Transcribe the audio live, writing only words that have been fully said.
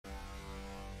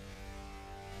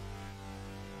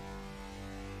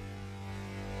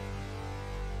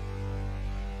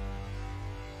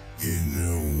In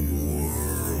a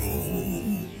world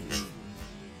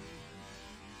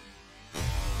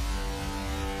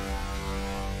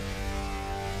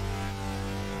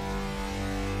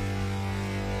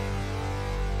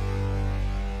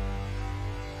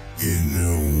in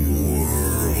a world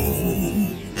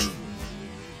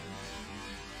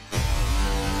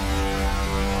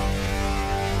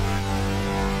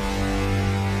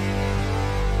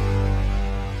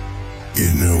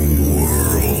in a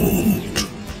world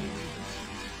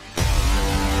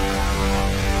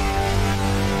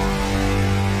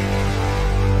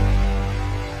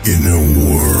in a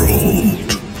world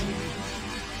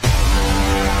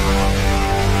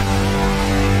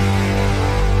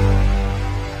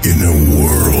in a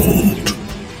world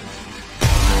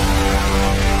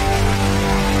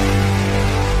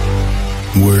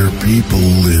where people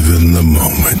live in the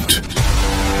moment,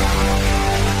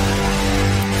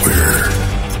 where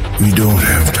we don't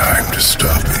have time to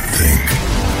stop and think.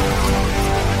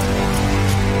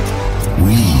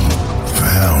 We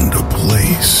found a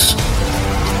place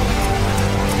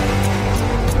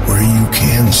where you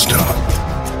can stop,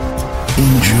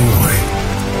 enjoy,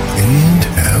 and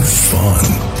have fun.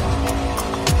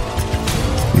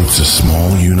 It's a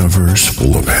small universe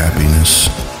full of happiness,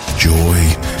 joy,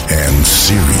 and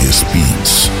serious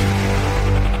beats.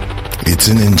 It's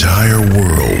an entire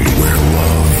world where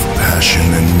love, passion,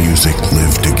 and music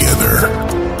live together.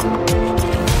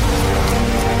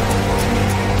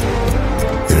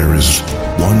 There is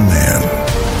one man,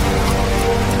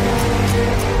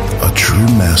 a true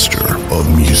master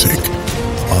of music,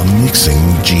 a mixing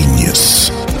genius.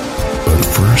 But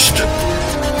first,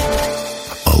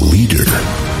 a leader.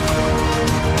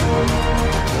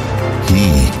 He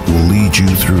will lead you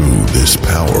through this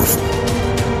powerful,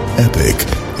 epic,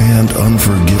 and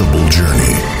unforgettable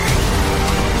journey.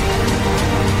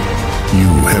 You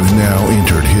have now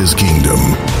entered his kingdom,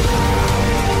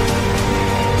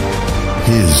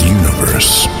 his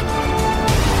universe.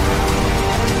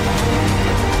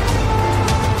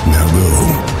 Now go.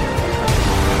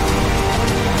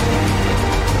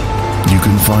 You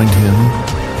can find him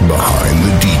behind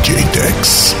the DJ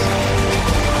decks.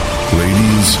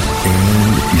 Ladies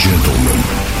and gentlemen,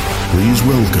 please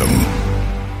welcome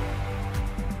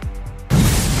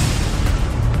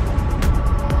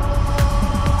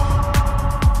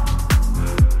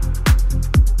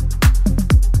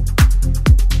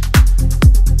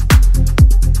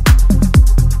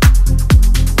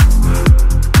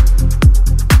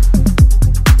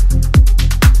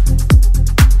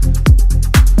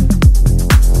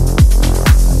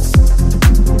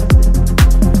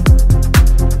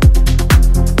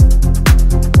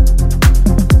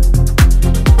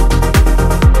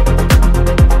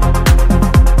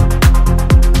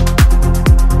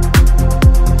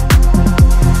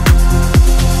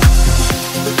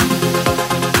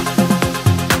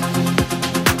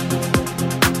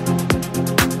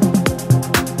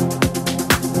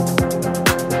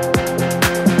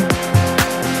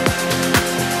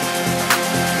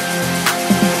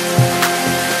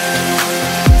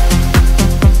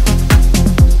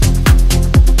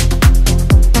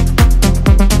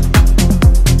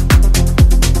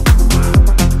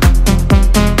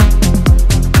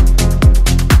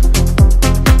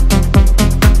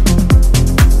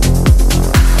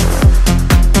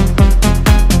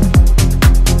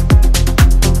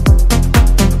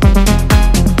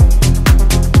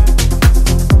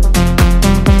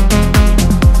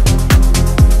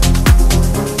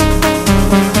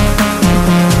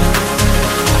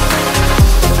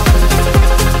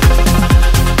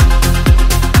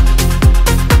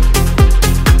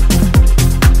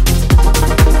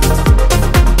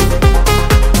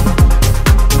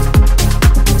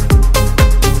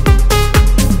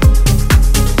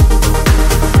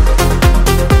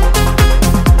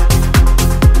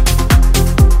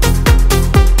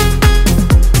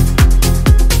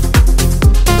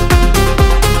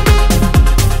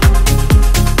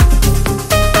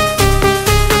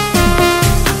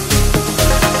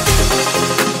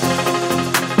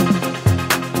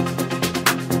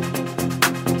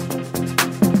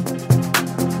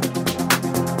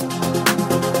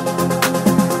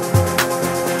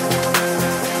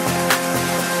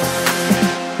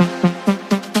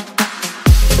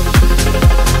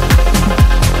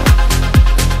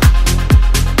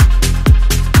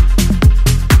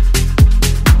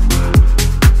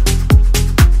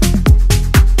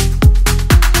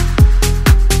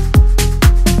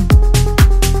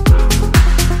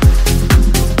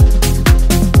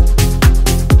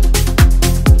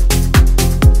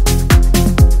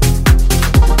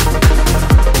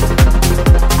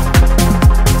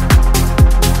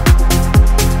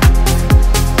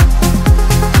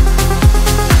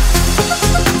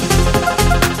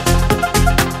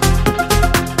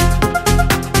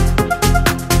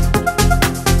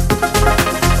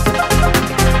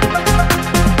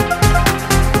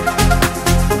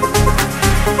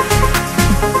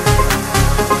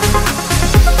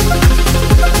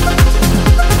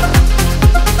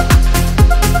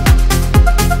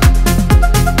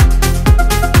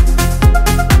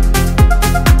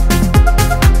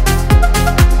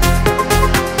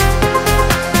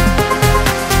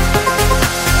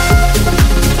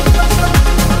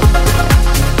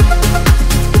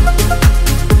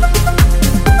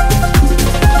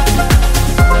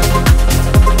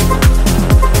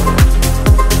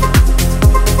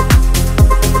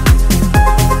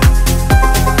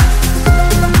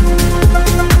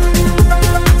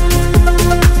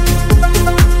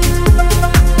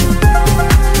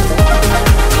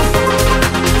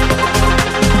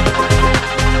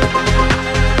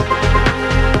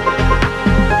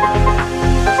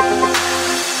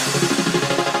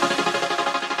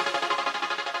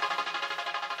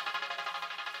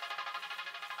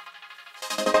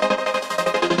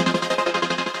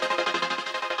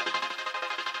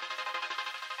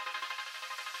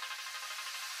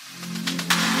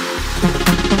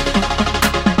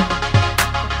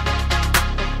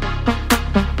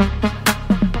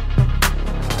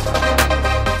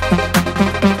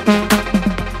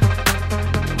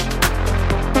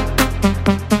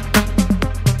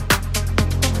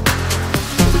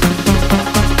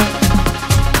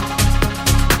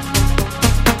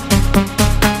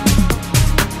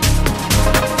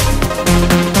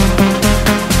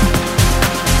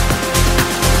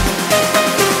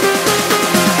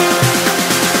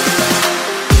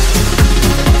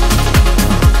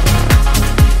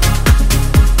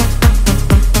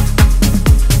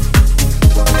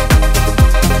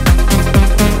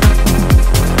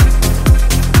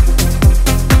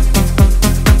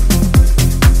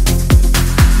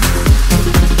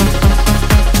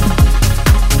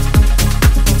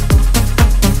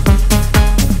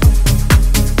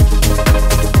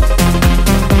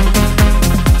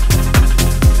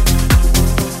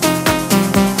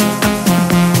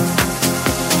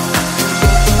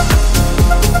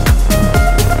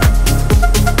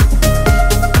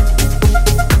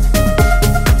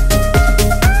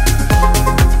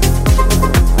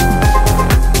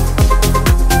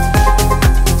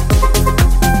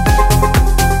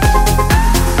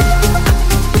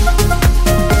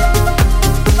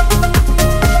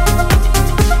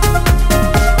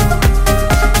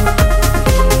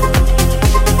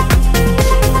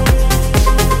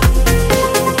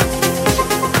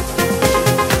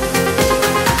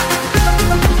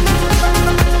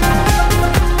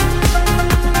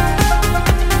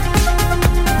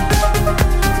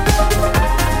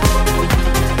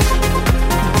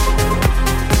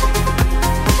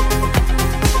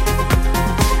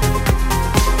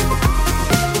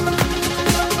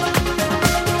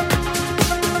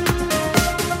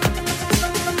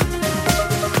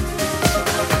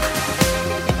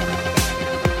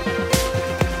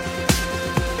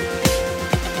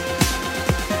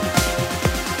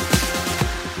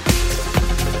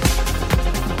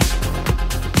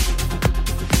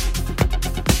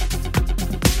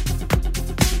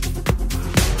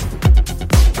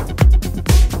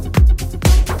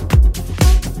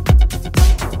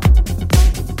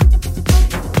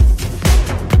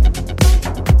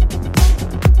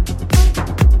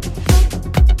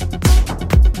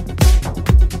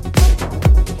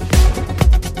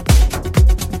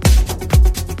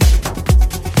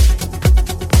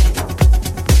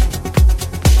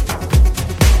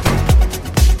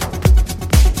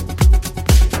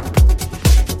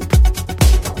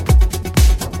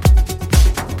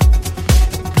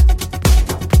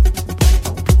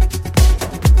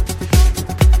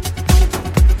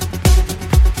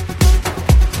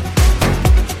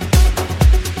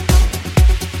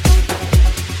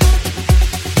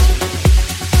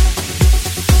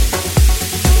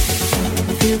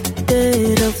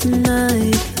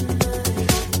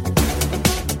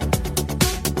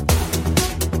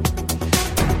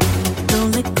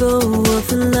go of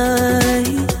the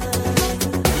light.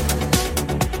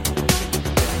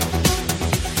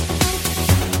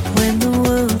 When the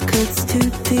world cuts too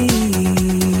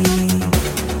deep,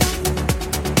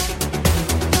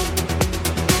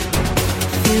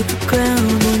 feel the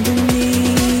ground underneath.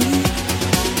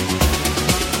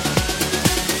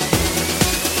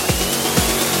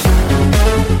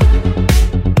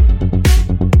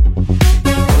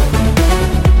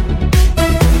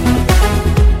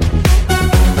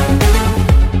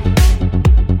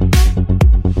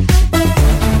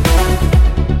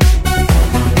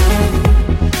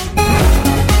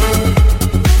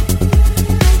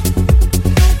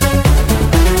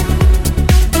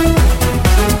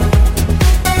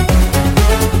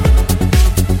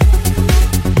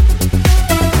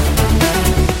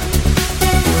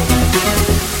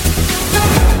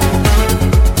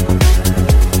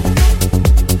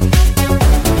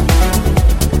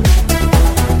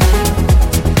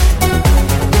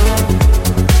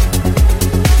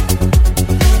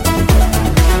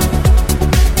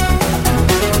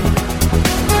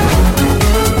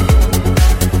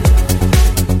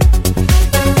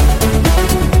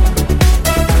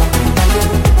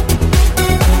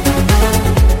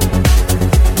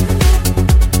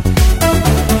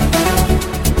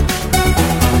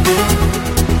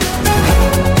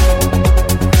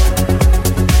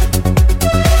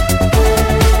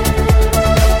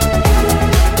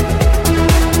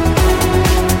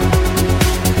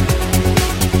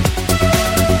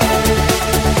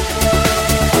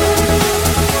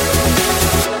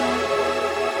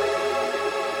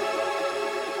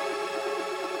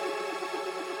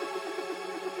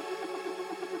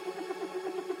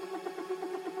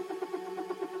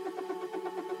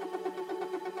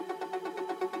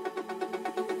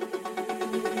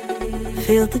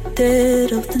 Feel the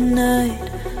dead of the night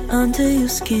under your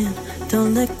skin.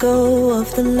 Don't let go of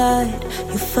the light,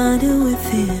 you'll find it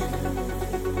within.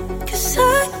 'Cause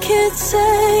I can't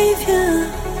save you,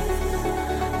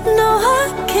 no I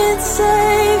can't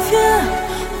save you.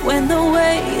 When the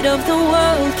weight of the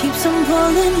world keeps on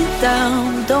pulling you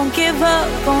down, don't give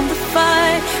up on the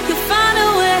fight, you'll find a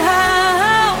way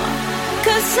out.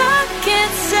 'Cause I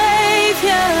can't save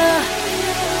you,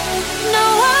 no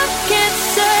I can't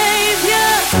save you.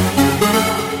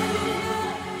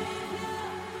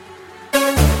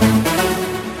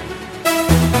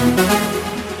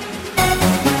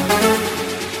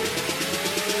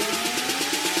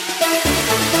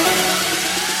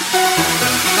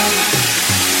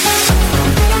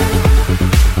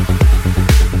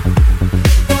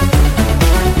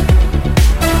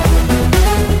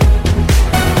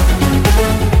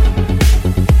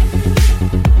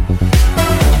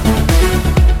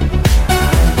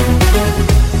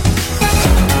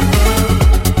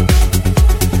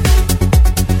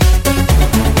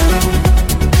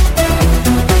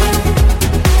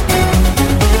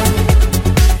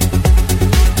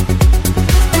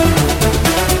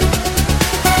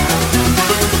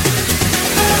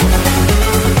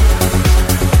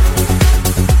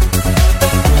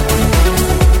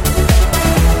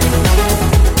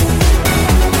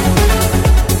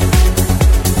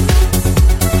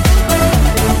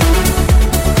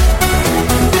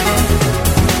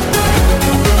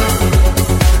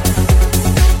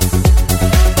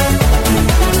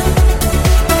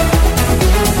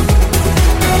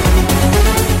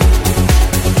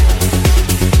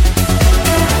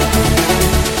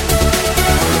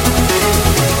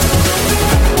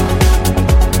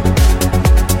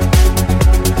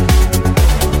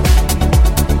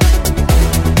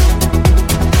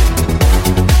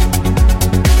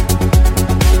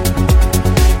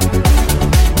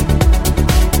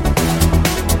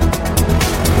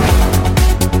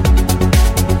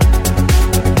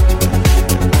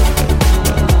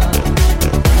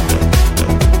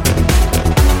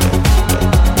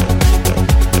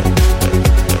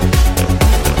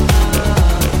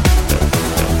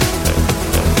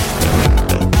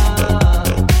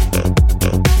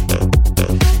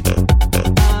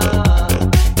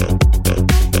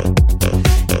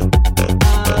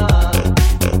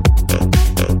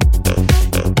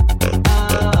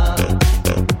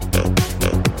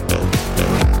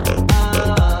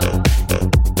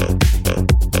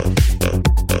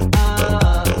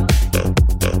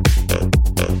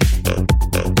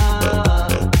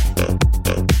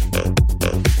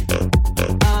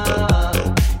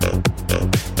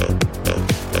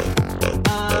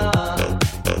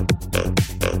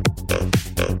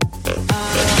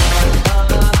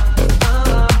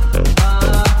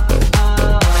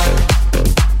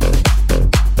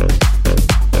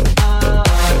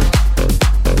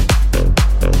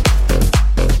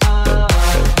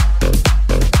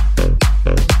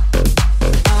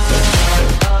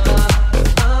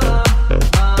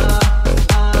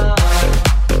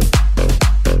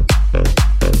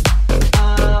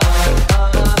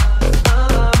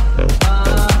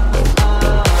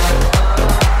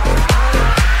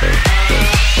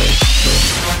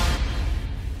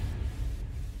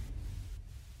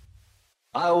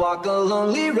 walk a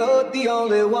lonely road, the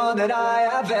only one that I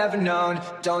have ever known.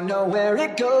 Don't know where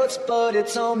it goes, but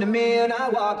it's home to me and I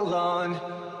walk alone.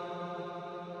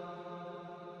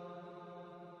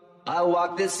 I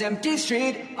walk this empty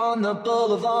street on the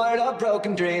boulevard of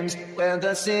broken dreams, where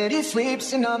the city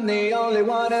sleeps and I'm the only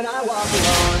one and I walk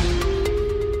alone.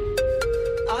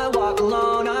 I walk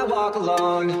alone, I walk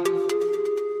alone.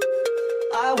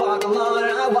 I walk alone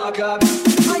and I walk up.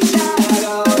 My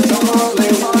shadow's the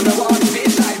only one that walks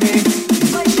beside me.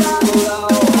 My shallow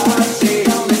heart's the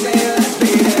only thing that's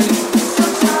beating.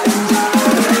 Sometimes I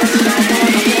wish someone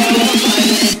up there will find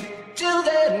me. Till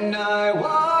then I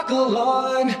walk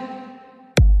alone.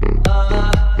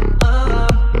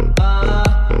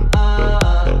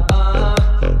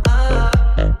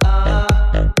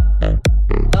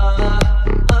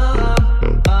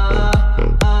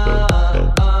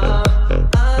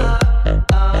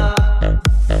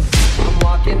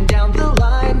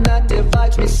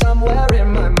 Somewhere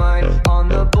in my mind, on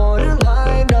the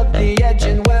borderline of the edge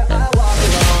and where I walk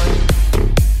alone.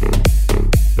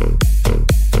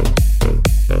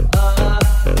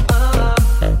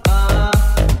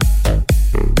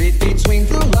 Read between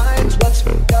the lines, what's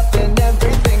up and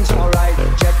everything's alright.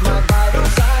 Check my vital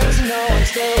signs and know I'm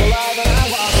still alive and I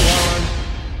walk alone.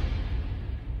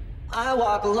 I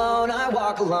walk alone, I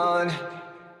walk alone.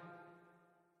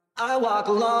 I walk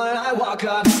alone, I walk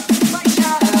up. My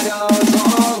shadow's the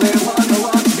only one that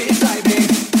walks beside me.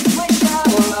 My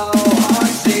shallow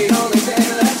heart's the only thing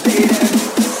that's beating.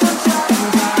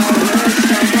 Sometimes I wish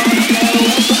someone there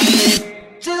will find me.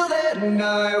 Till then I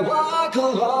walk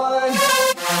alone.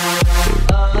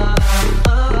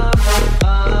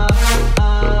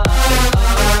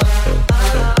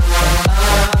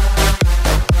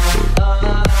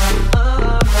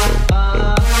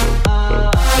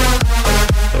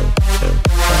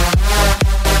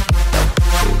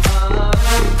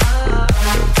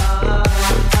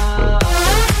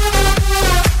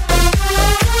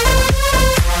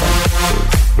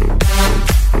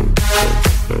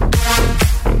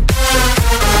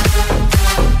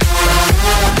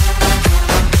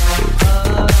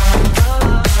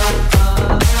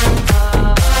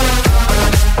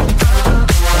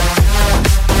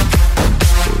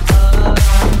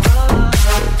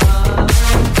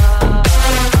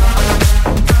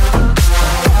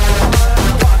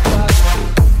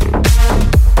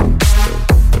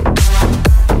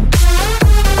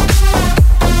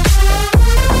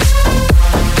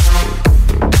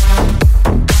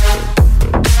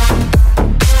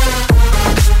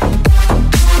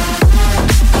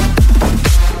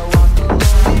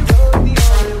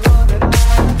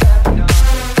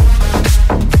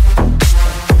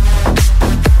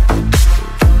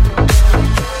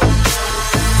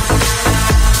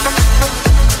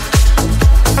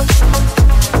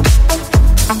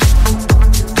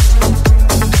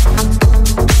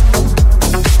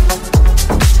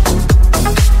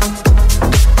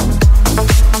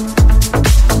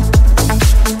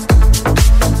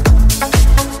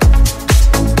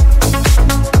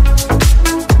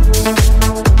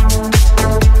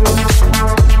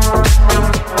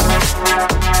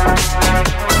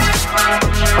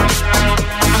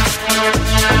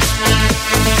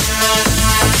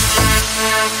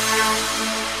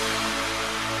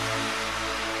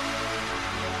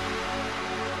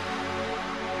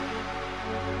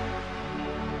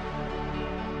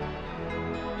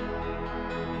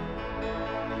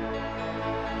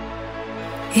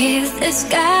 If the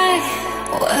sky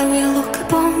where we look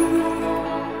upon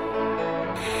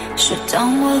should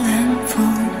tumble and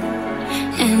fall,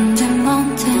 and the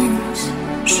mountains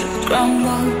should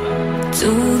crumble to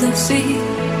the sea,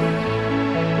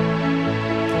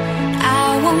 I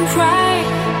won't cry,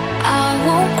 I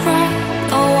won't cry,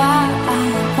 oh I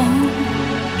won't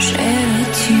shed a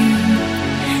tear,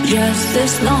 just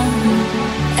as long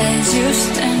as you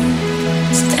stand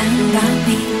by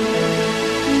me.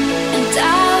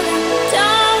 Darling,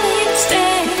 darling,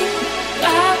 stand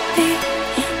by me.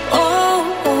 Oh,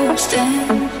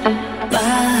 stand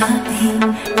by me.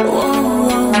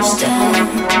 Oh, stand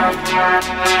by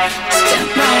me. Stand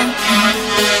by me.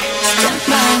 Stand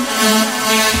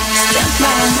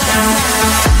by me.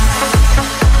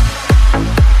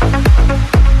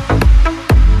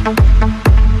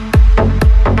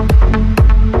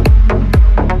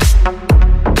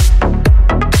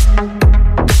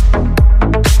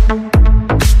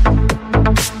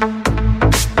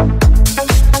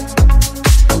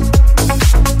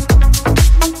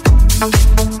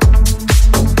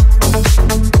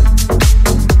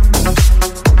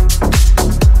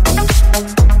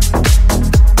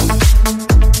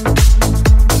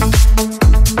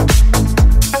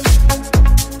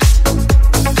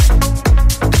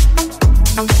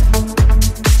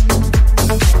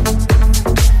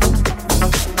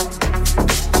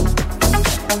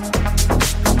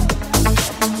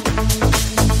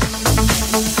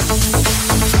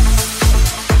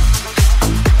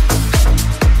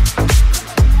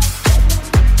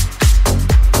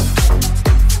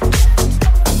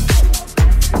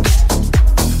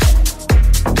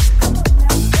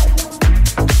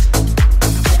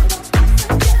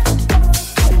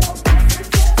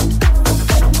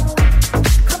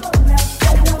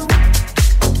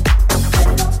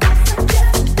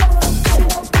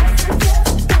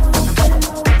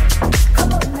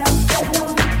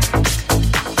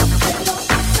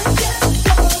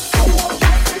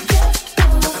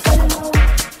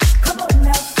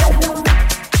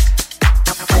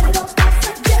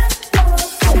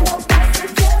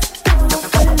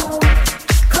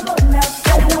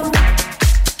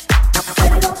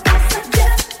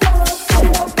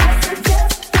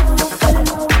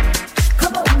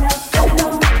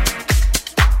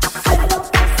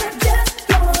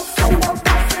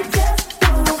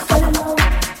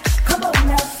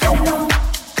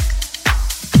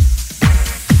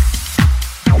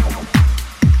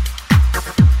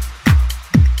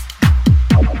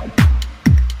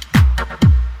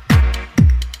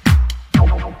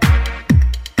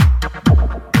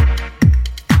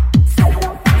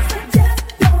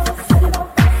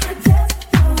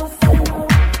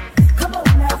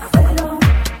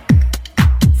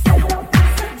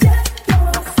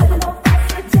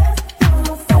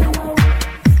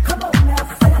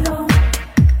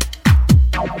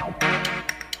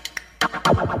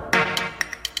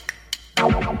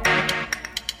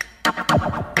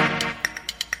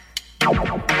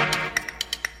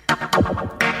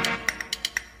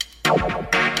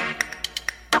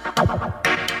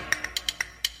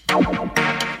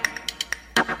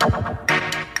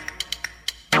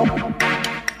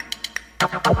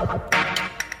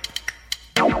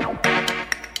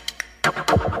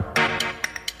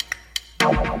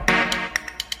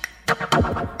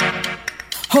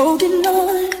 holding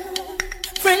on,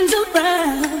 friends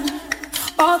around,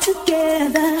 all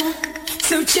together,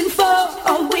 searching for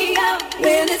a way out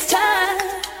when it's time.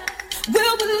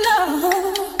 Will we love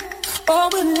or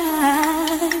will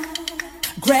I?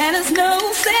 Grant us no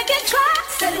second try.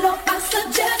 Set it off, I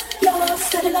suggest. Y'all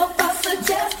set it off, I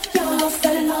suggest. Y'all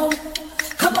set it off.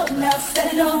 Come on now,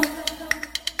 set it off.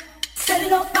 Set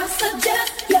it off, I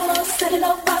suggest. Y'all set it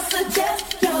off, I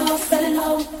suggest. Y'all set it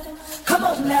off. Come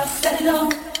on now, set it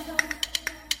off.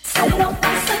 Set it off,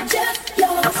 I suggest.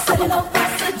 Y'all set it off,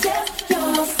 I suggest.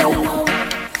 Y'all set it off.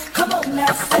 Come on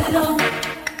now, set it off.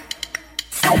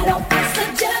 Set it off, I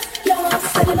suggest. Y'all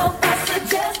set it off, I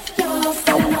suggest. Y'all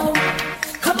set it off.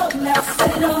 Come on now,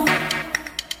 set it off.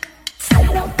 Set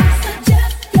it off, I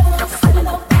suggest. Y'all set it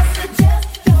off, I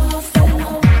suggest. Y'all set it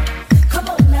off. Come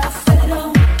on now, set it off.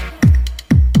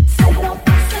 Set it off,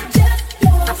 I suggest.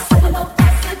 Y'all set it off,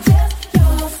 I suggest.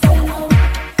 Y'all set it off.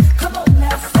 Come on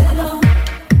now, set it off.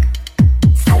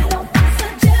 Set it off, I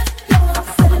suggest. Y'all set it off, I suggest. Y'all set it off. Come on now,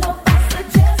 set it off. Set it off, I suggest. Y'all set it off, I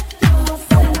suggest. Y'all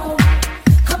set it off.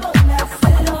 Come on now,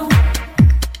 set it off.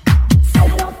 Set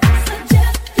it off, I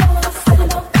suggest. Y'all set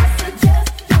it off, I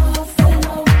suggest. Y'all set it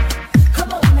off.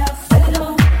 Come on now, set it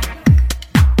off.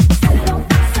 Set it off,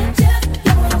 I suggest.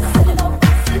 Y'all set it off,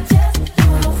 I suggest.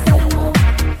 Y'all set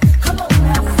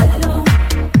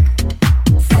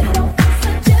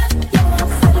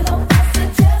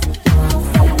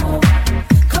it off.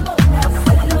 Come on now,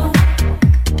 set it off.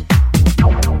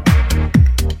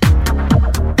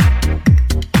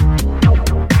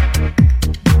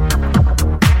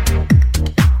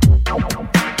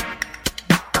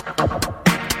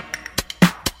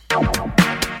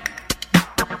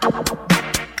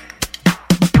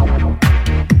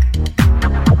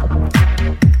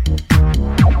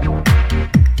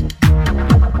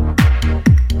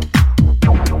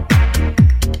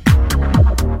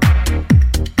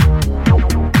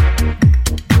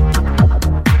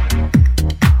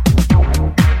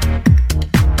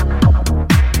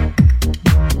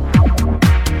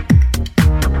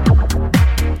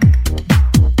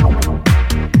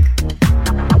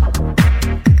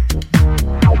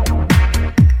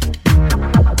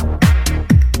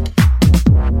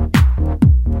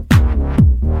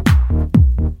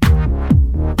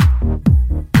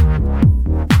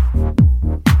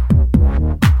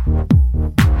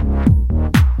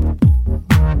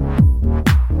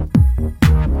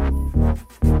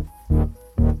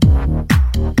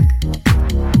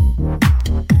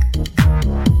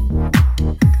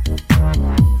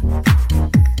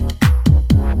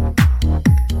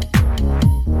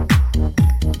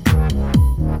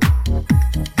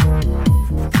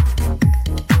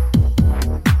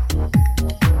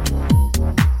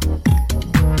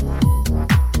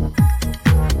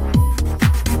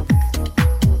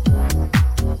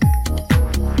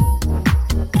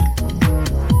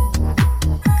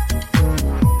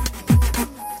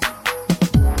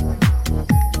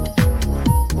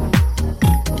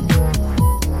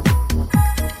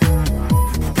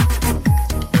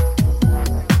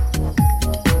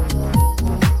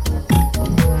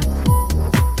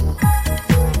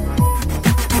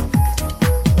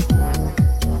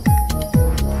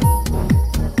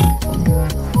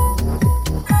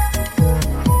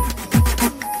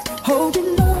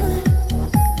 Holding on,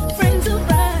 friends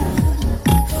around,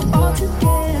 all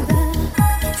together,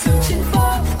 searching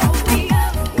for a way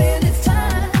out when it's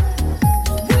time.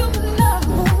 Will we love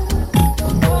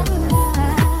or will I?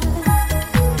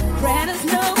 Grant us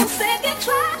no second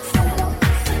try. Set it off, I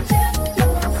suggest.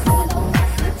 Y'all set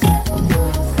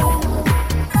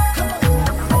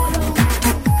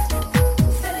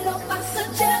it off, I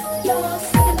suggest. Y'all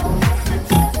set it off. Come on now, set it off. Set it off, I suggest. Y'all set it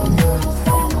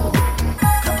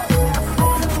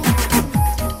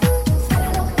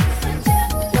off, I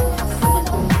suggest. Y'all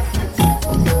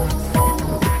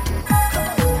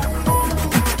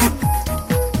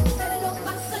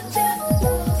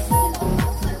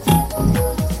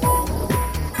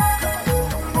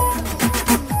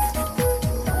set it off.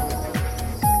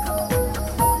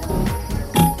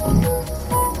 Come on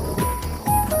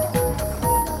now, set it off.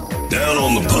 Down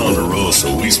on the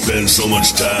Ponderosa, we spend so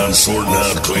much time sorting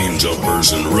out clean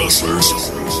jumpers and rustlers.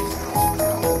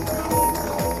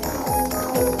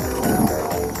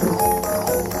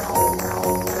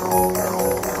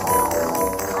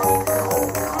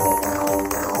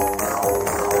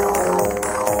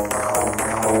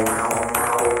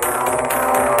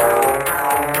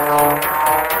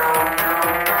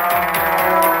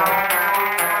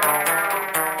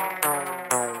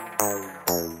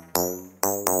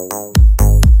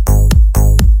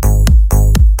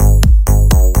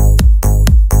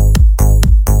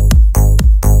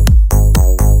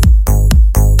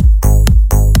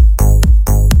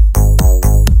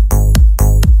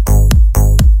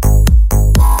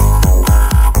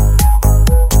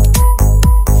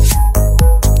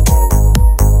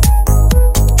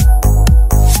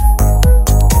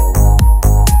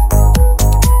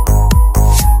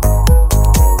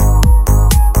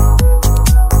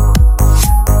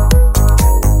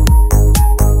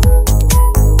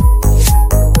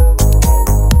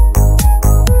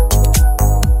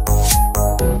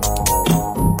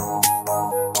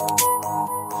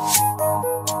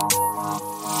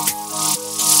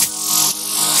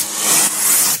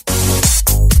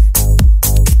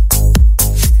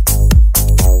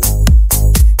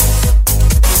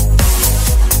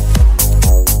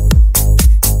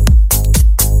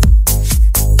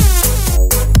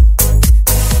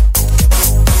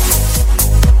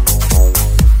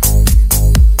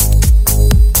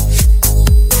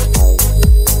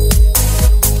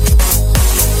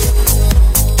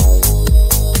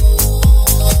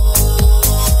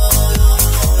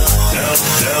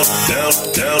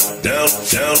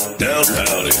 down,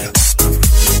 howdy.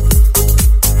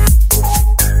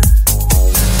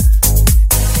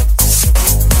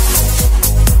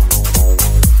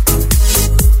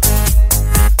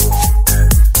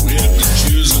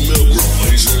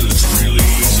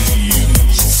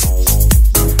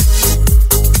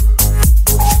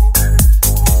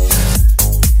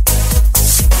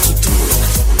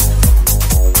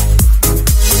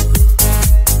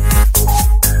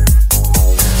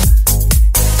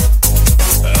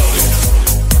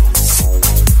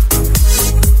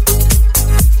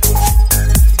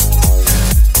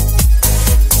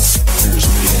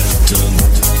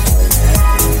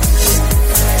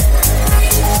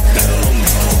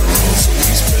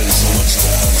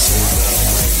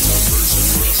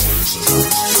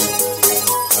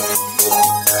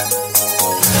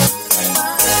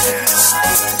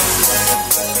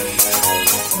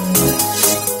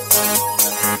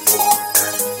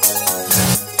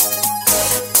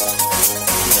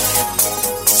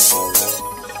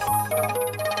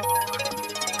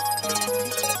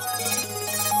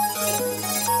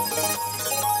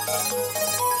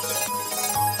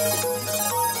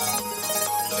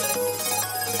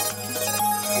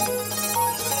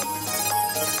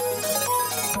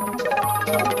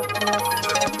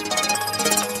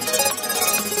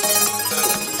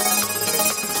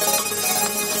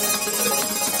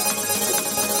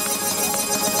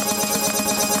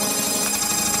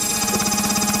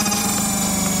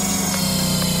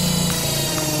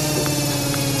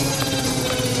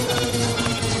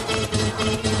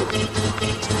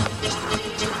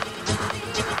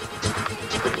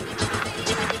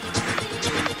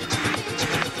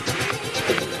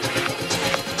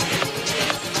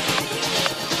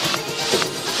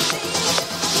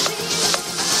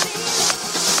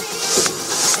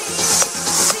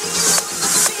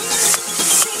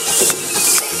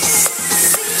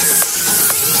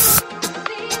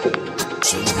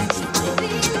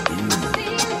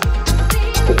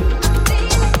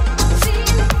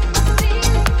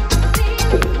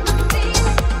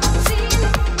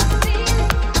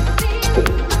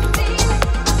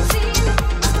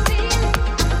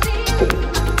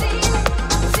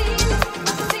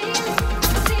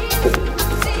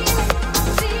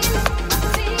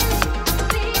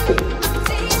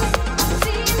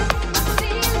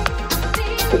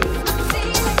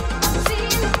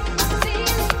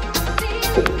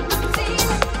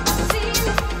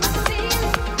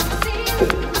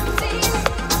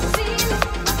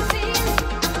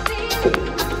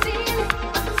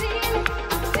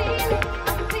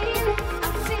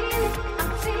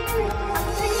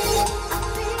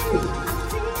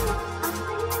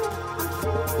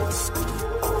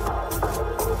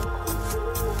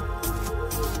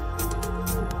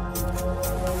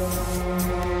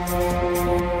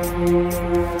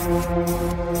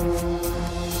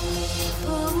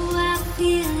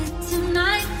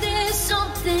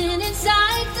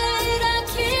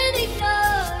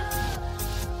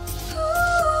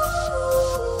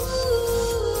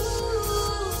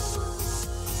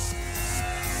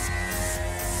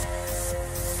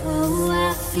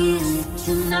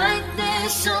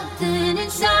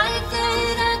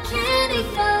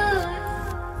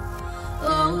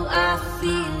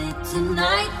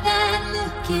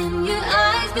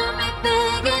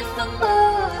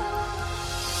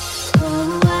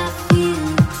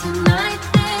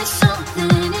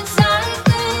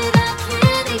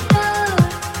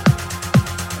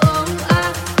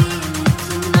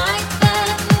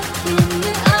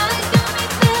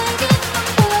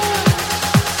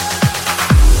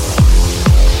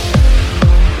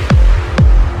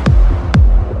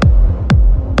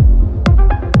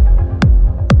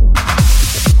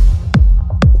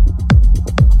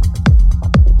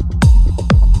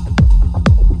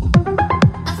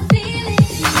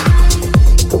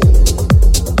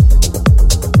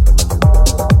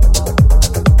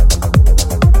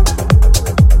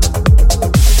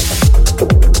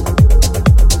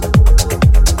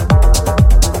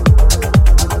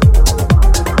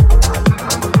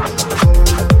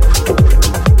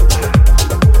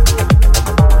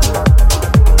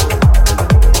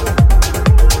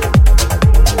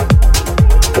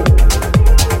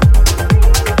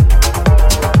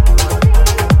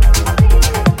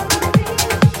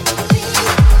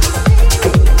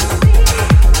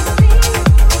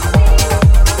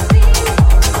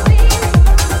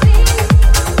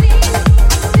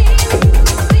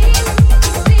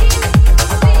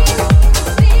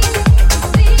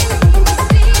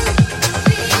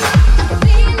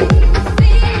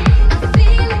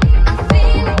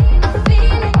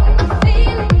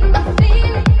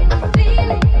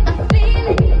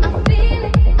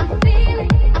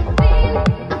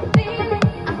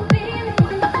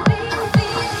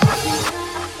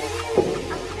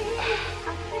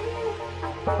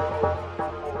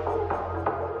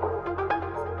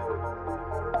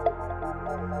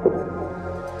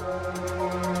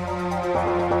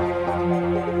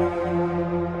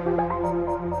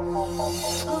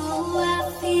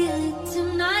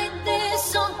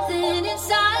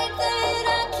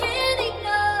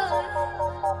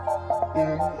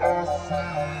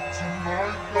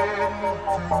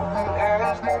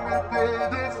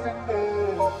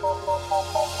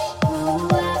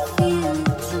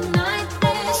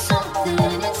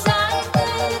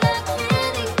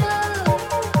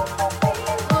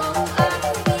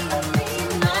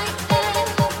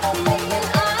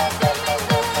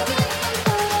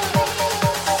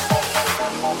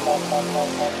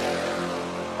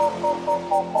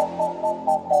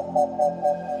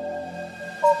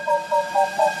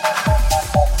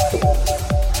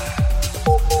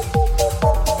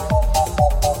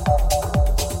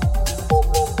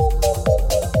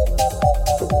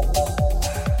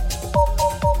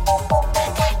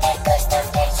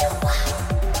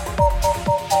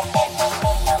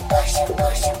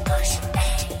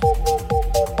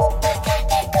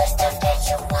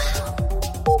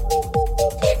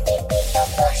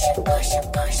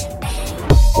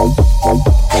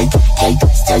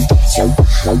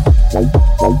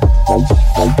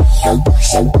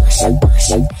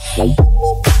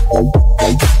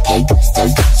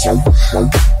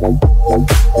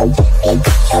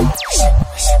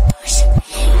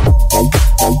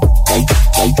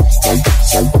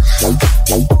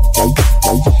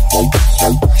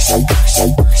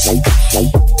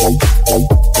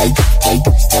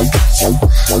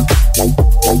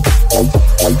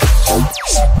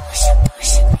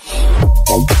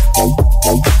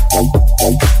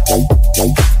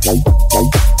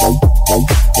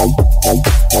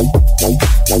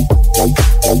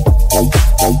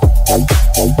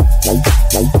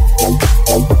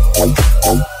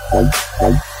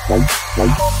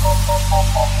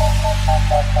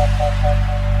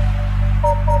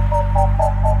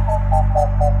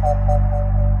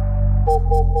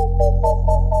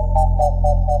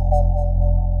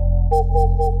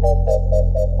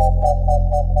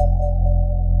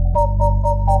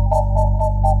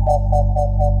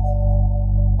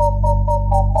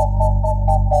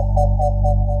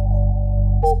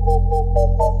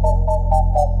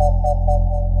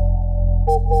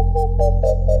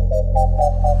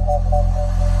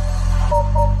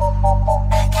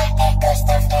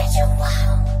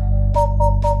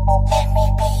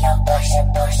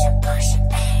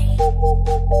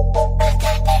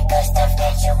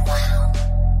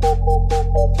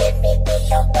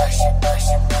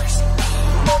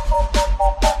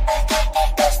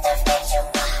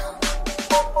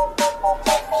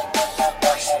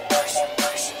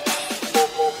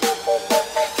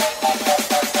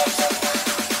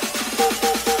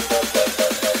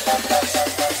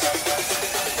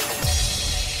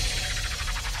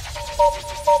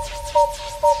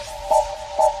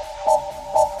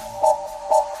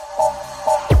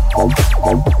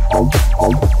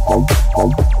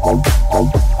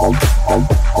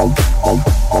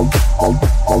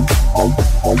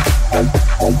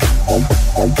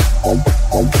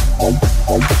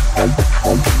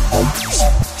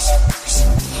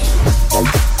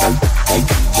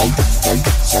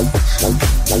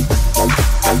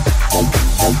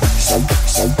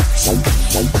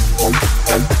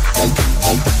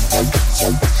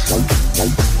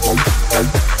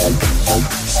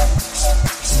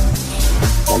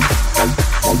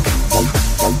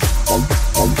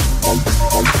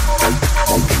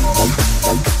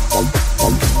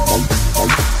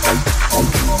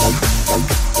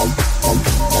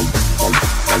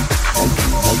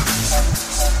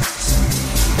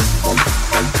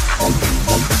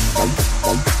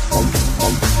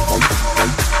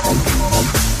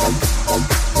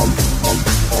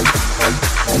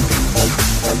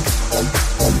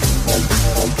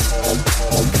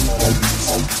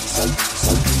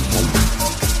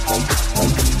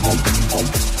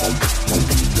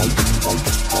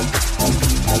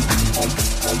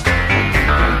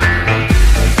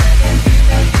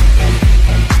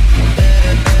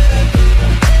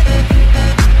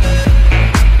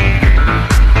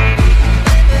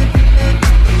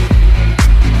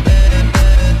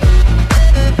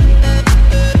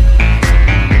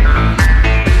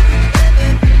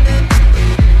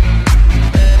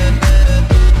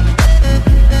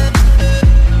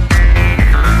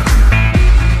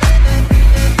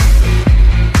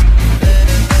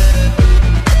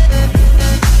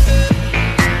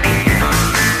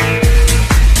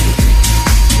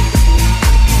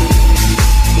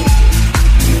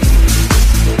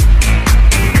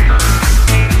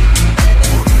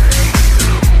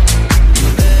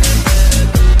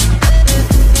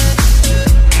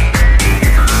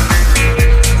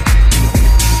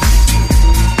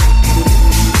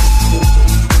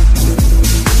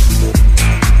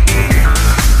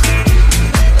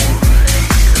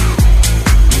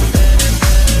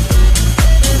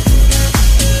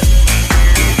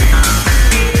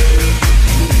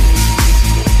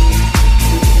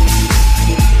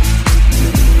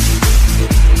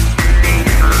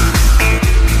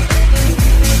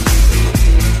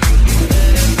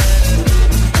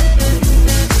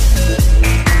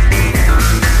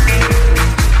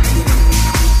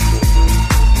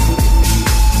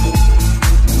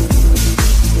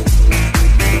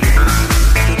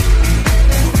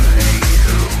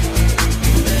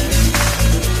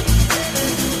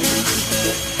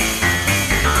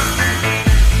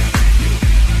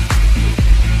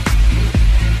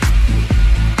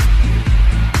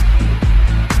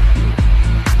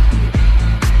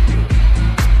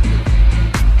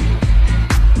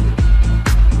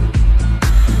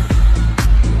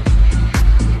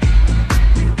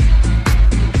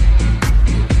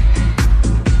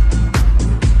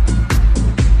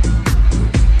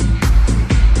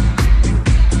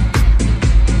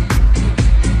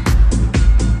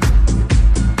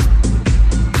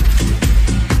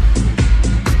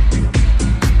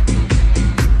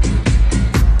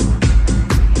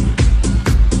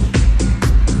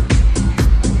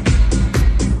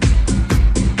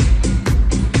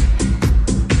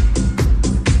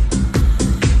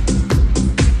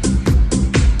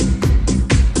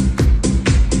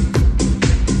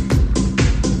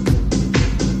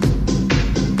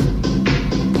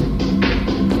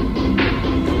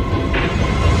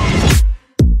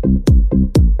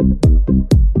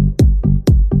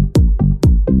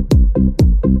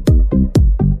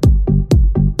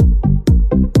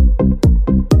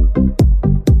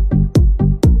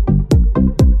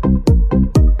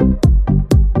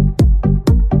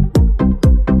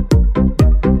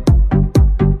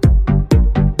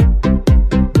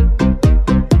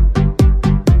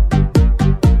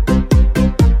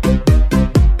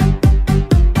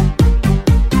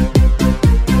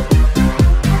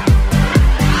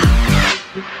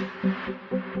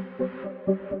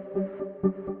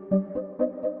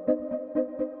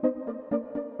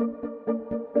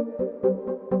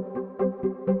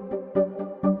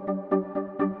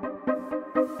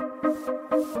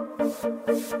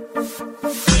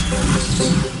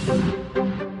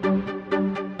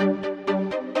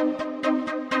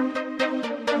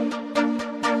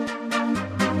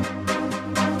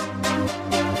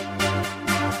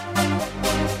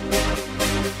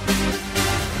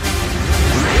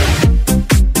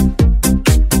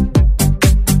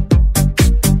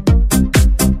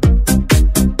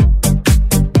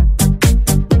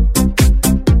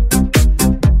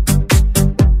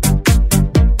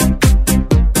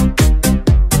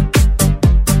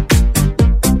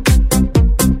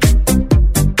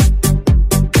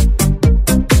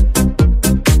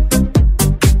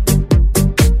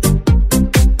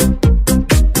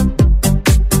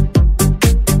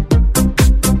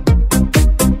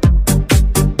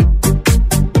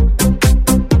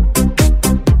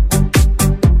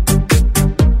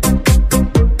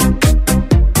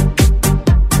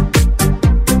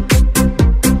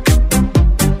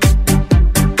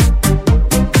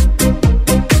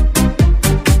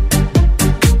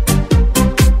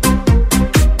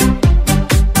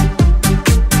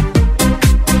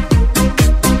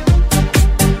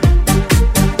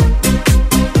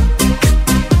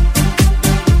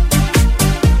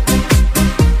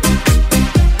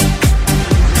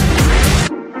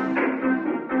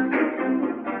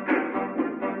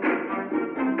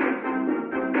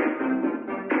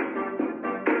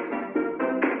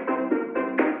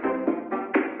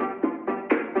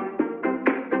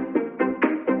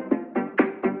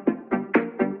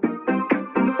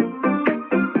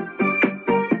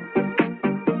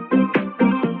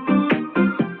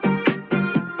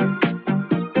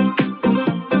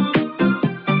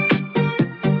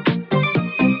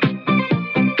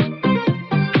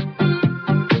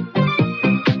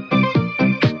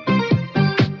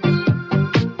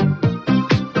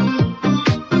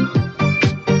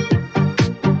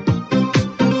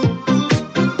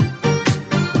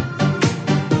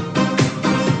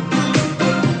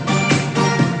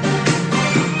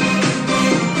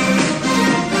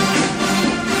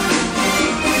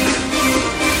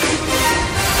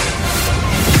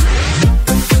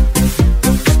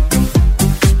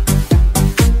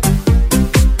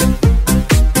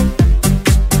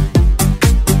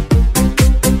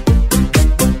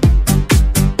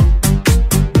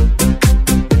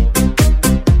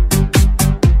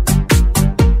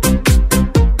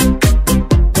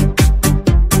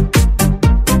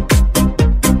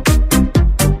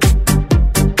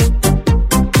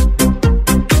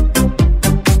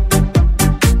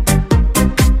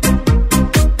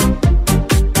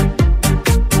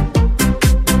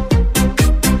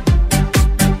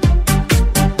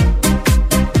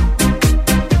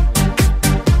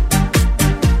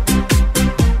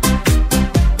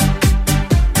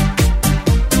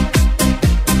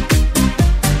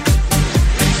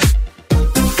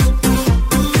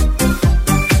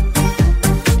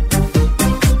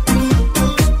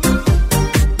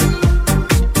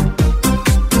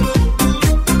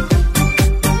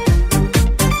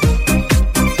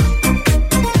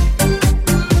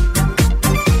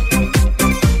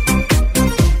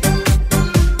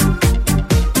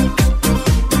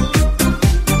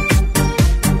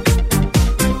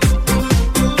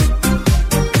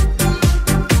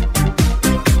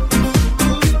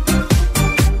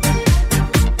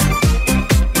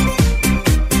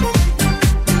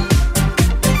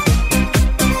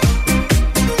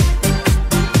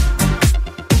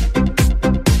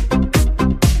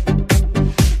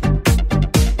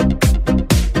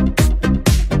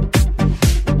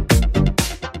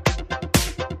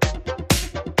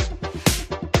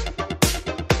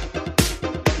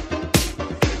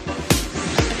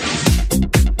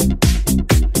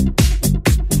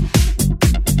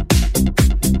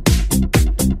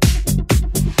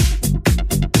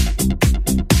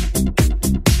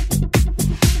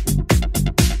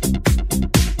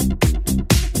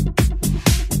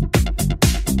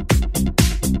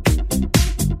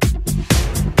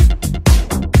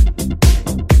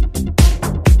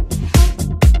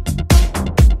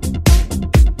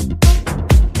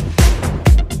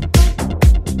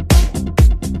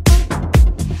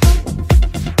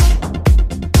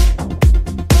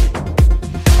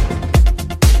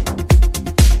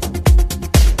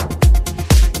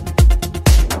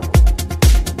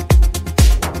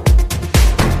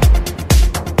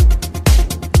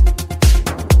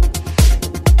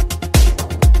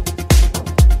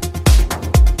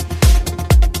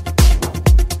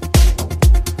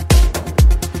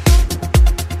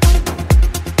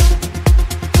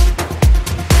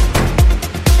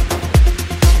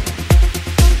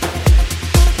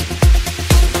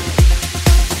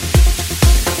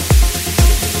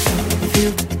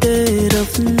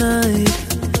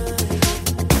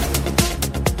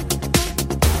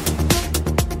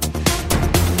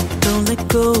 let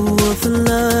go of the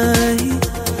light.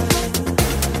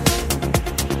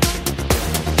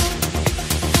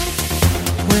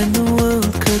 When the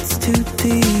world cuts too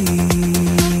deep,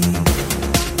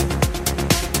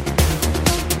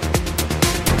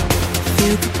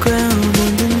 feel the ground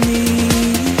underneath.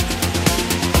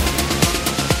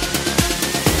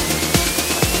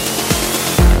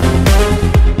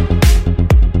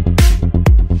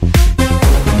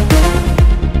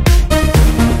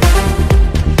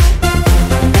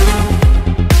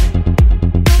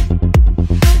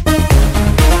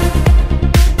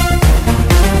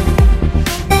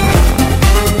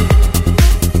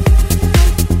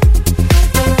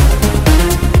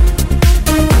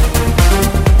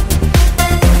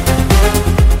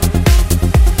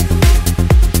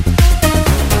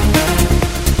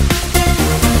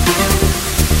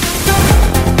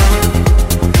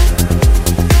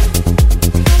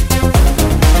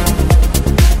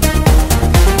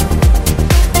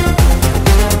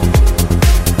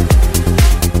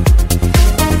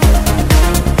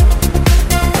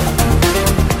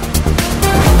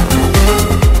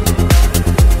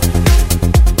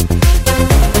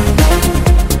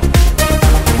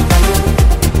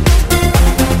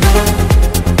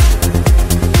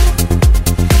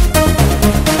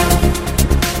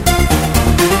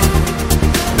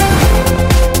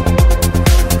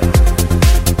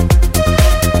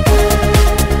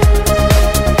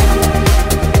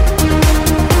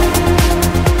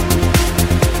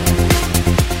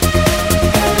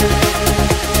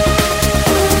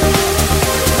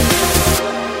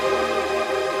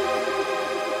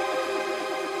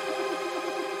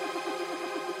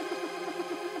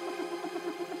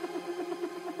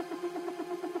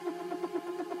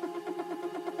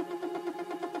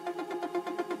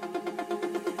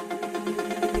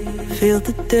 Feel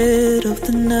the dead of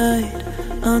the night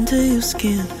under your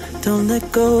skin. Don't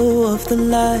let go of the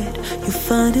light, you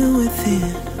find it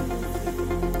within.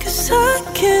 'Cause I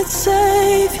can't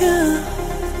save you,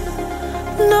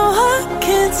 no I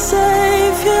can't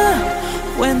save you.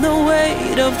 When the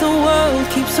weight of the world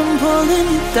keeps on pulling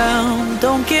you down,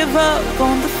 don't give up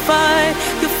on the fight,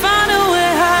 you'll find a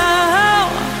way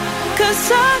out. 'Cause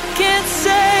I can't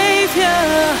save you,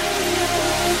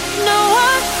 no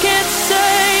I can't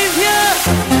save you.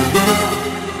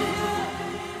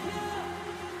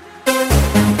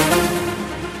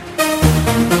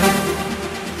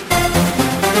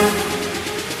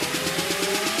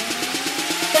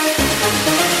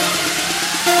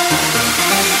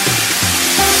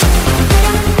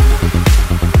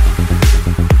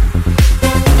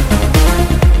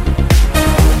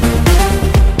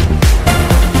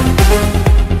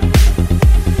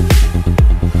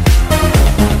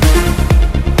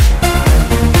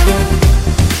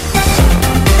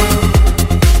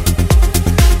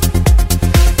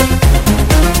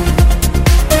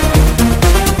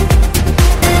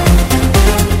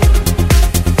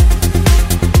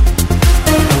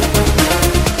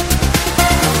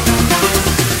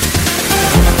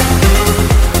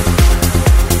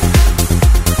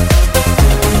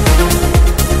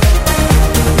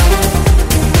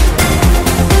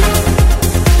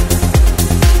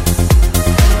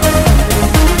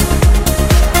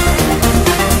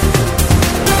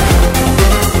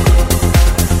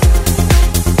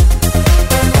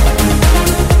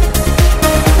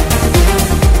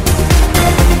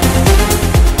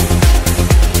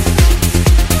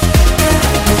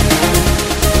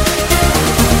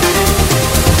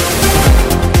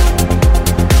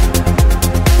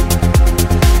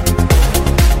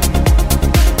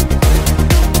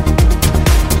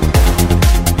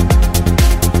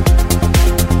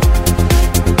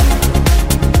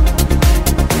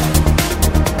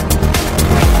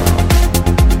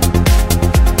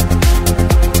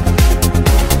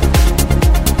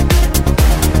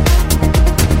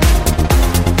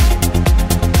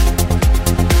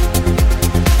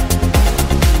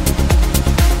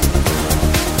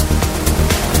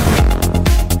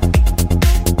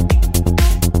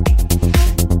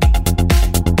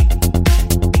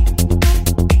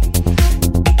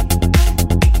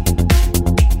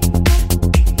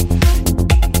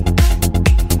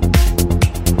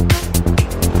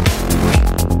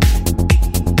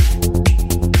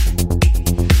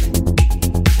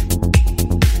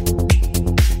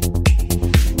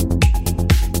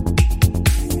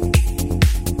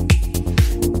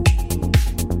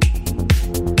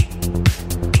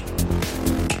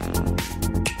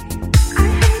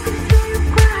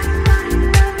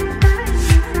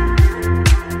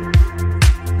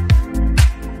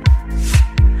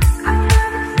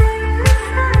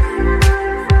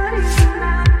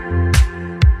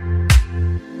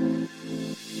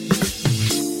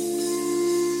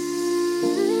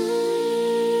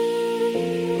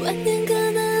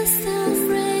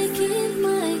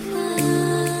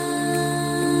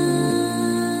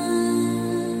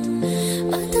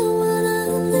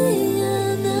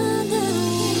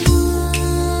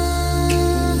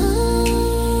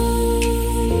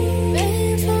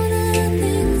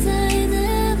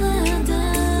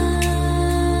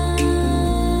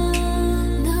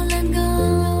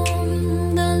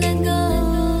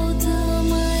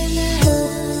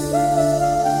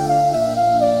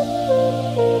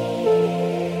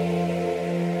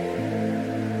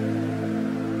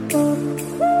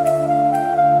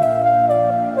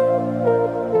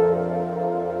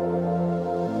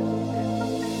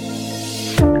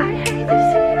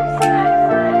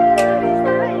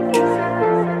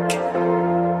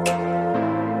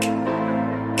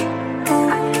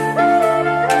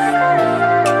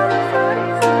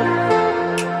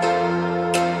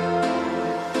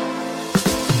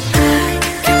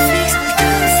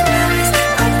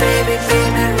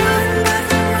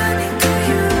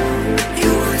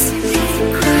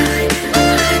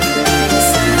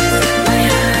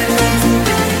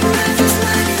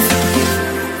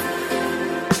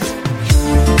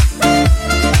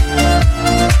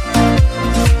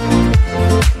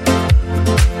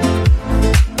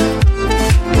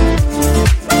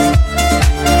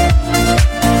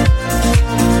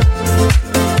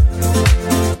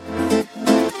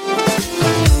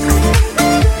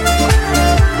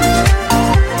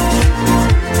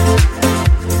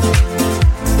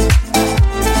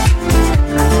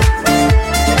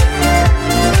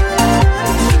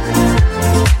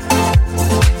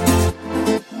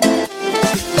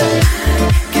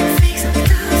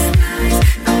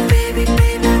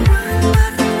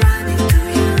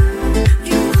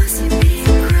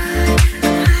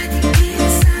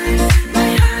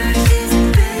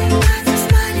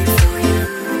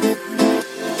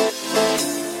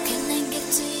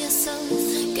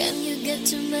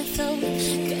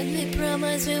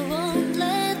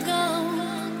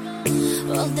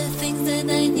 all the things that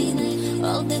I need,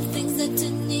 all the things that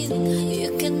you need.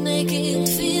 You can make it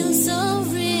feel so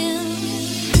real.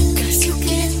 'Cause you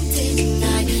can't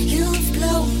deny, you've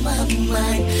blown my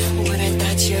mind. When I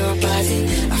touch your body,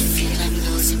 I feel I'm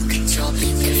losing control.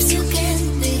 'Cause you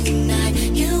can't deny,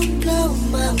 you blow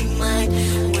my mind.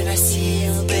 When I see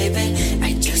you, baby,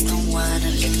 I just don't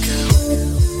wanna let go.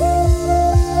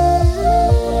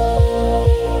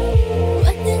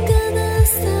 When you gonna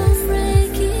stop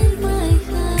breaking my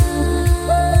heart?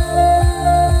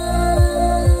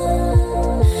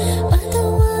 I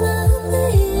don't wanna be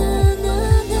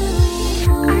another.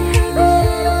 I hate to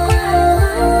see you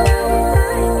cry.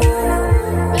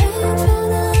 Wait for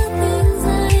the things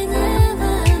I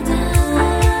never done.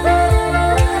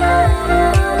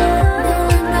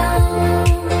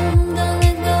 Don't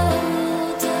let go,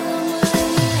 don't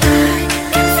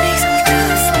can fix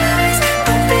those lies.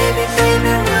 Oh baby,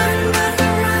 baby, run, but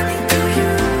I'm running to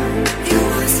you. You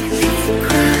won't see me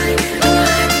cry. I'm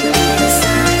hiding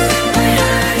inside. My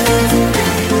heart is in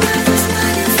pain, but I'm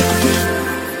smiling for you.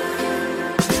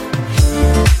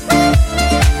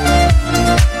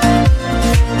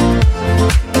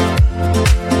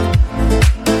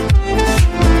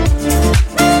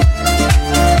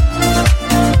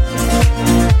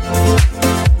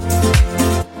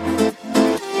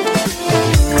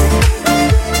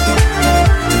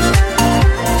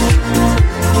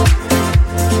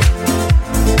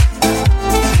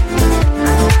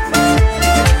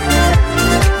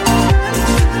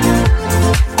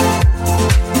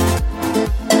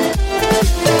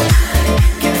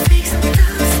 Can fix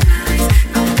those lies.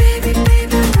 Oh baby,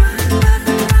 baby, run, but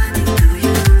I'm running to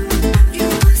you. You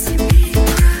won't see me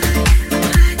cry. I'm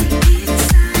hiding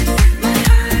inside. My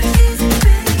heart is in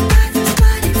pain, but I'm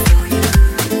smiling for you.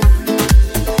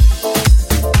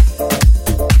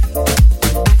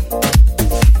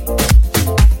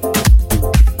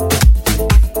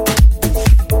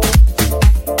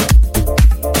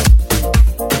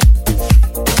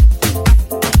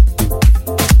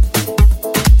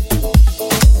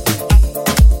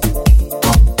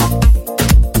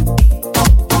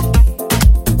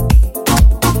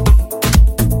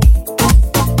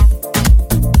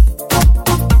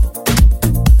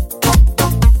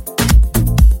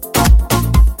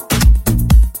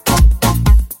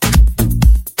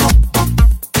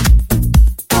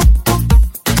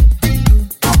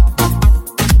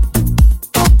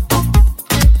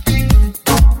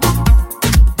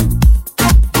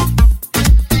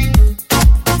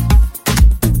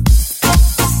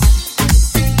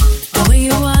 The way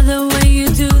you are, the way you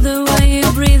do, the way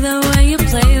you breathe, the way you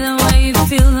play, the way you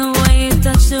feel, the way you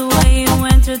touch, the way you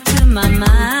enter to my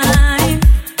mind.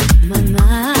 My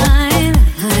mind,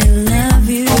 I love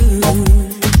you.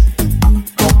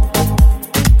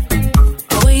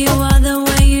 The way you are, the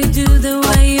way you do, the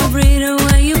way you breathe, the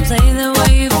way you play, the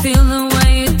way you feel, the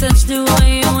way you touch, the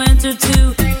way you enter to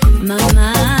my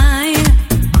mind.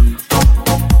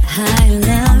 I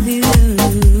love you.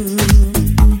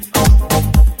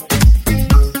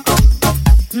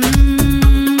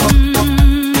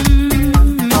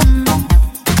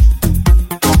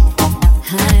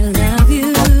 I love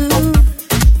you.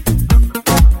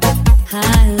 I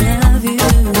love you.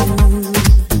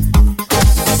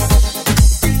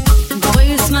 The way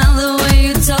you smile, the way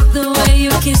you talk, the way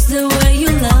you kiss, the way you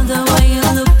love, the way you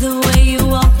look, the way you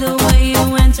walk, the way you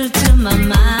enter to my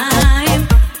mind.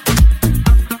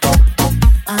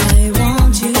 I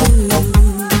want you.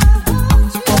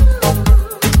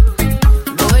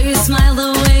 The way you smile, the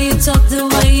way you talk, the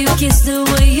way you kiss, the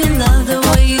way you love, the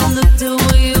way you look, the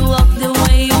way you walk, the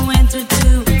way you enter to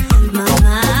my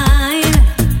mind.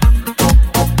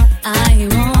 I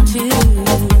want you.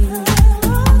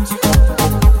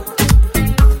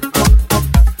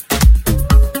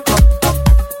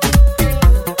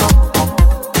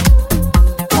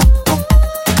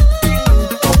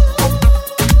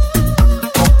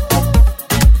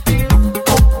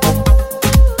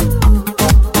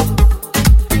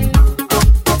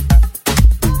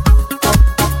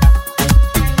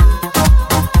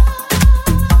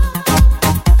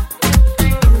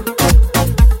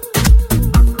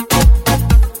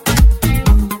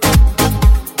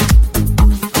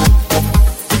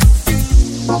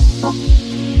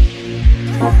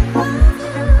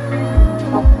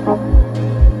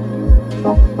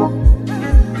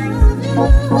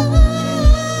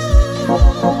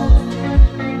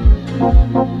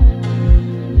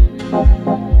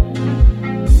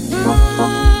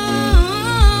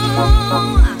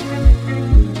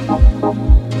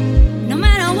 No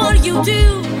matter what you do,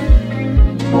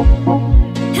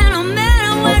 and no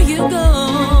matter where you go,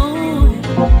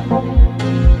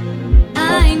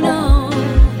 I know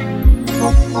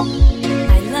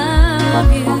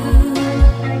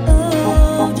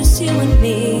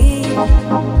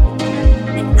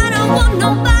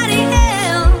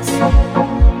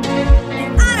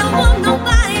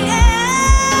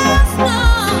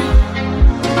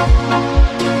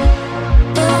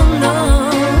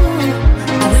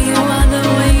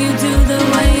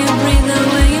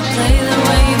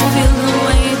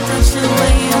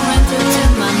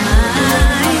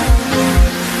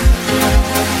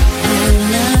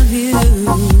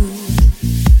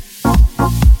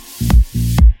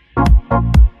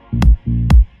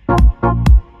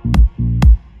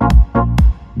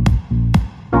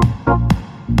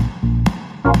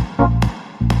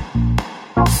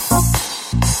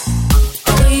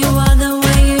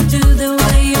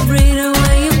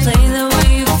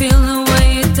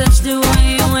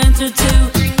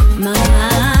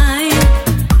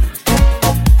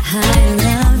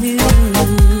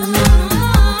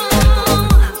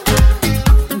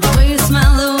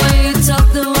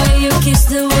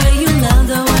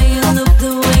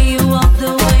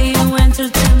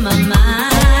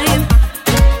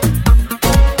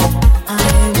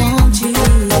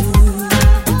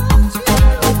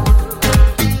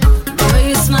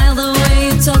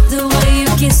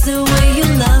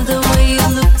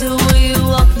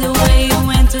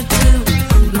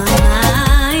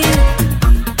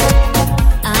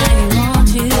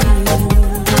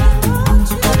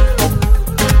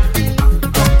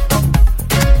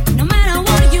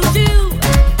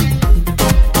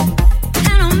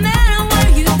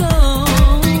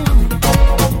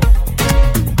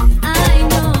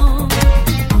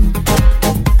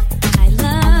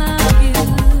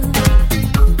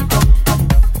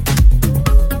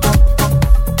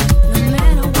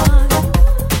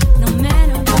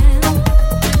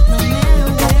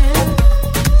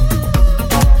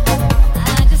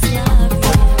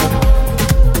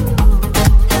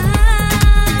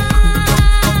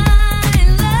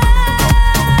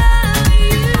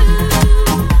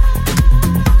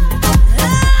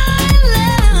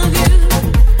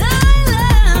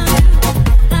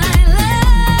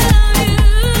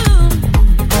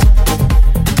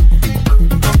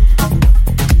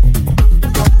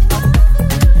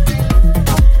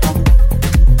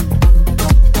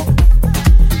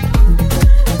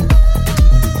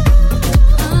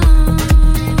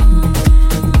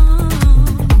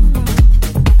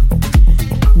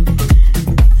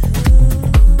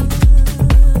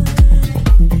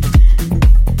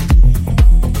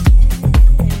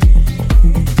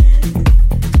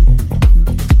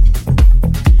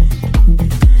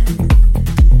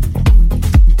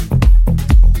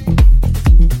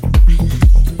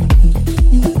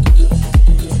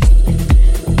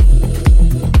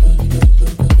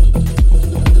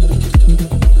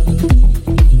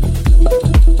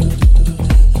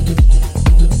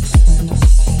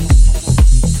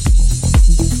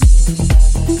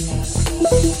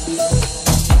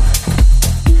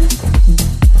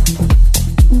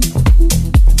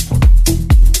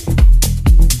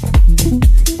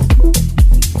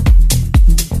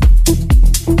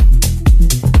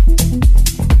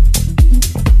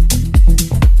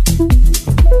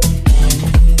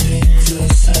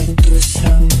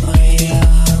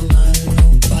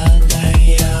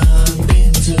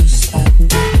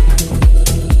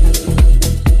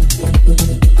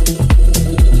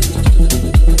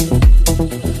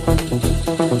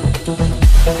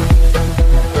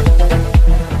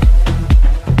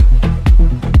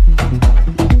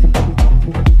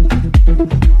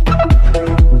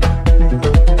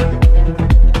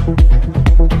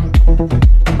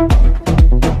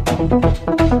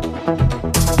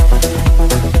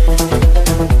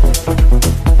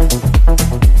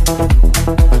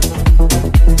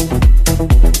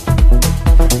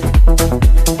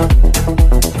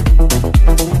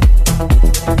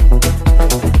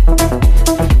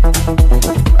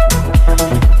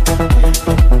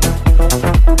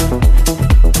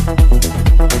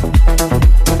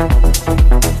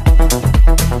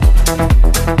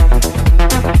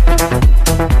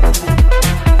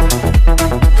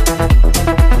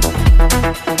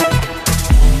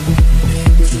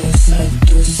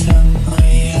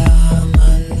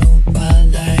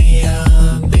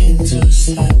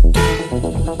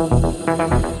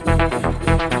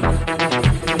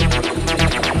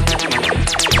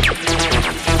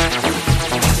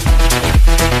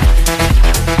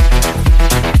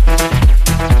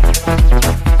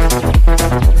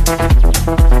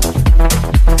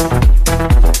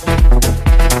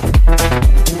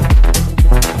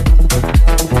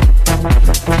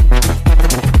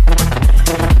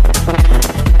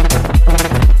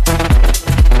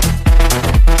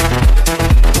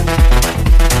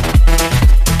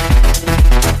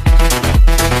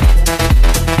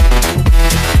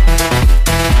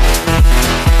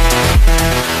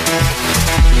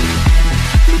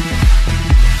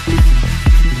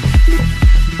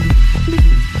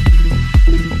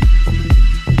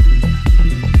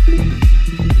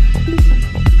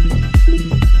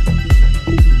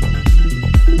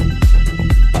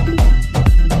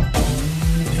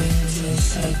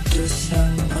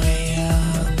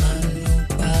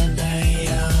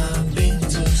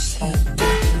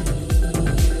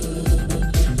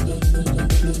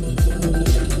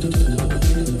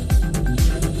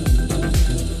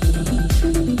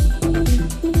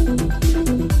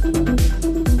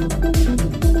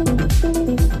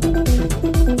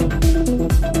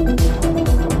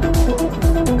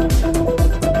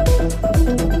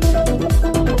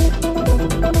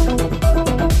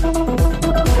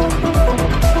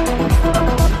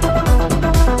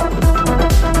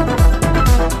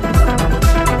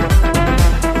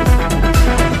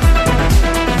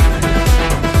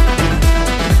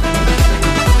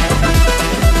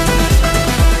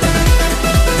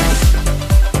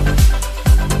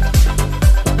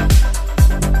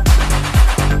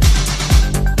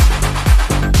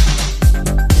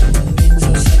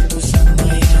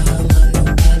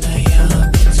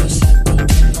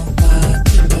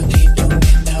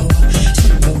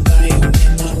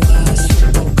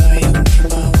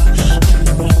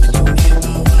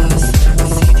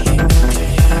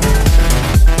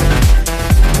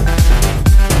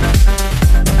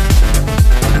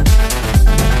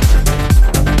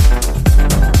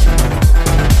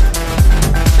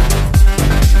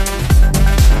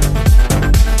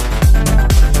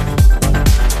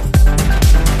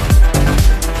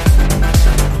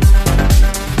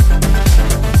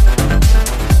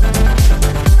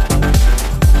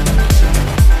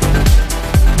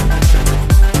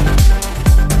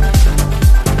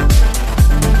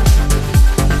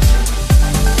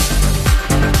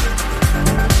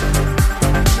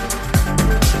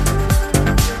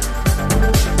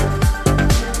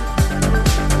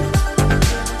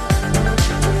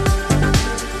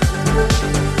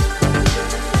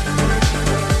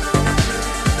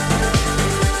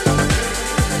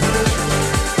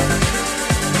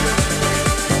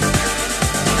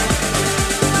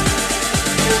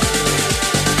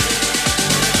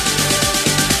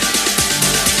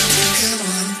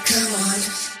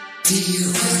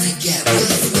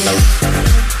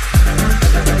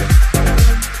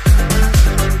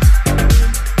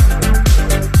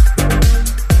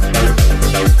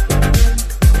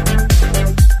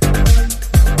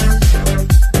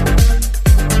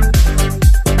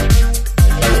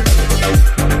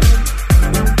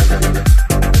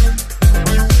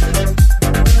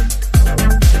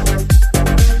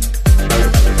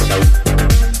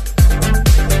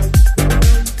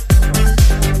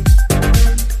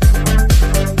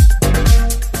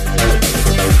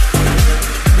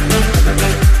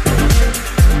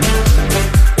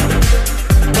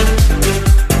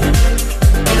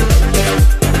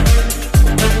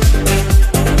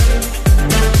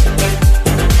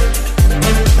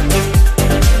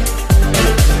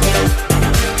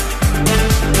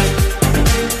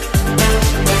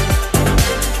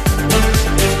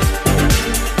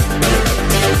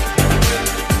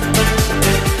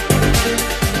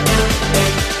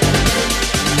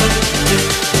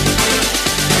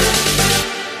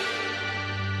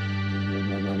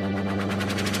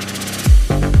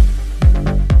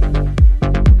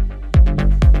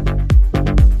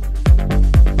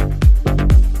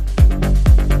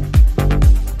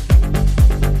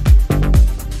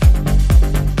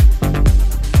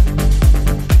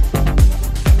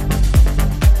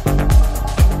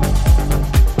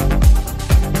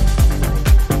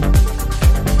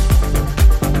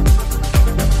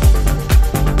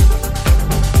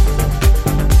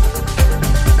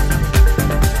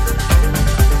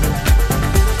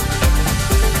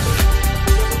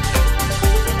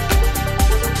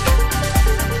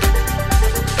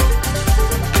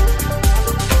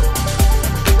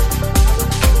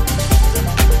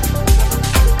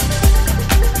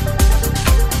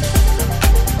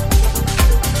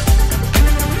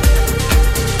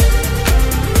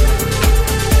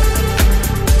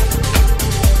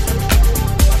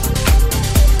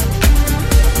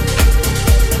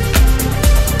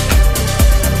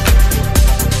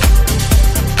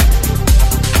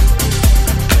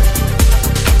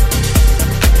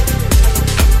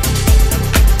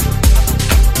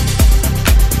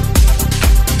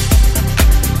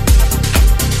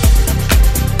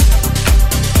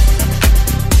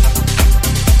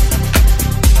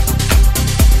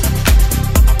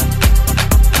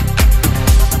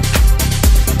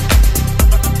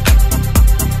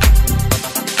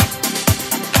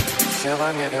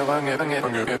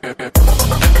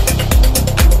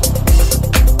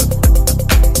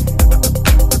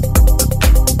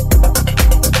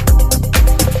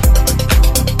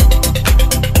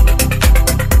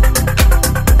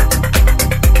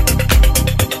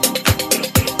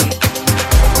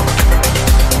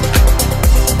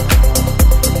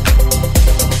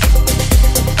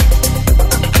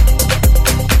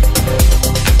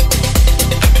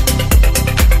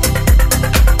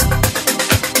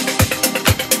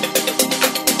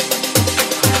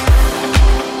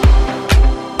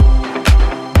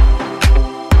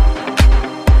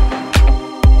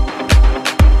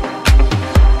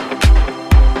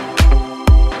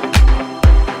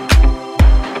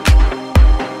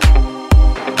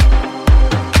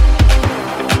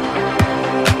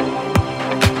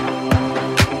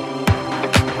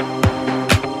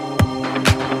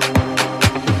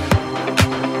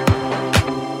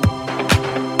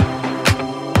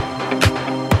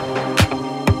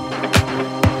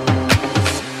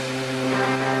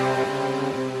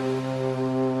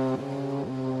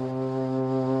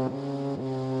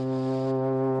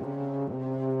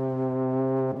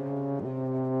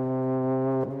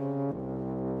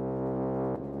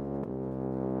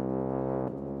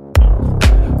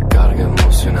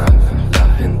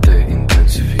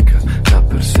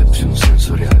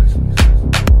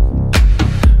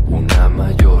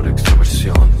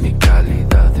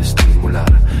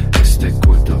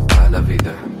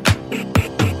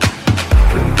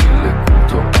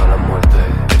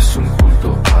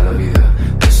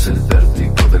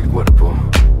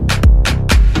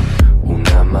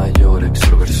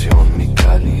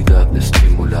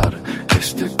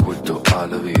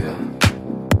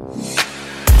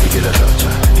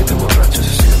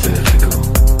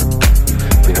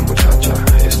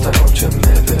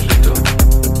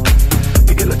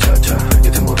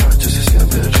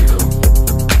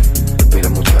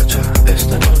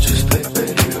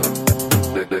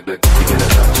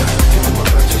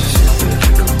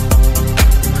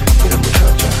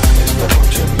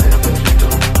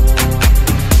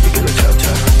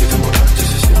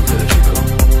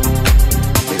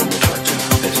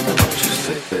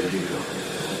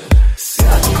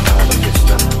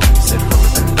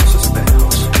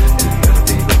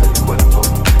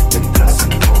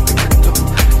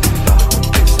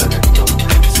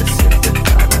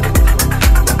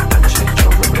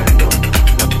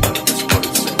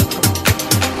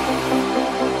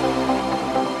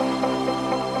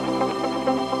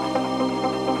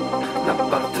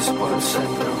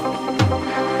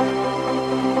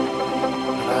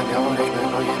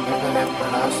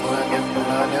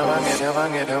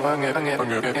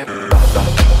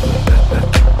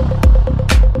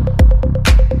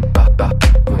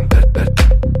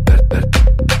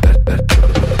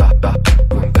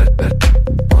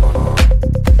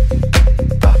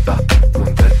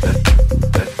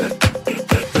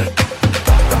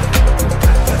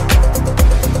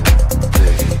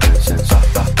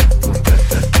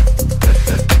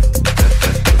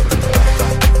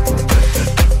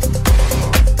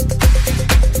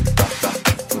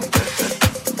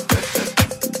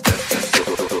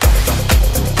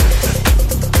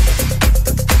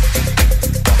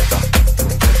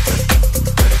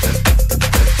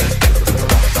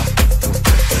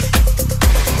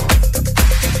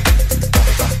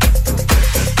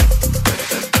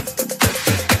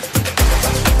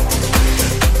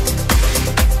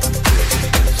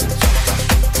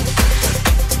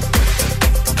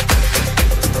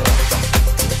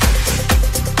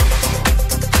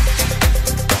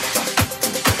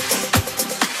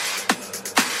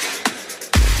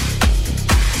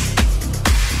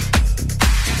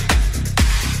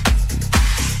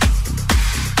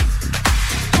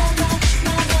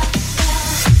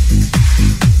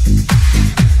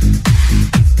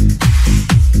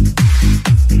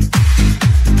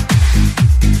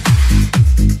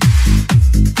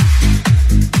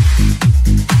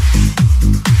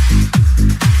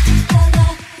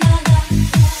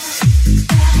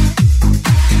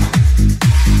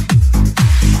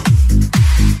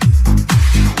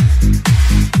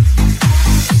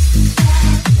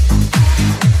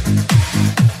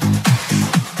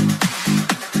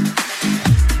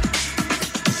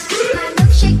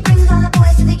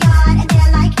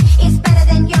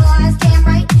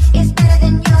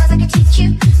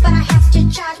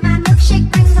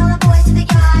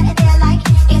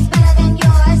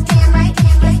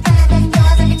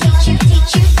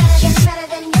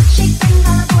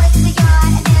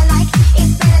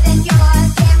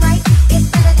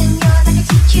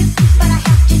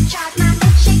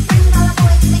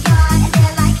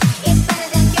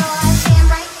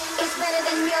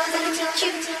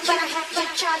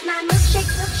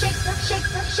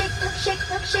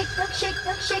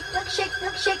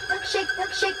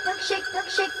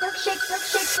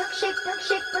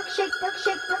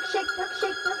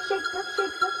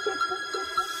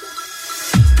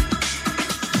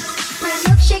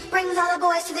Brings all the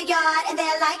boys to the yard and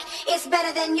they're like, it's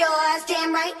better than yours,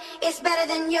 damn right, it's better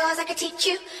than yours, I could teach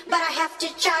you, but I have to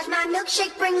charge. My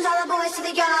milkshake brings all the boys to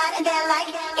the yard and they're like,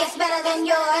 it's better than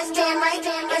yours, damn right,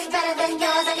 it's better than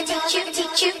yours, I could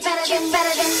teach you, better than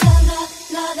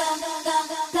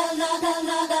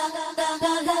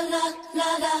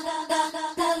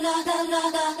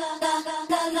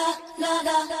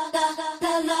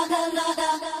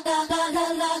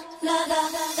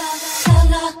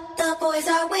the boys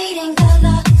are waiting.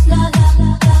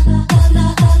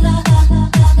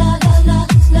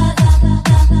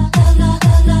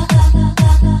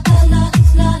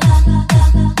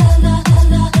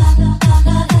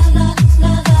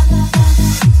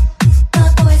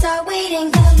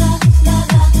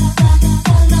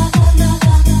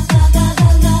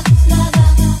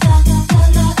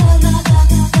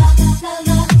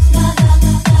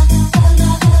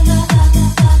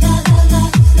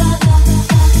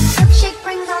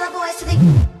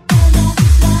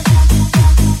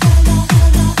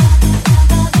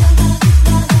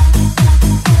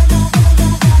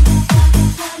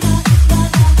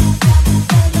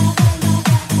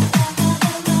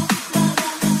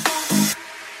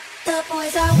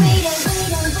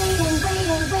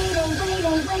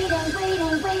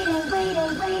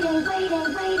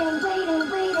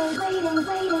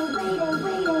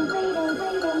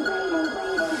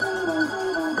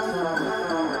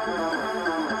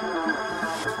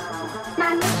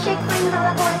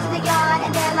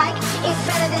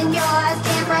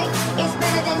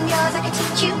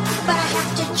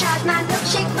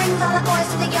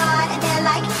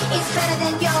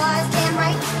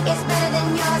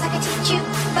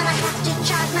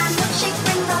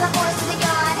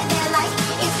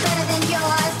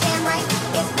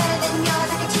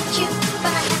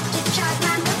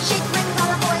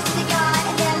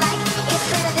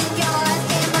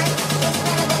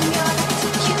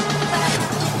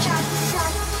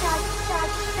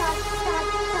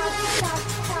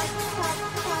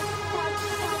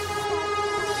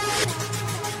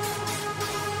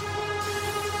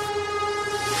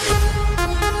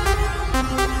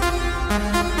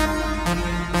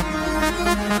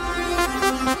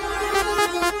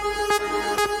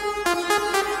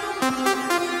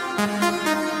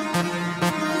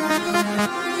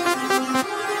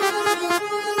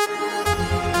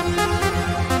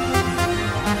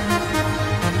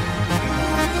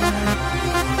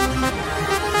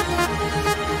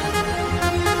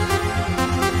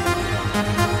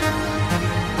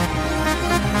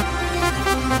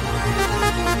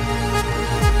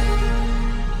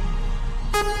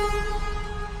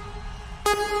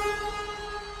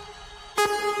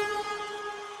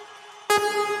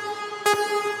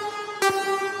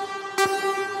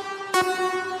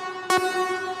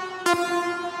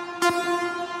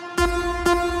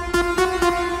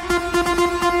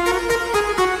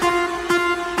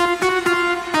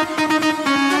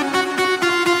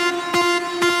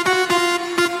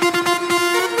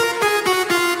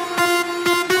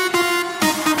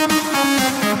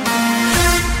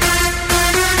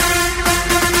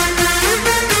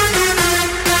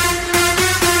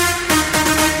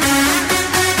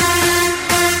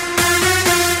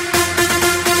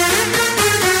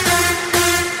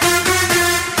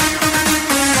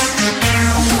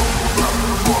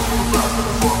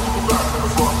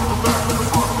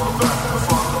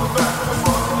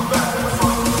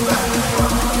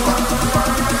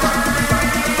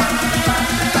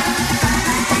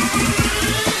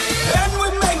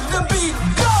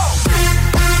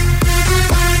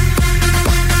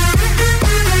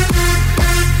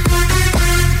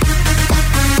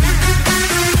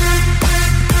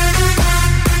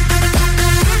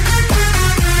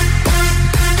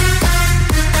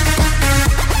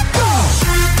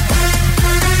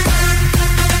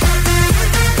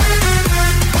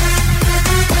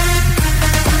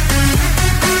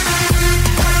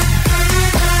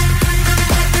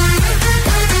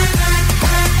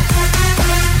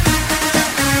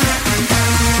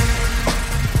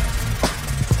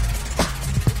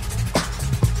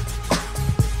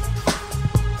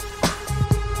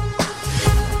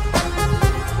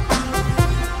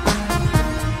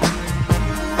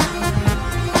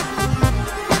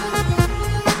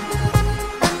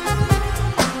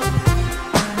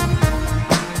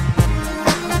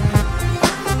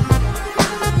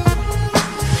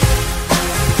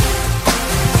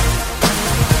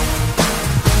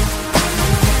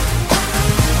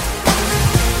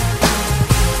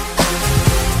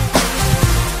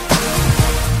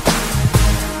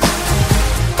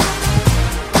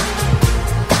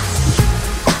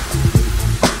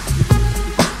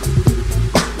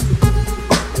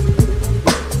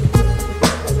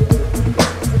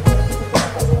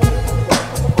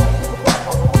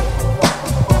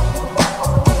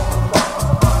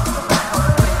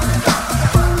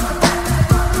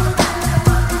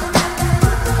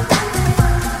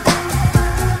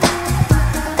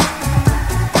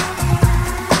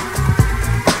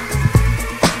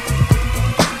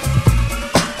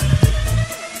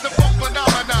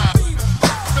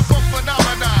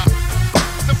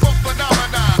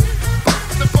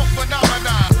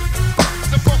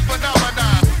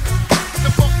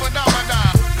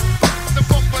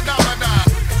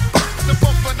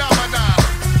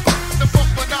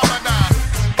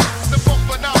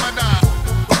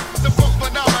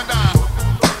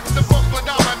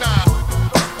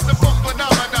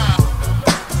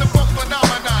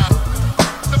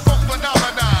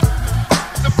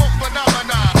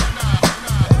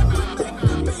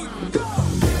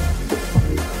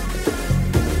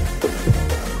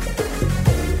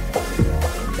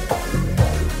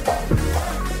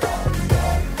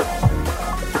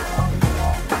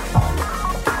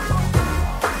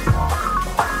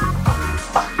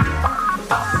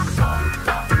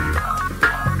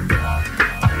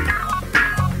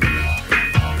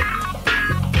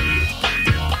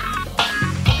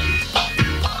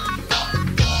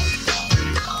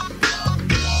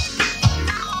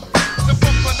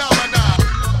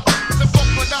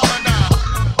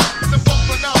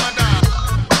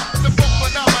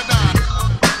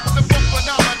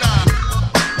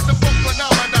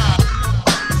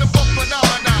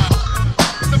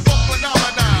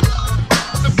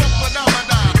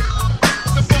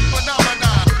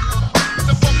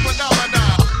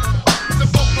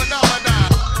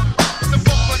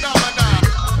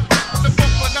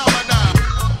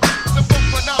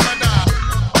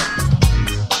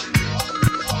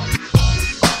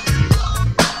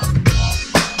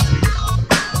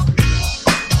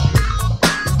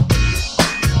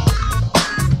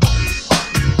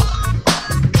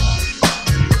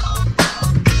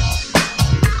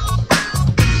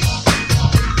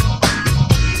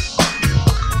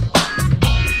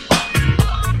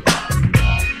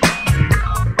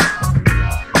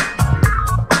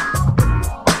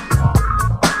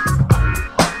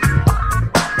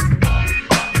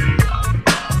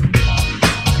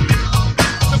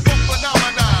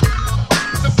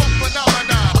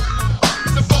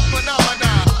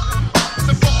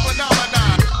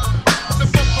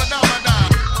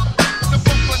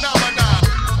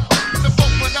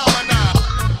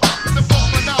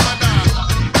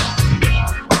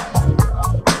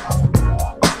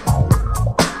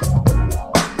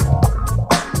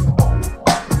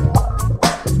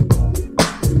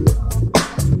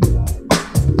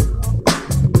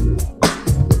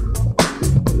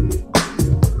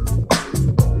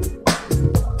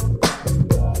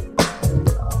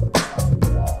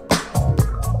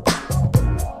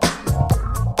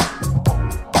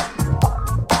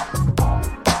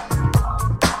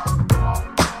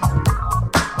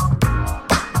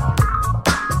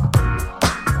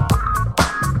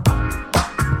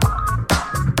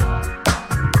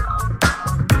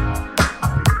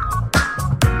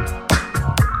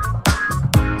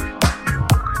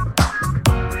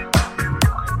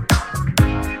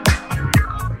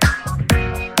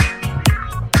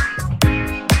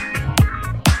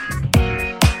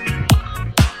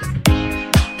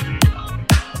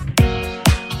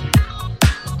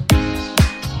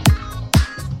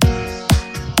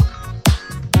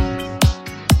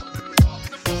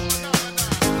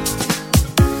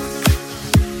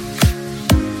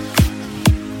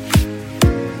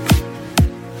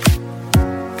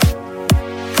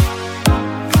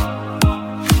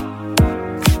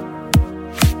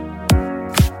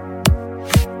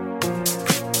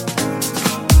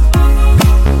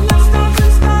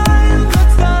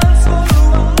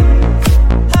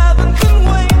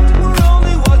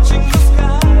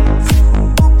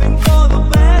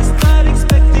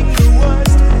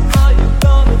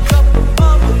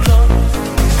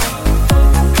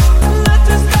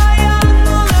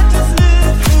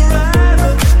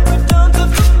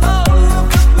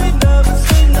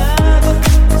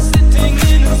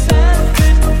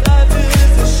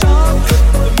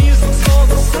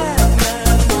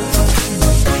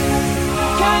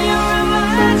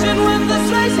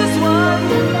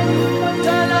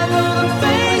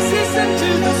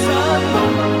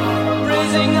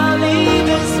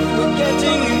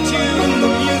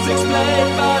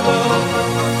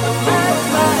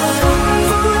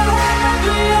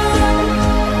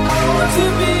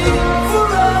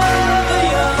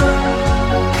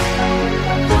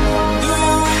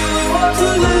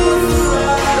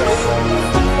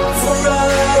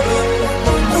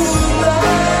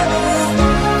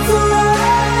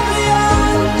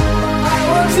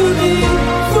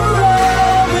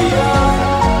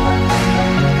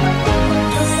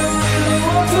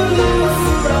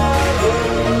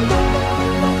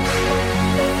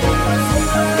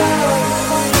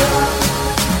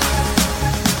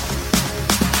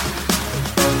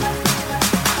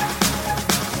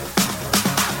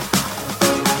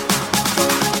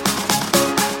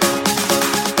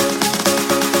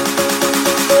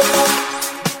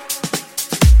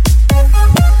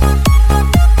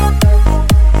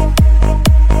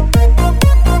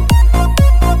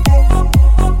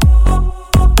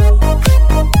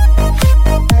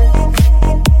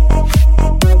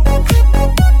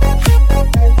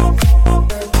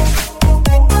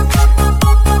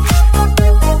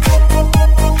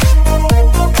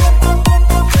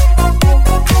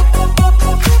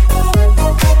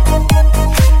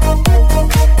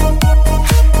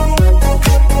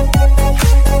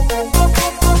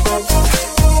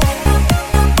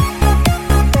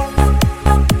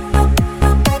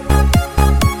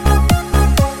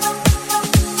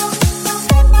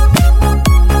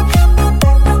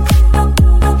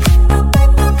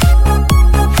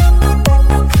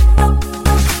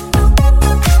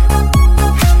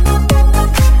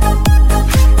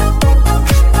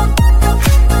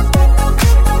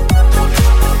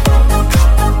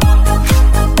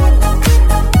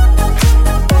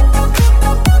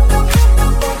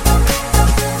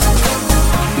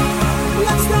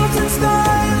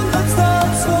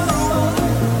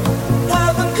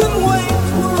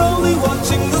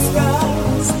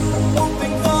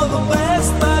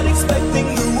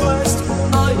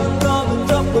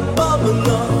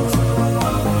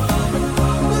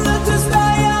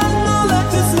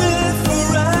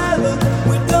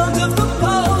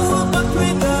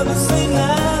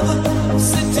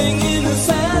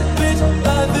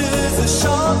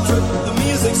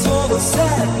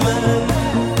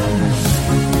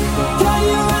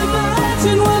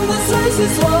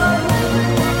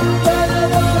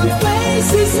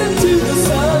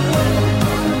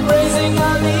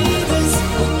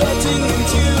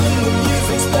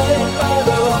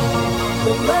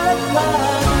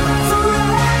 Forever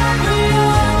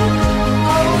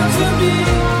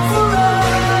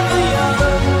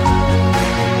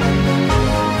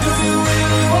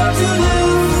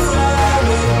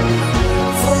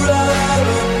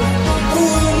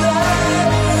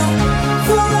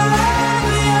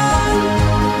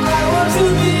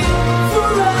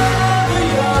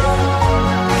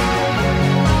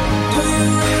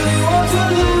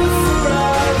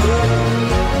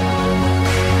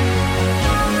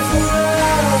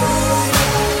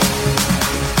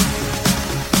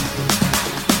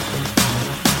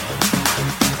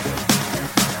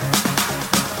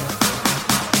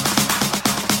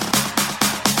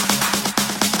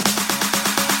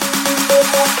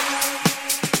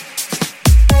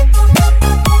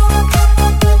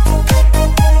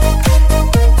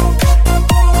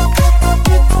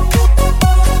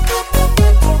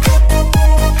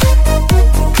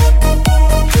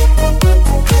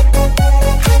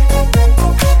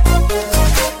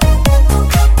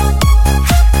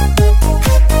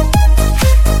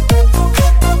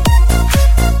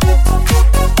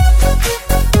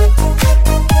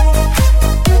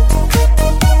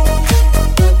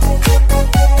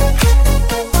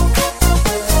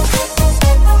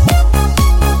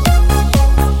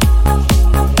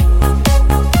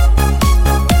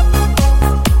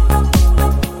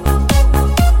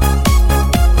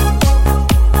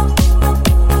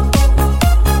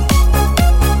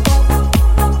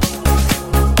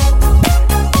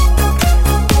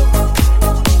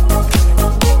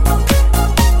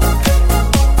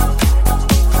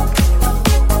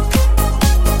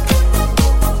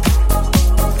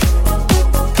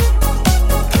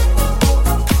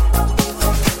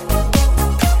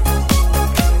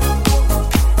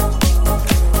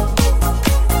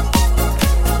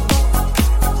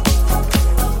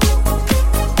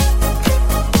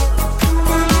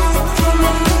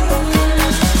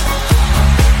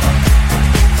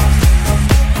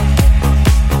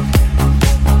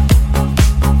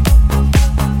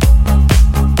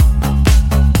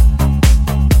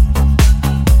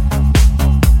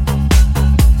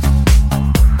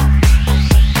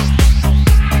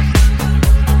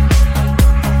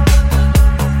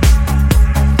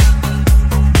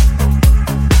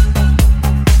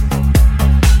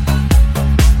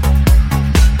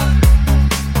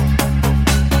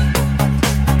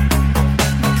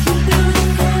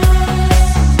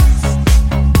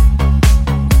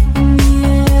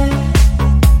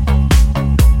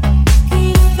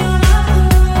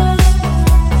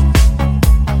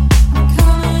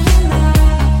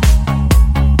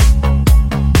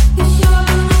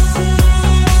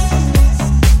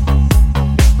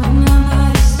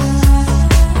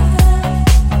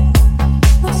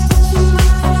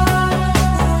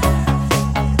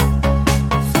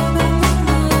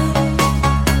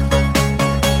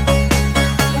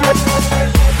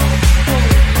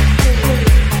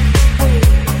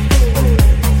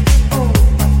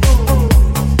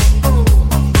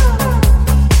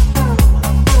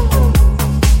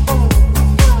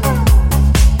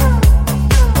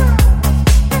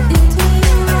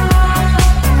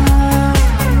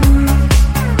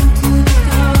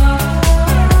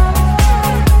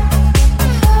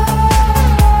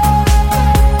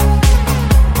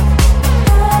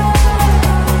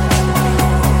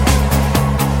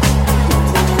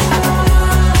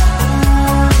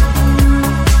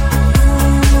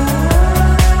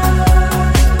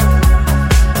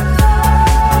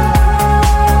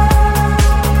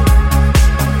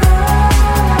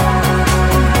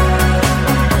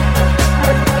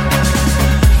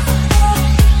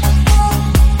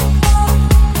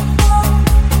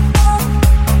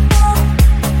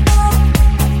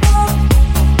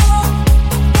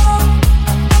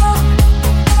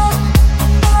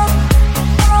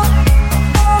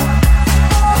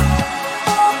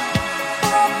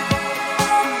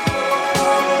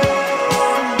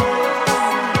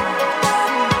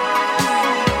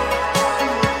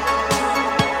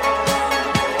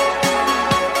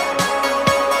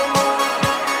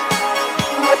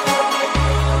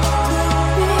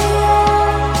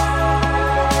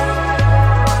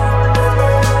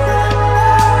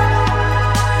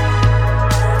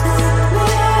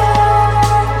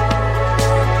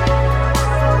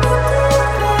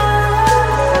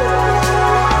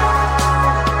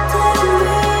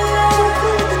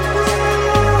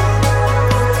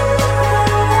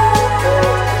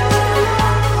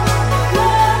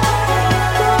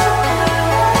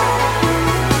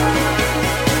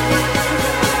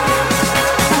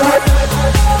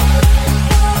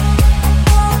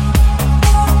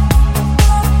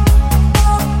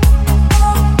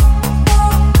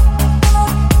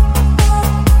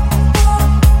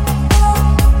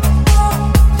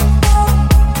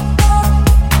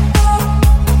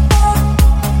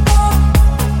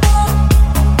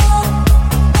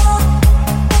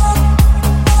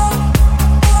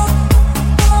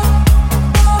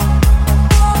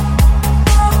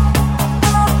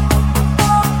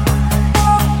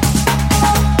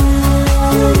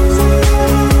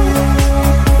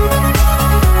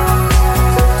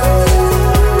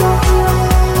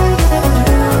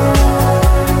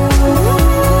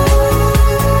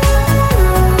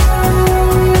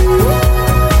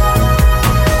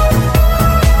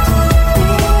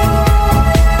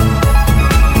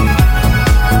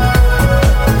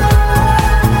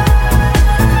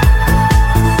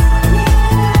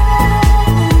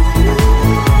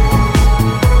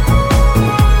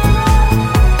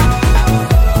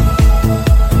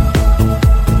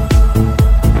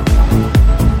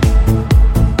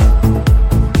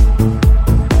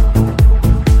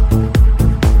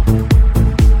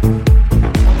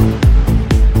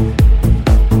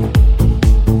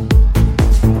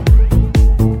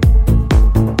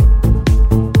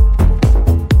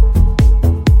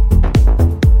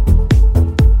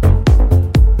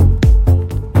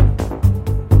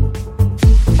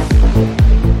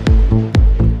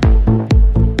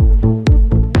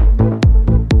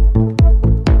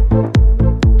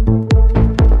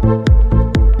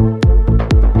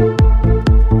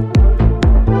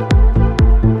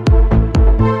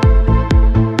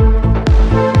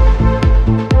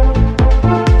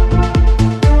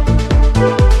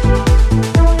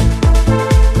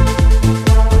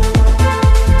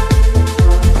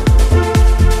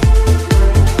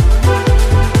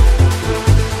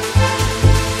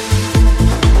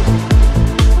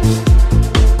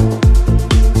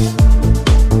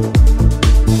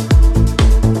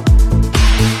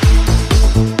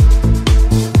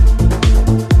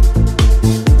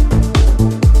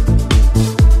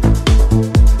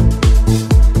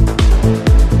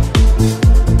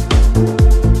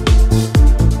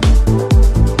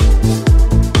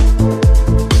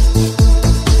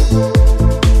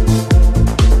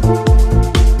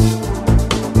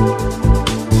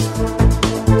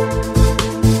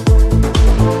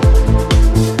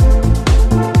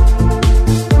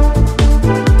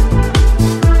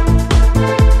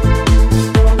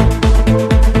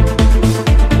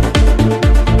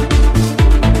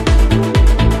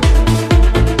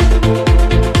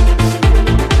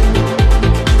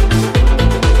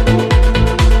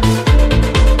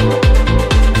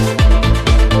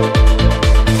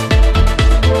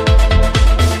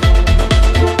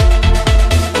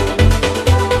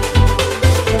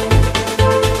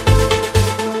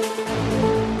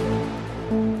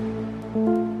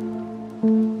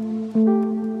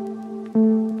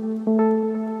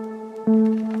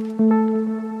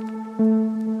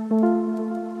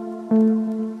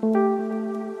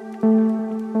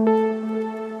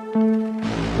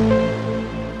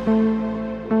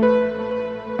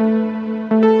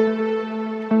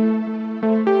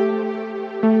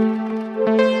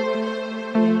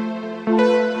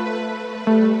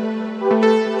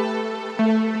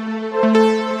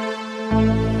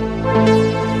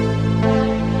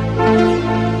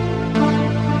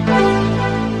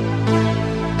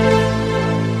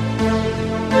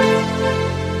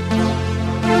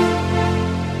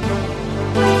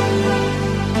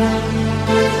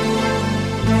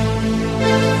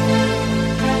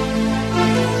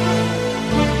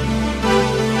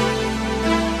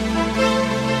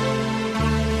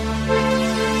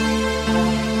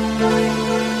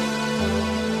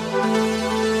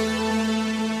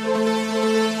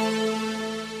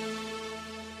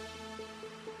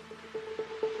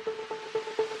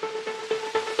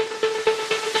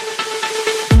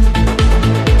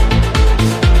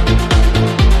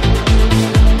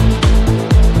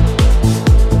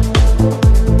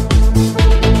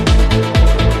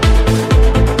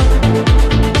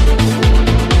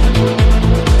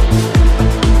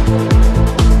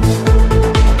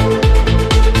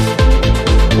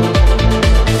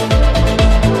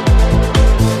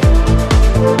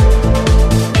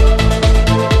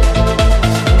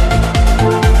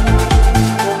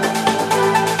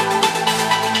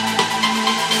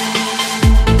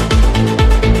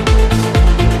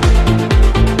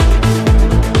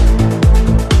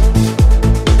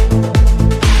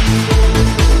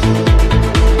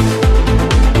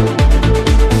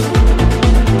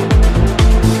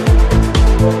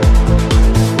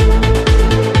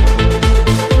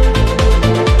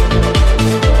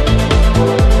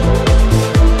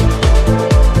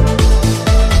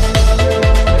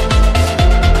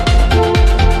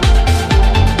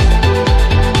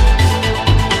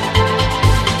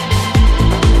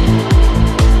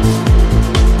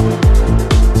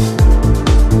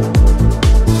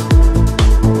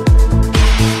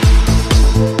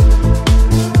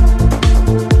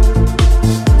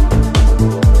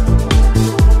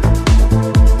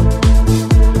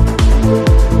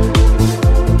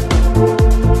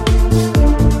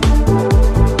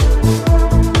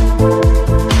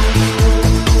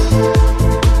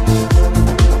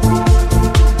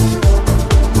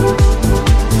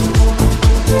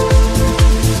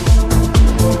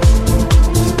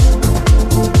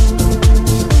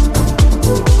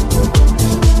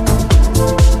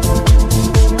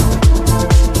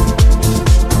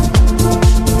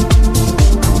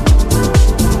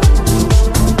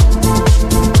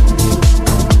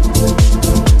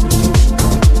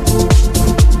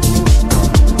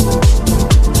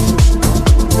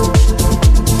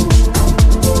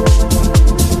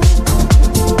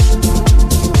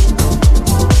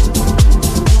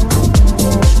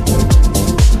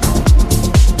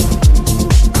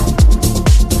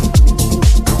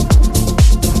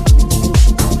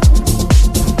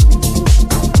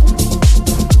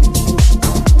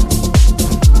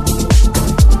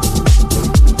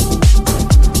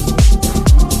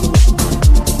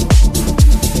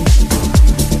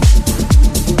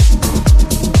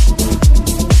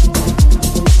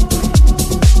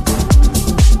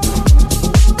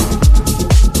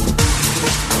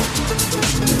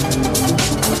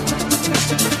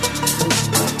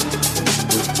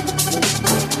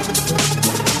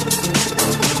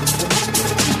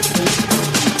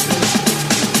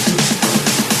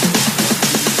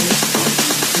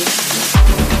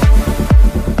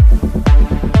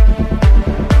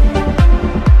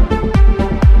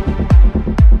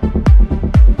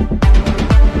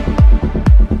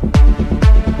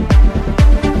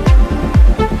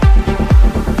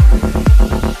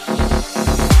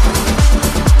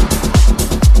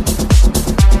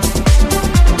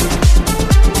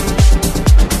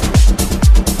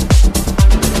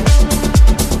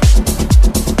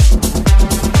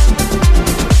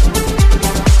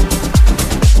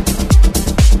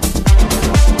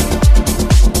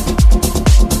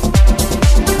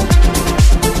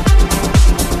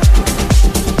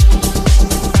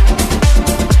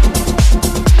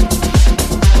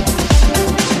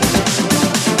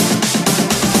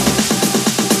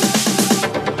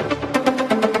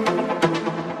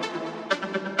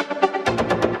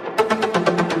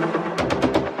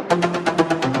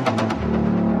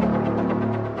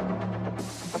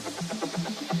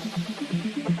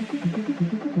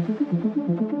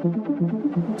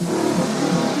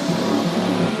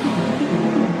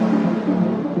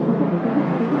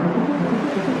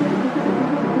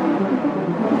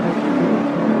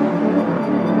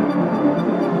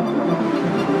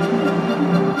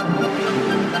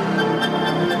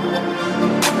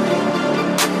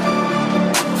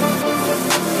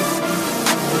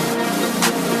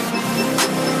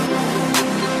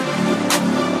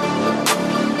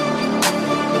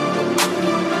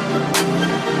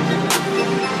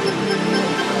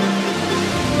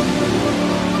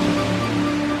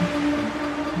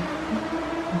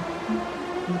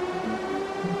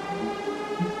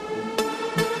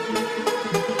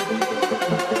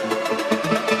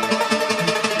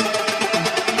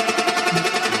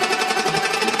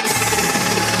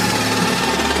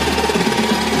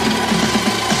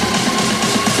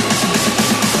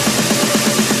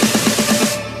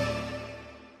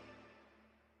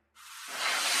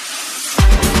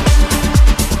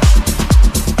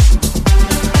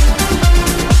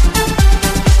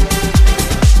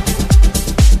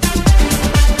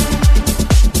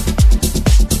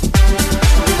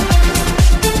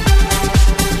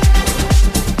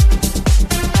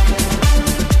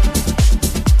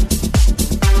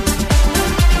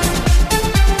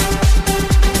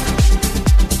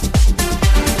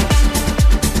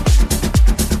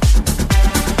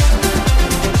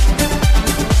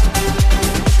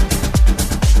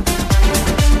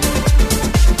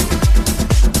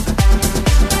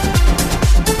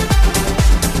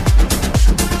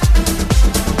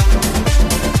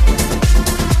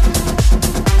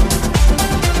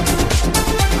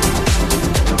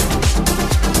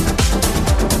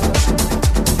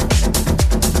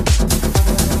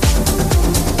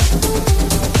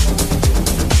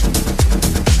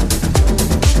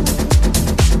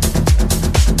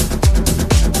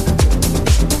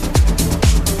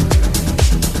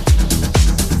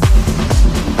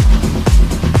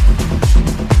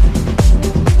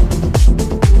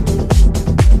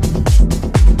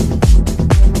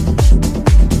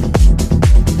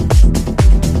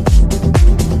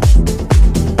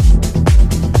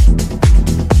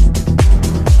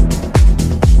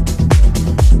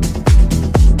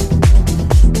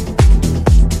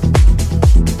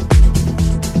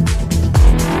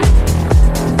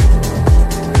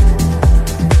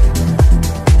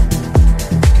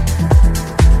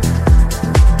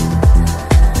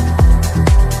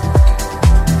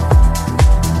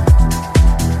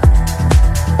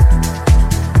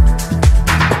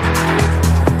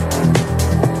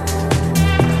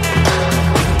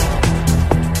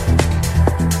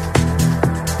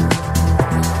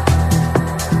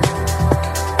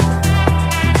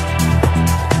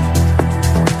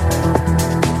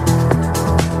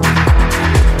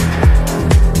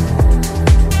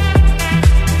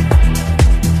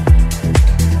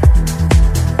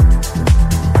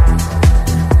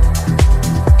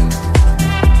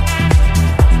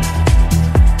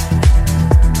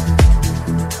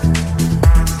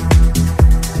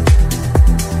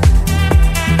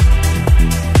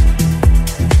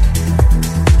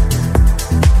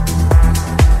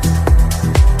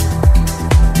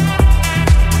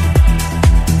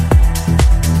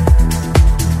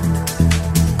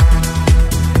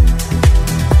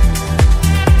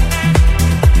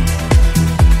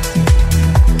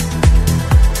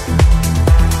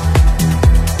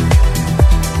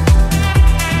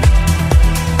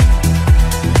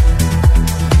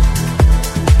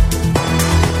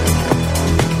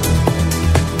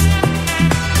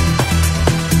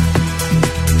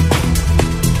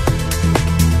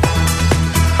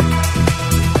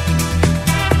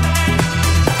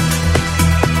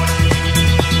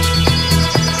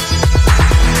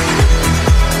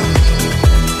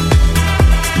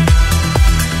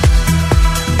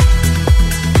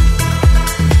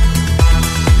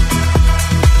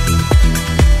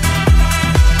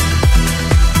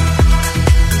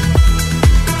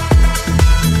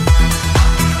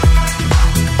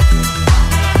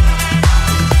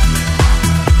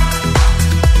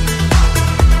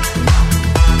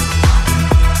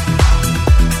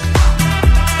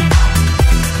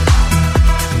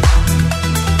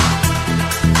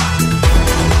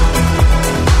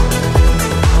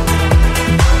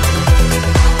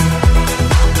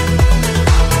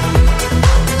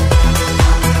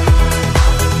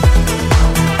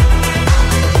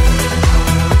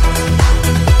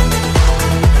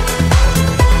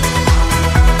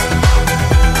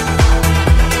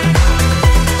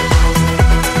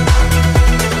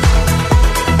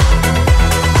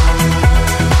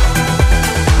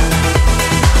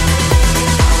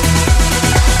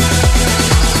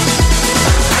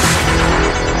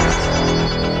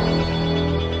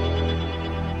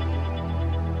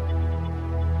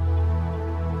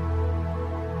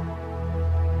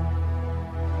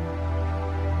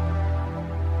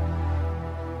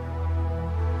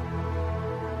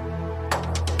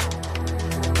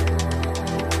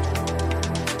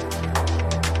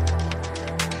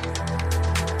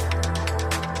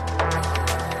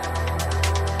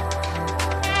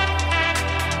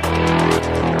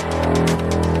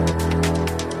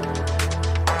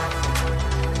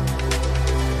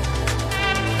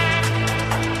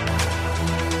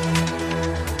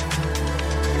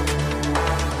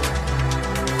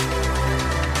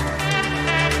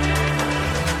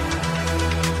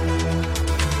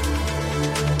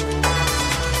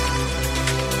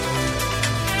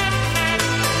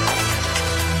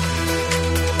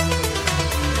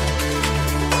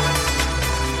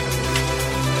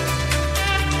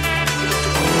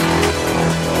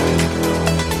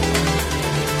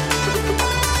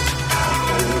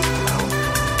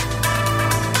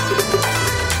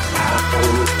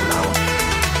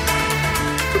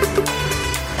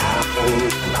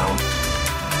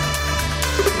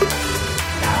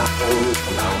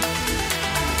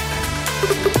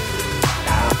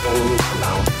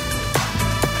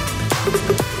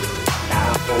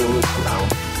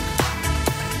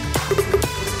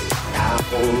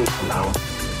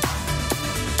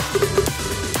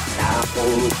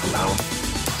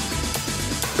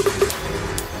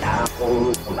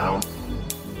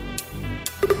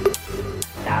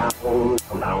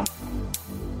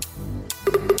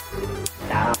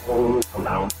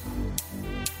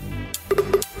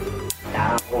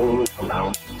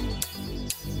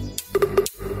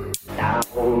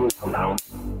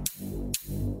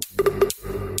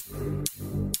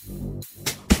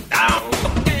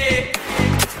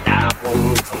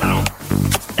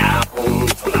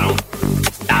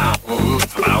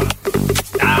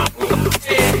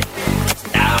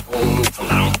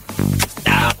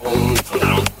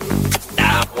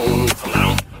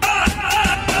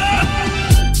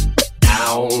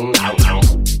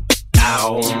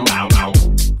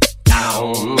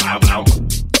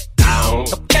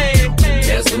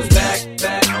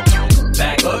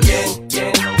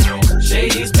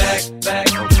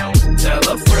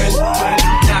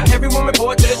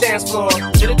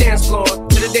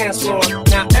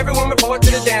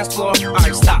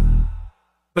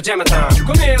Pajama time.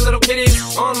 Come here, little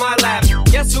kitties, on my lap.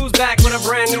 Guess who's back with a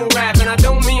brand new rap? And I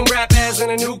don't mean rap as in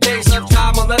a new case of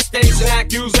child molestation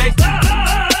accusation.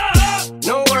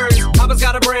 No worries, Papa's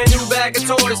got a brand new bag of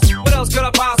toys. What else could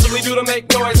I possibly do to make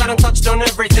noise? I done touched on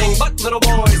everything but little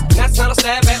boys. And that's not a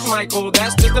stab at Michael,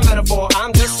 that's just a metaphor.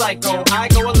 I'm just psycho, I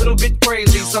go a little bit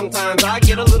crazy sometimes. I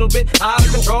get a little bit out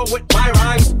of control with my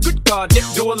rhymes. Good God, dip,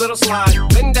 do a little slide.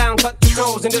 Bend down, touch your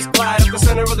toes, and just glide up the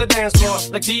center of the dance floor.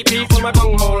 Like TP for my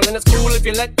bunghole, and it's cool if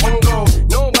you let one go.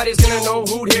 Nobody's gonna know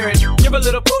who'd hear it. Give a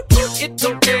little poot poot, it's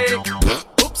okay.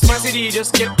 Oops, my CD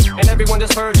just skipped, and everyone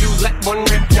just heard you let one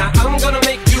rip. Now I'm gonna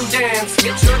make you dance,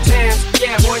 it's your chance.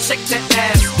 Yeah, boy, shake that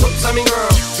ass. Oops, I mean girl,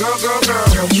 girl, girl, girl.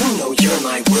 Girl, you know you're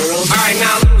my world. Alright,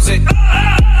 now lose it.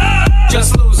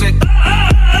 Just lose it.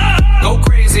 Go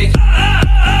crazy.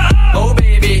 Oh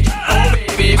baby, oh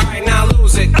baby. Alright, now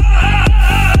lose it.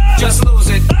 Just lose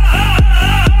it.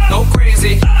 Go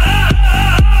crazy.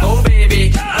 Oh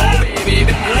baby,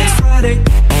 baby. It's Friday,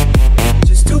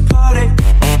 just to party.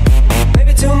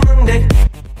 Maybe till Monday.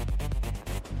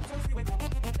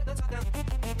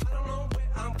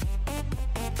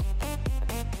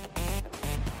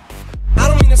 I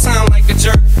don't mean to sound like a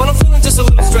jerk, but I'm feeling just a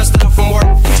little stressed out from work.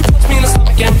 Could you punch me in the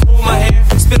stomach and pull my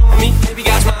hair? Spit on me, maybe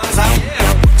gouge my eyes out.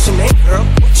 Yeah, what's your name, girl?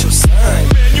 What's your sign?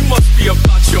 Man, you must be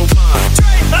about your mind.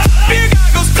 Beer guy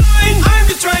goes blind. I'm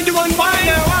just trying to unwind.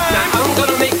 Now I'm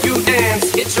gonna make you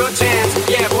dance. It's your chance.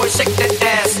 Yeah, boy, shake that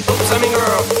ass. Oops, I mean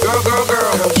girl, girl, girl,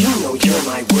 girl. Girl, you know you're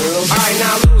my world. Alright,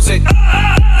 now lose it.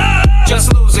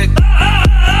 Just lose it.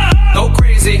 Go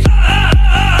crazy.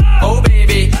 Oh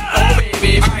baby,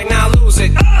 baby. Alright, now lose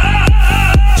it.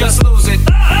 Just lose it.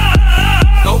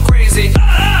 Go crazy.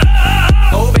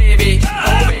 Oh baby,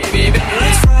 baby.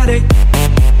 It's Friday,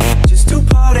 just to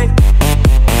party.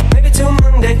 Maybe till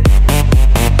Monday.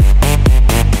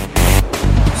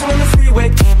 So on the freeway,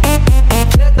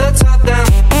 at the time.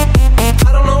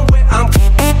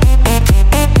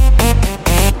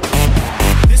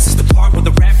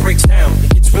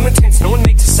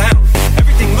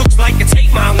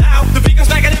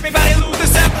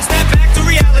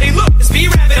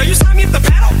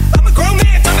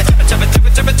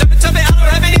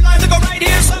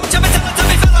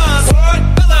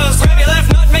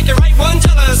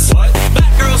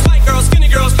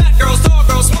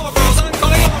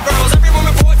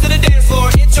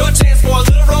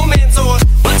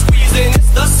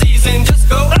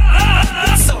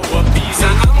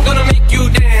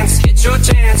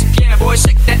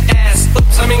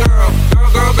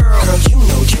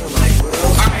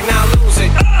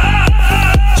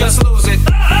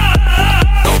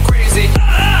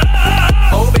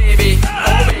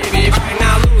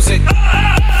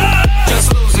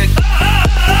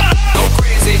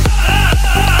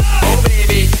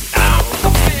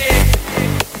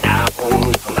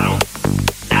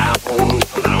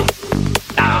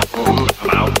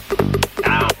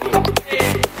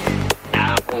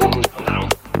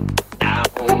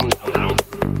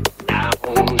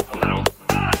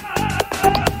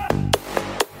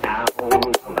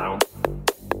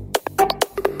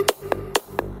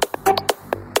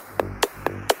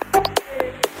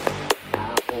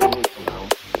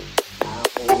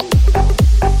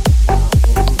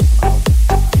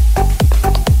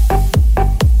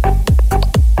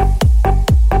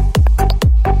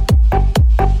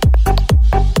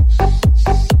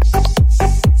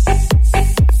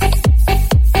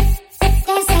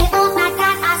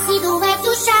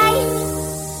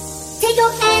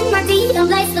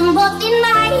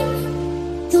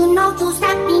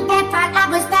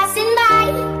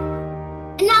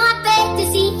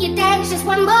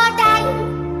 one more time.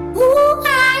 Ooh,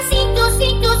 I see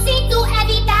you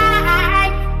every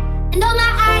time. And oh my,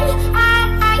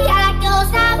 I like your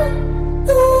style.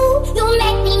 Ooh, you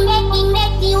make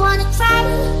me wanna try.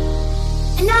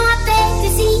 And now I beg to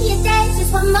see you dance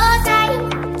just one more time.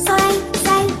 So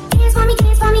say, dance for me,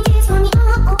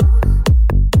 oh, oh.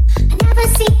 I never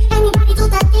see anybody do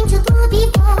that thing you do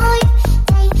before.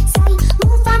 Say,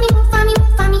 move for me,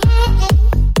 hey, hey.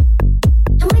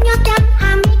 And when you're done,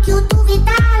 I make you do it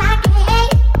all again.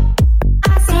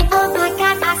 I say, oh my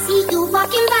God, I see you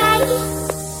walking by.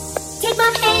 Take my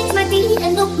hands, my feet,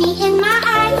 and look me in my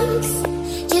eyes.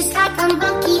 Just like a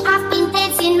monkey, I've been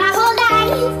dancing my whole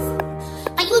life.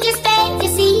 But you just beg to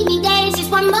see me dance just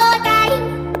one more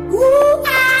time. Ooh, I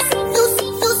see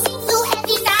you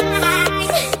every time.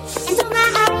 And oh my,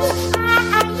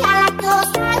 I like your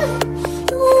style.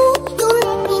 Ooh, you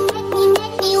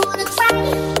make me wanna try.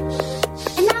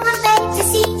 And now I beg to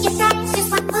see you dance just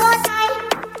one more time.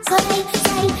 So they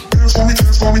say, dance for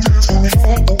me, oh,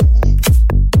 oh.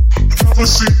 I never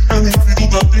see anybody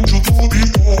do that thing you do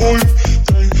before.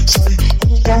 They say,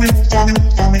 move for me,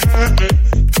 hey,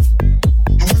 hey.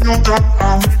 And when you're done,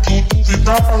 I make you do it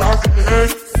all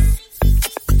again.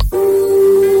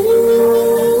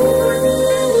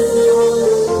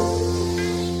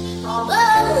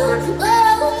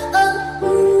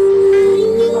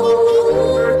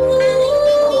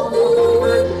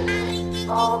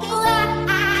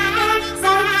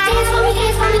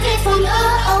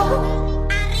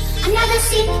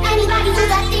 Anybody do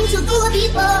that thing to do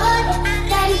before?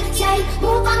 They say,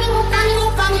 move for me,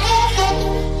 hey, hey.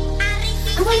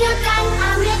 And when you're done,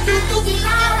 I'll make you do it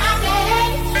all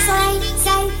again. Say.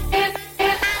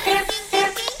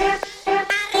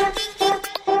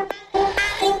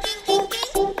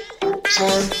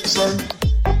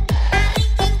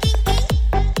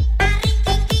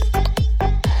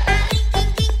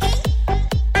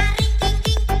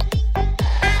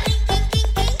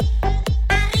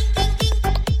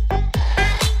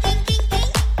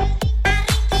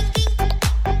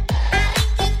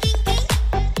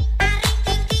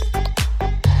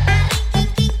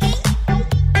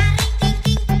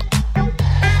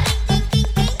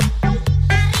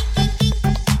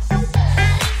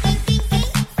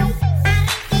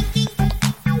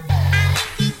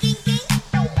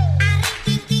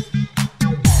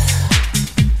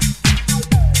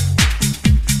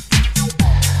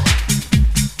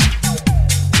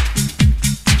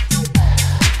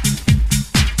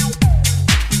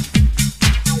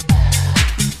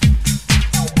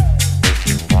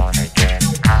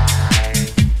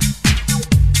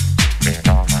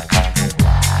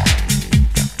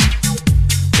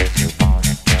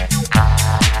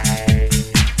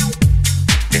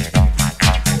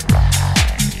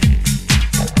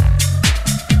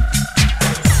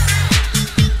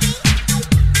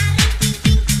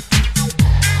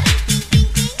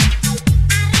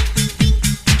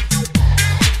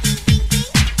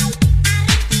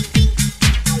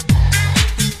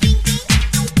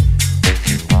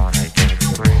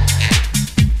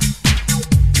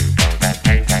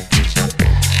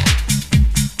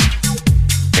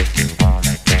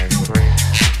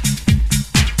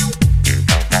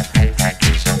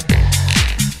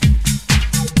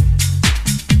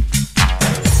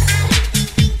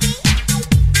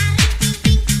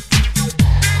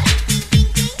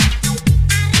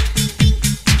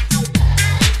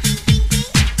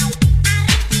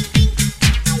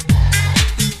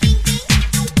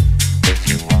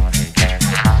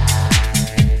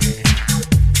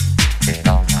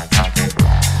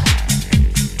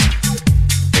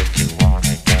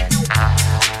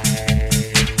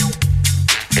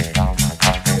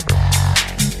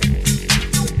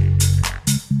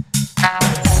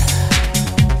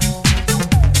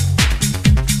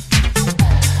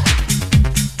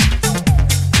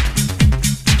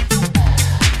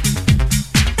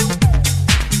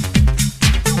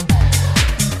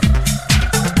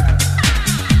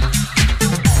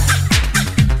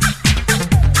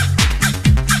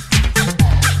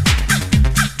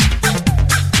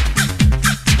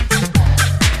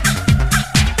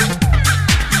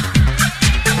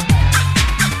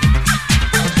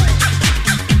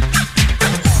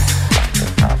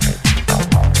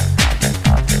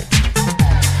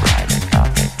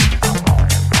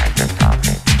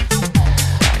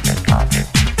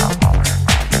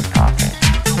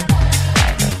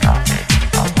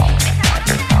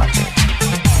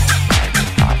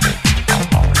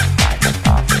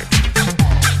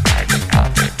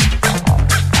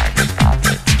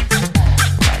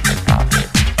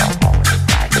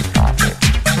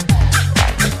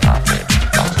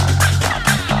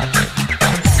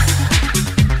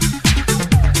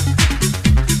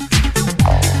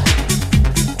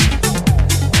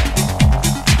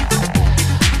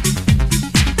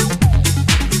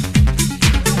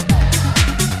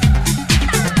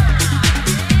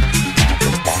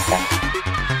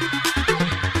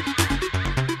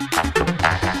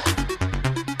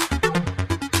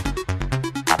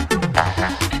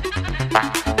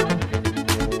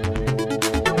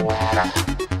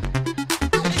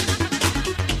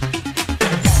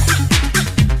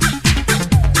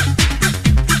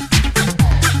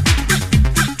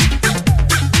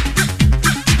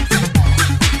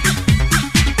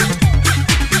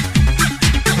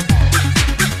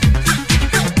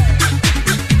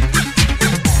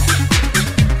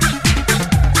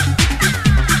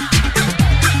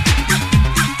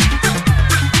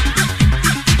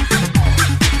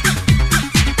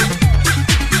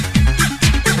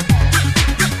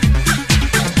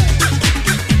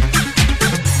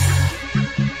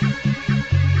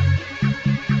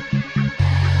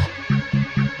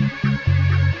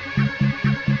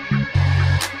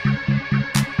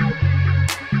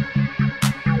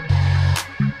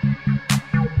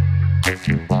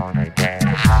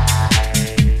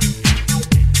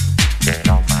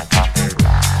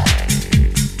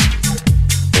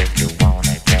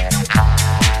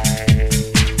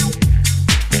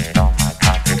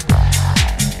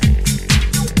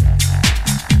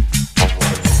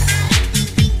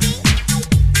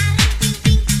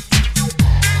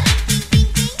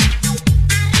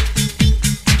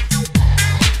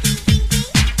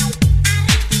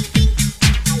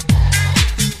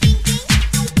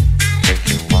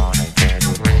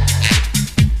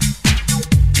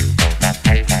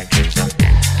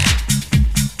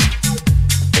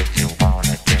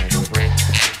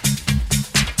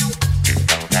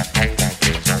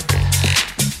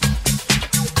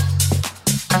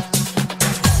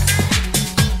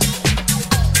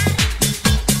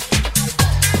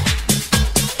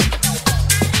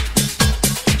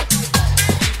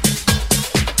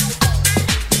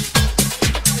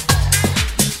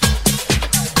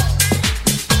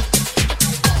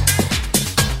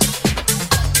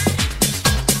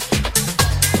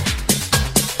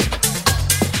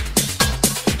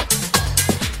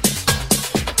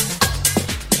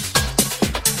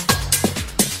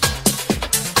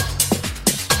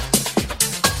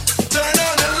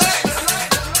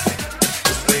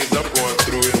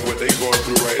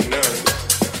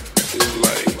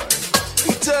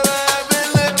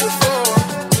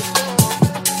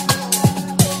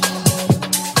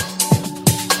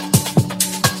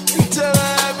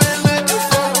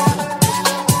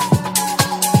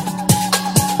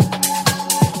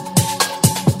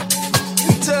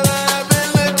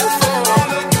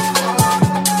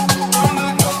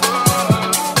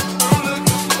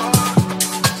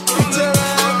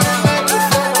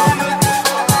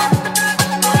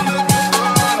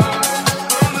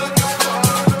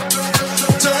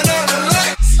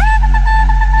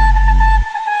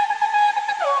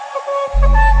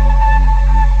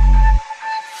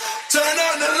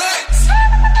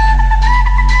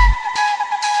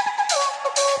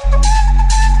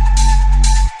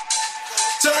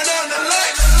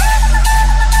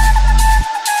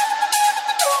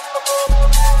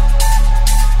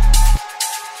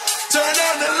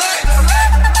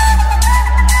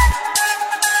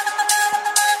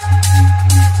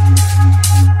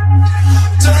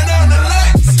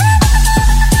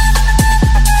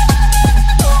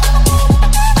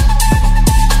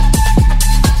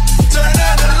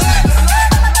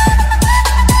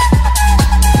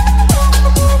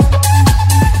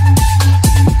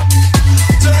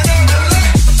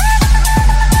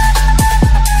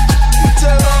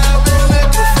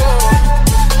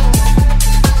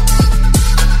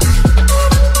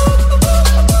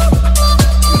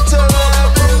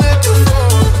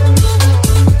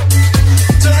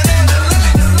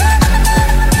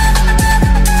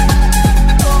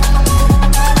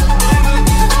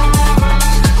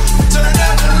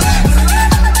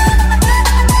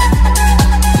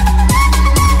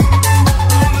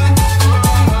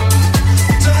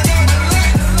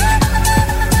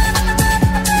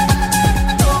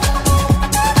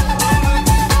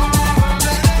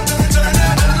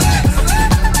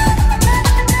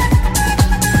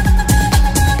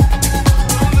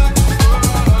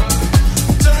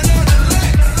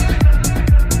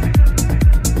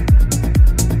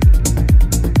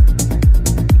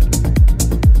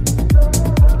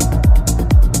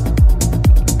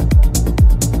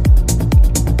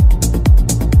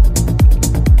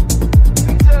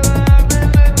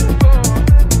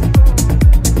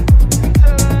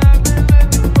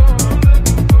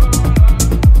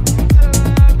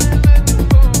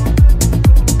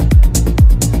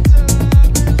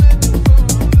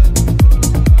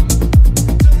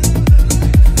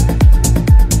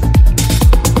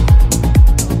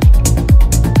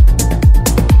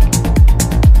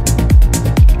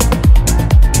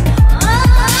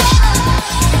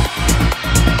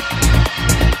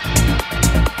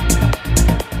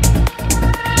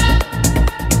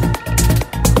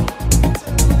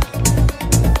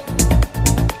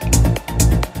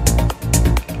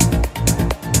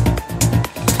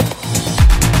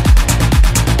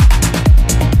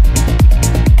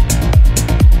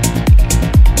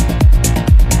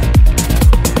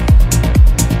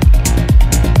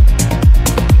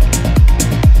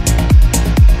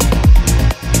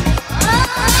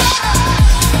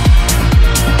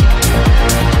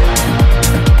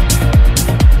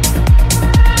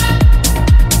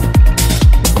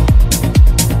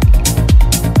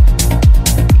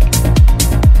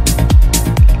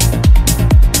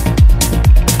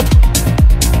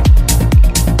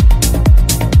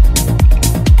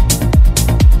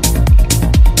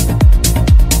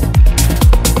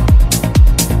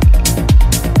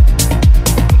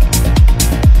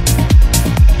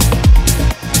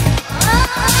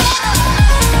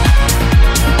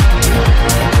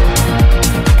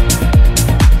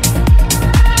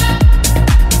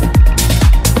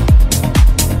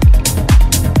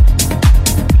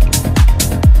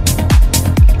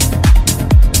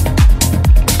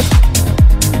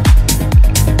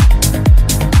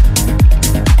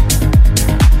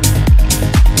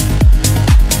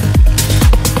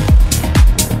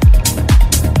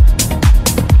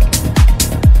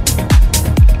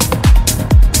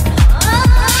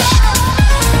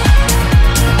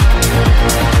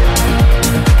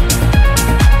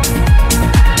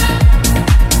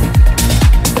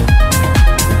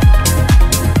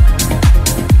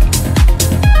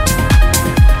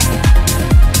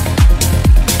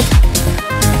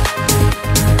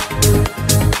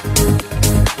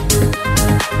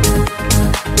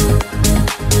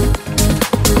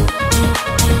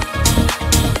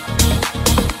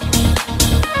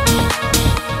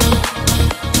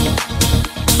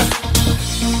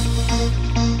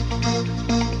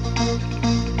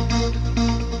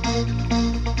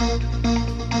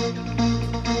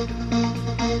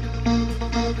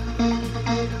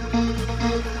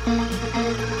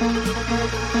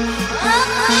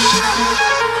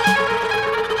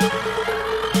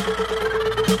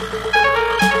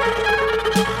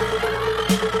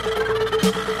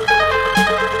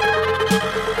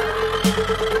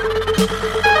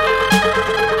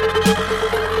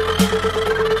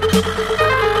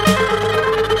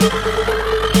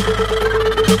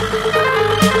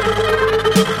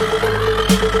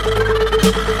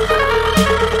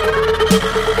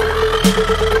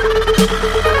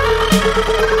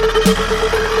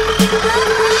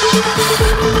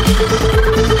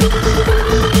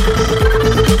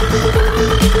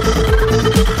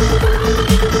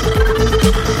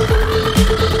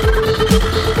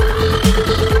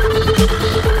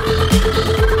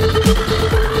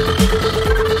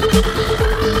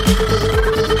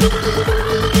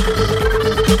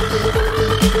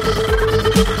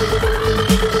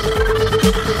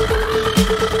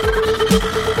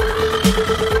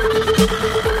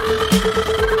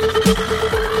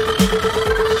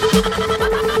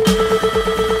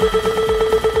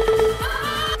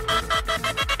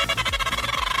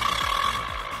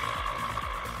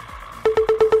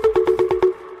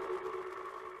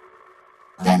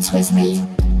 Dance with me.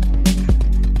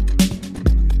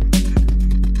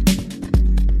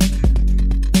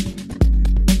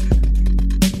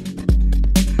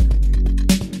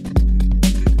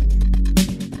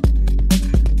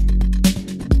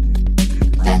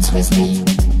 Dance with me.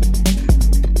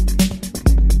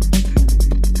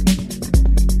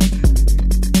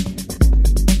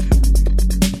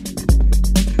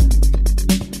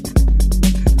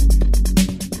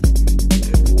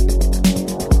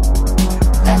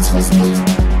 Dance with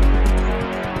me.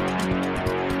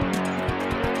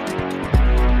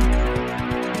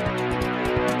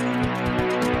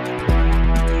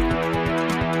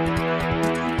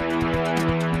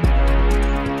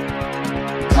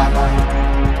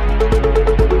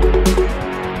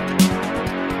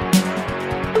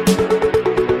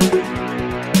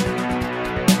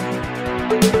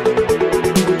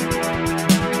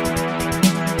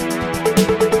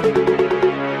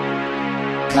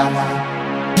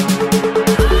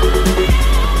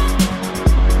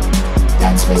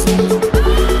 Dance with me.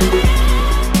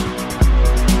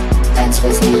 Dance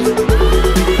with me.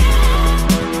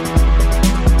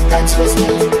 Dance with me.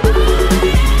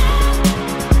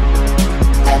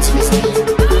 Dance with me.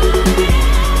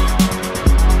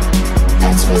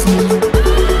 Dance with me.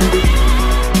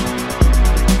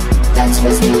 Dance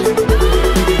with me.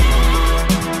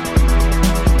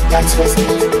 Dance with me.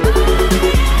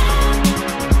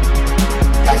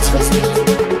 Dance with me.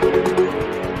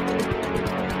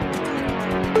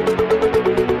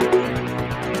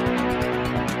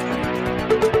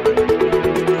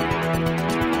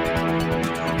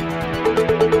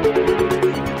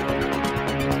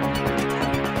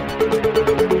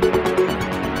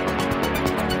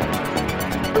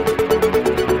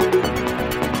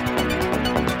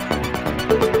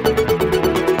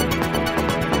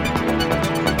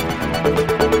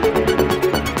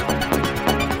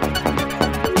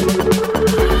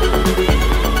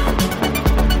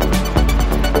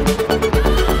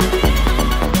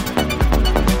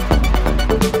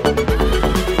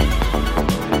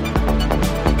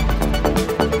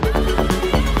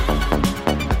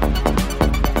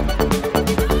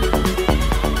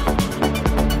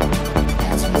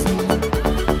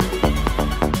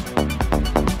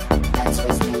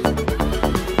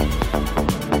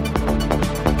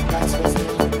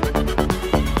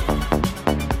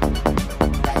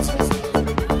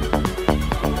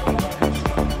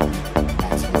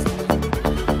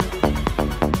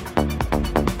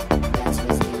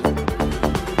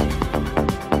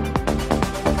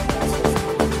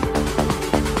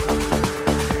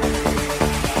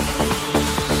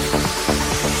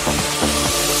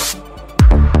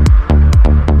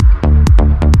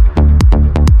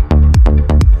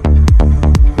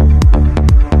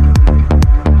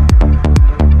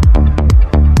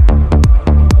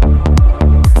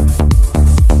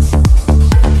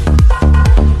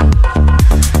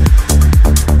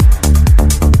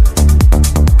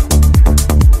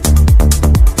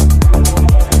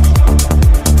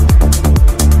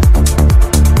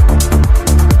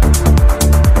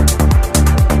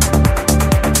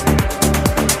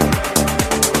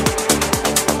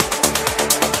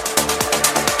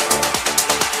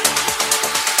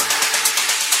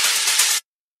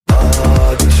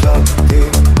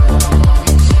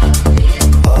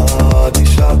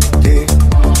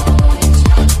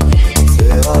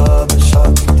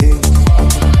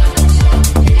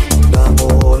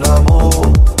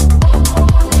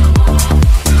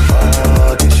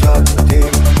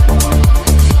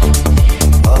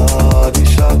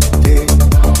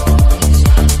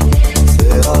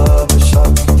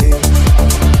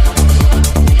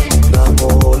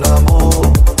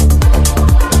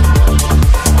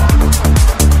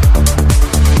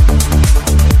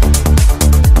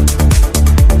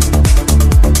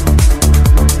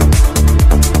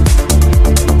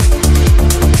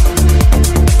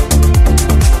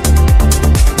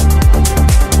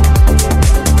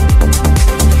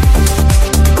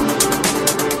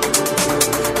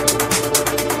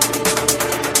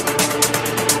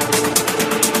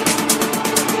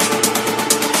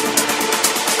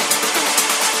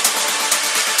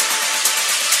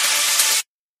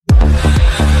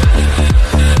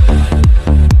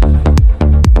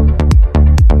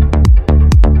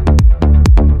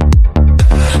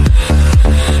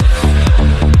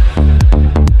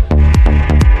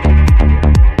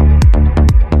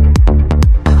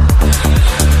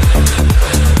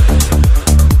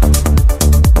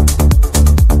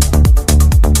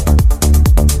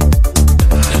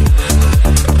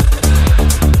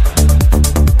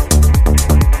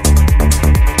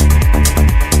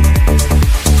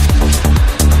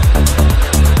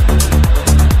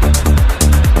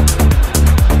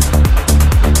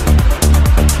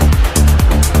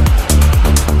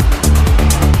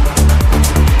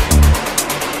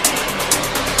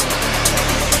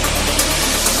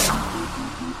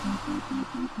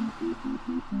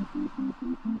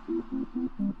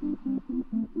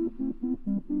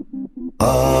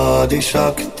 Adi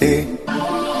Shakti,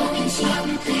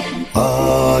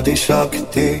 Adi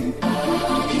Shakti,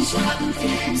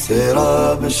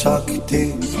 Serab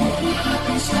Shakti,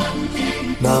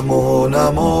 Namo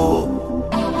Namo,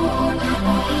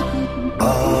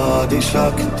 Adi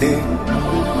Shakti,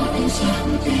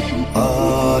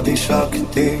 Adi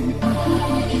Shakti,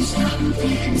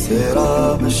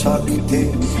 Serab Shakti,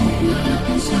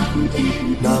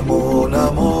 Namo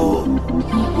Namo,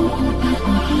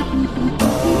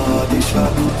 Adi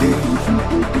Shakti.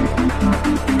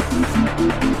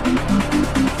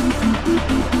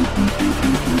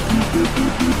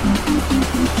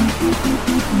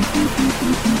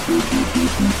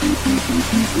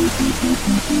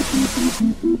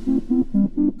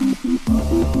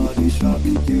 Adi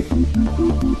Shakti,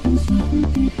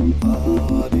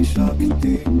 Adi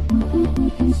Shakti,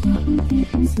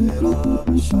 Serab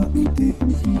Shakti,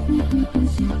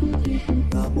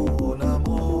 Namo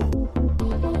Namo.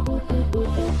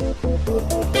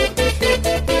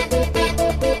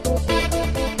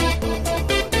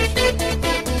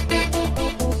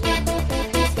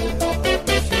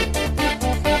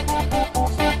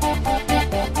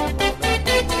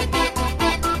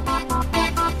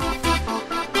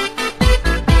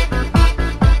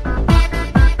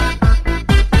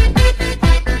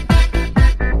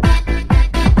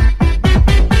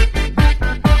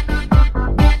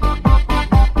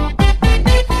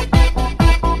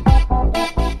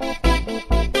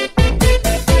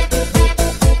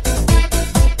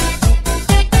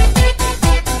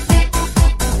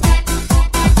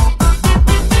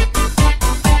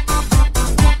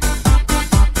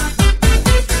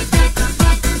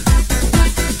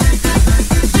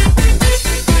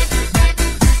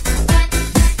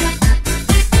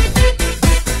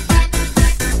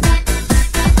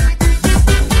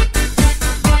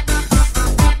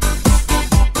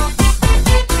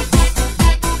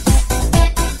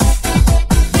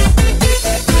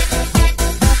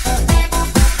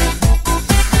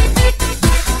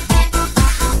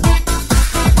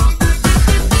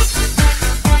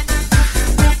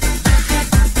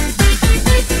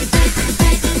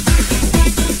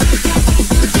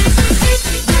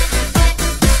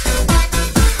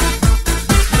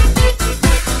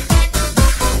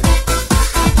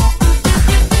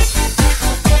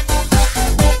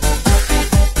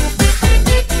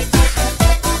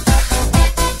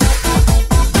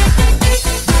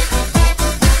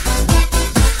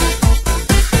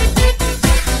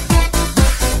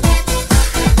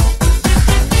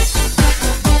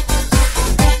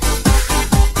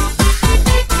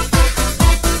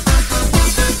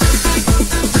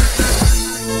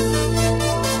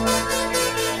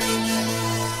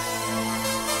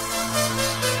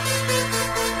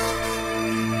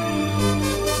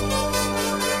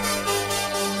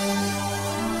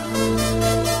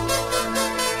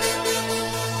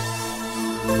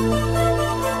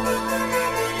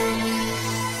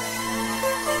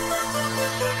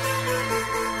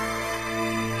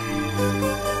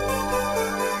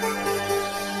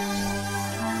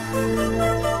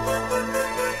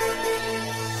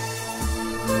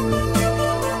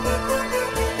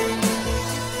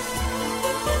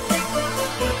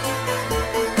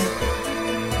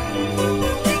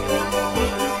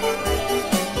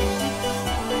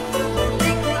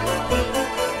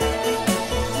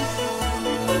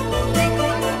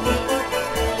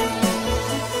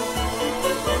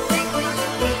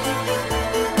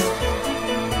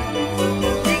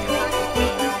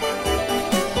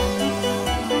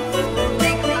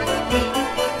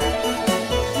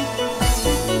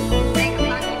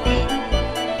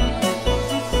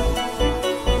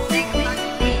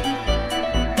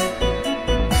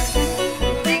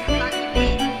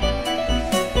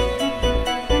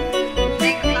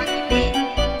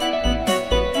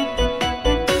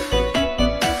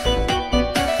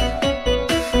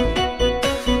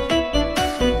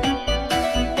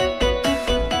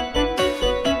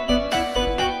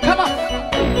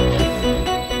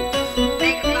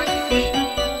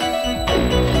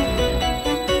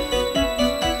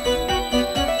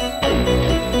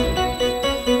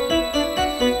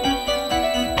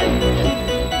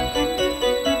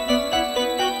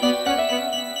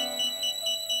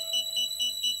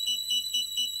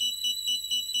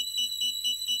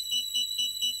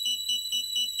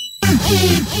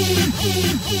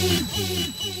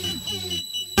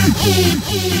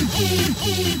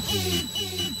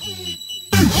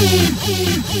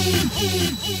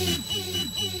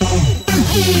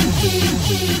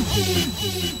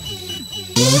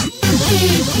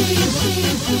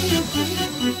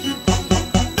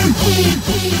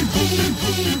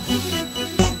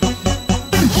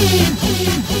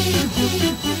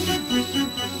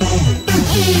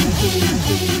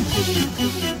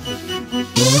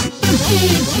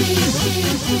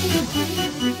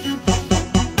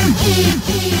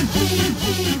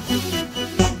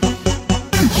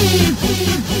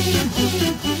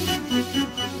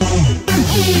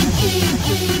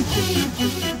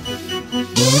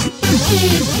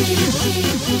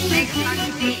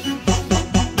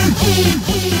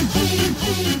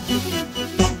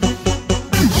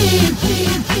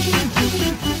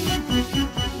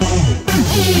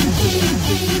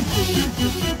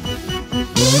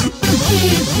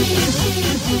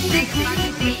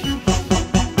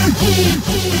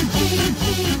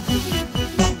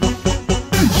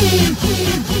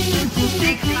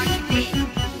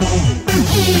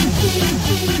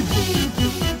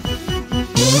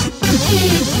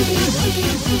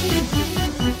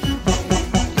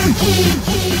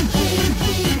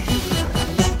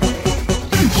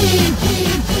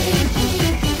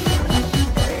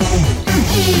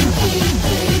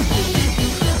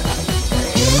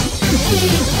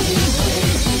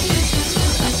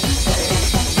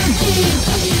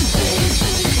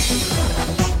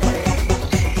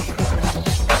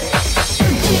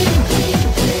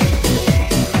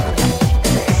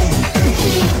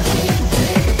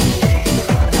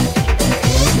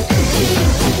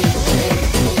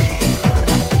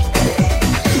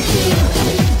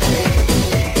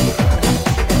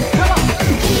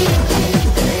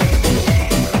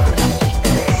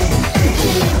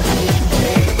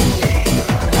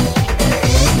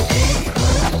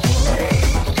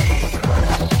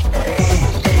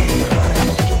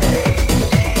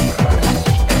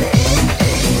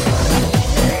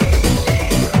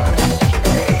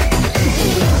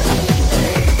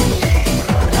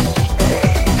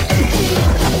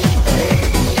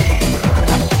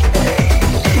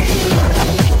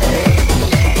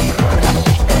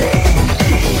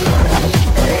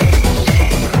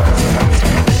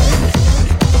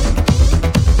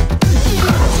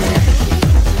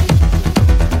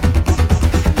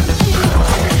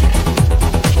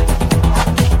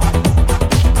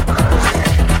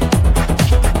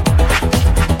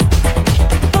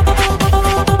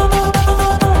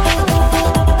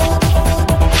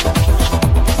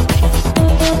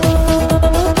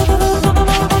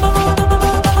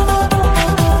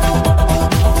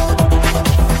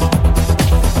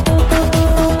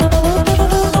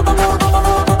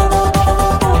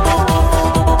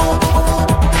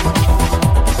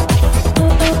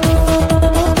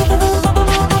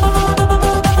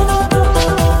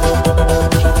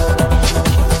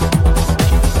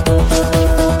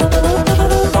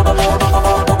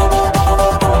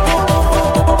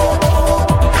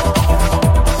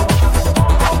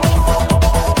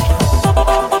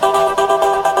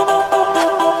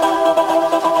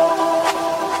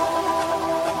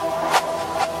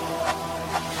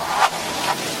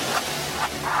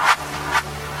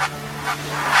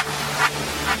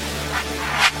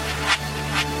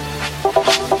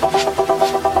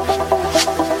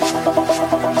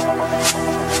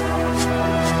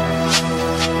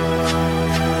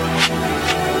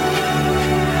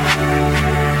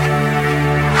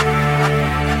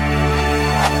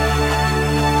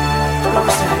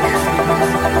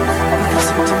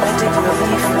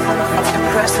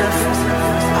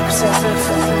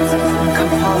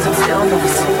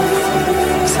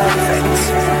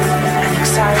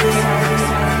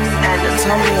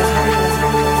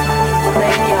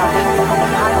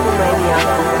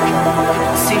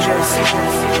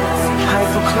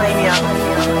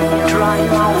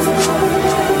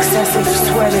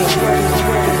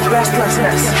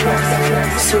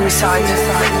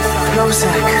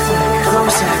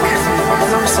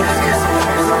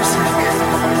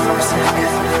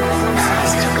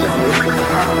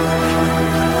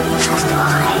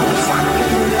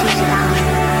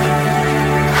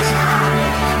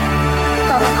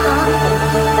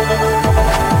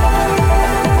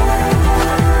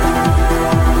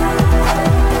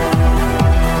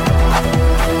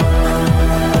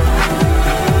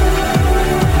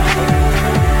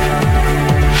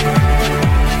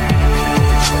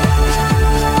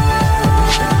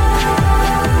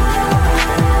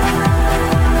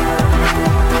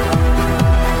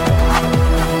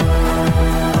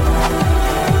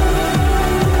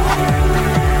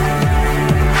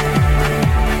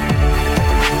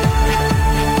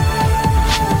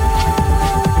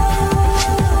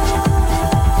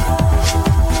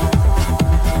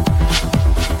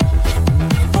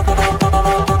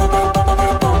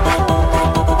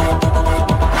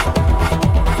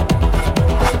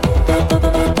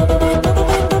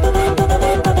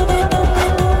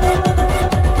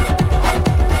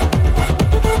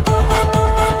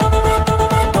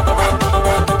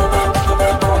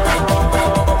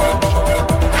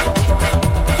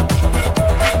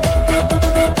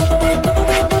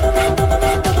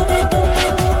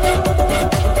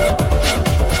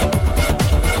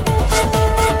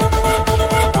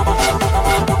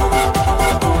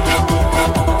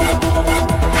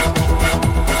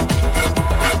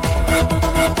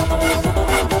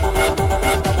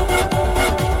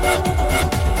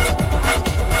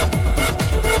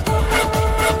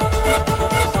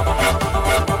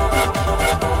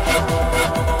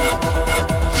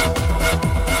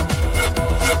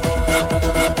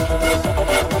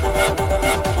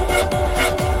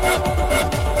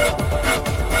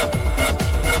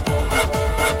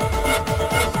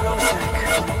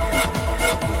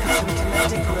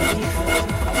 relief of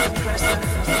depressive,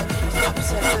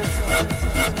 obsessive,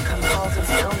 compulsive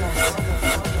illness,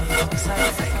 side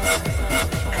effects,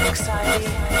 anxiety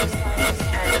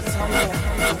and insomnia,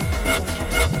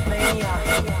 mania,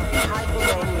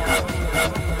 hypomania,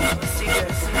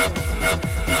 seizures,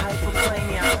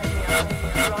 hypoplania,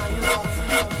 dry mouth,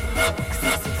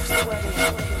 excessive sweating,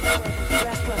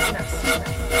 restlessness,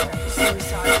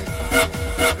 suicide,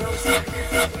 Prozac.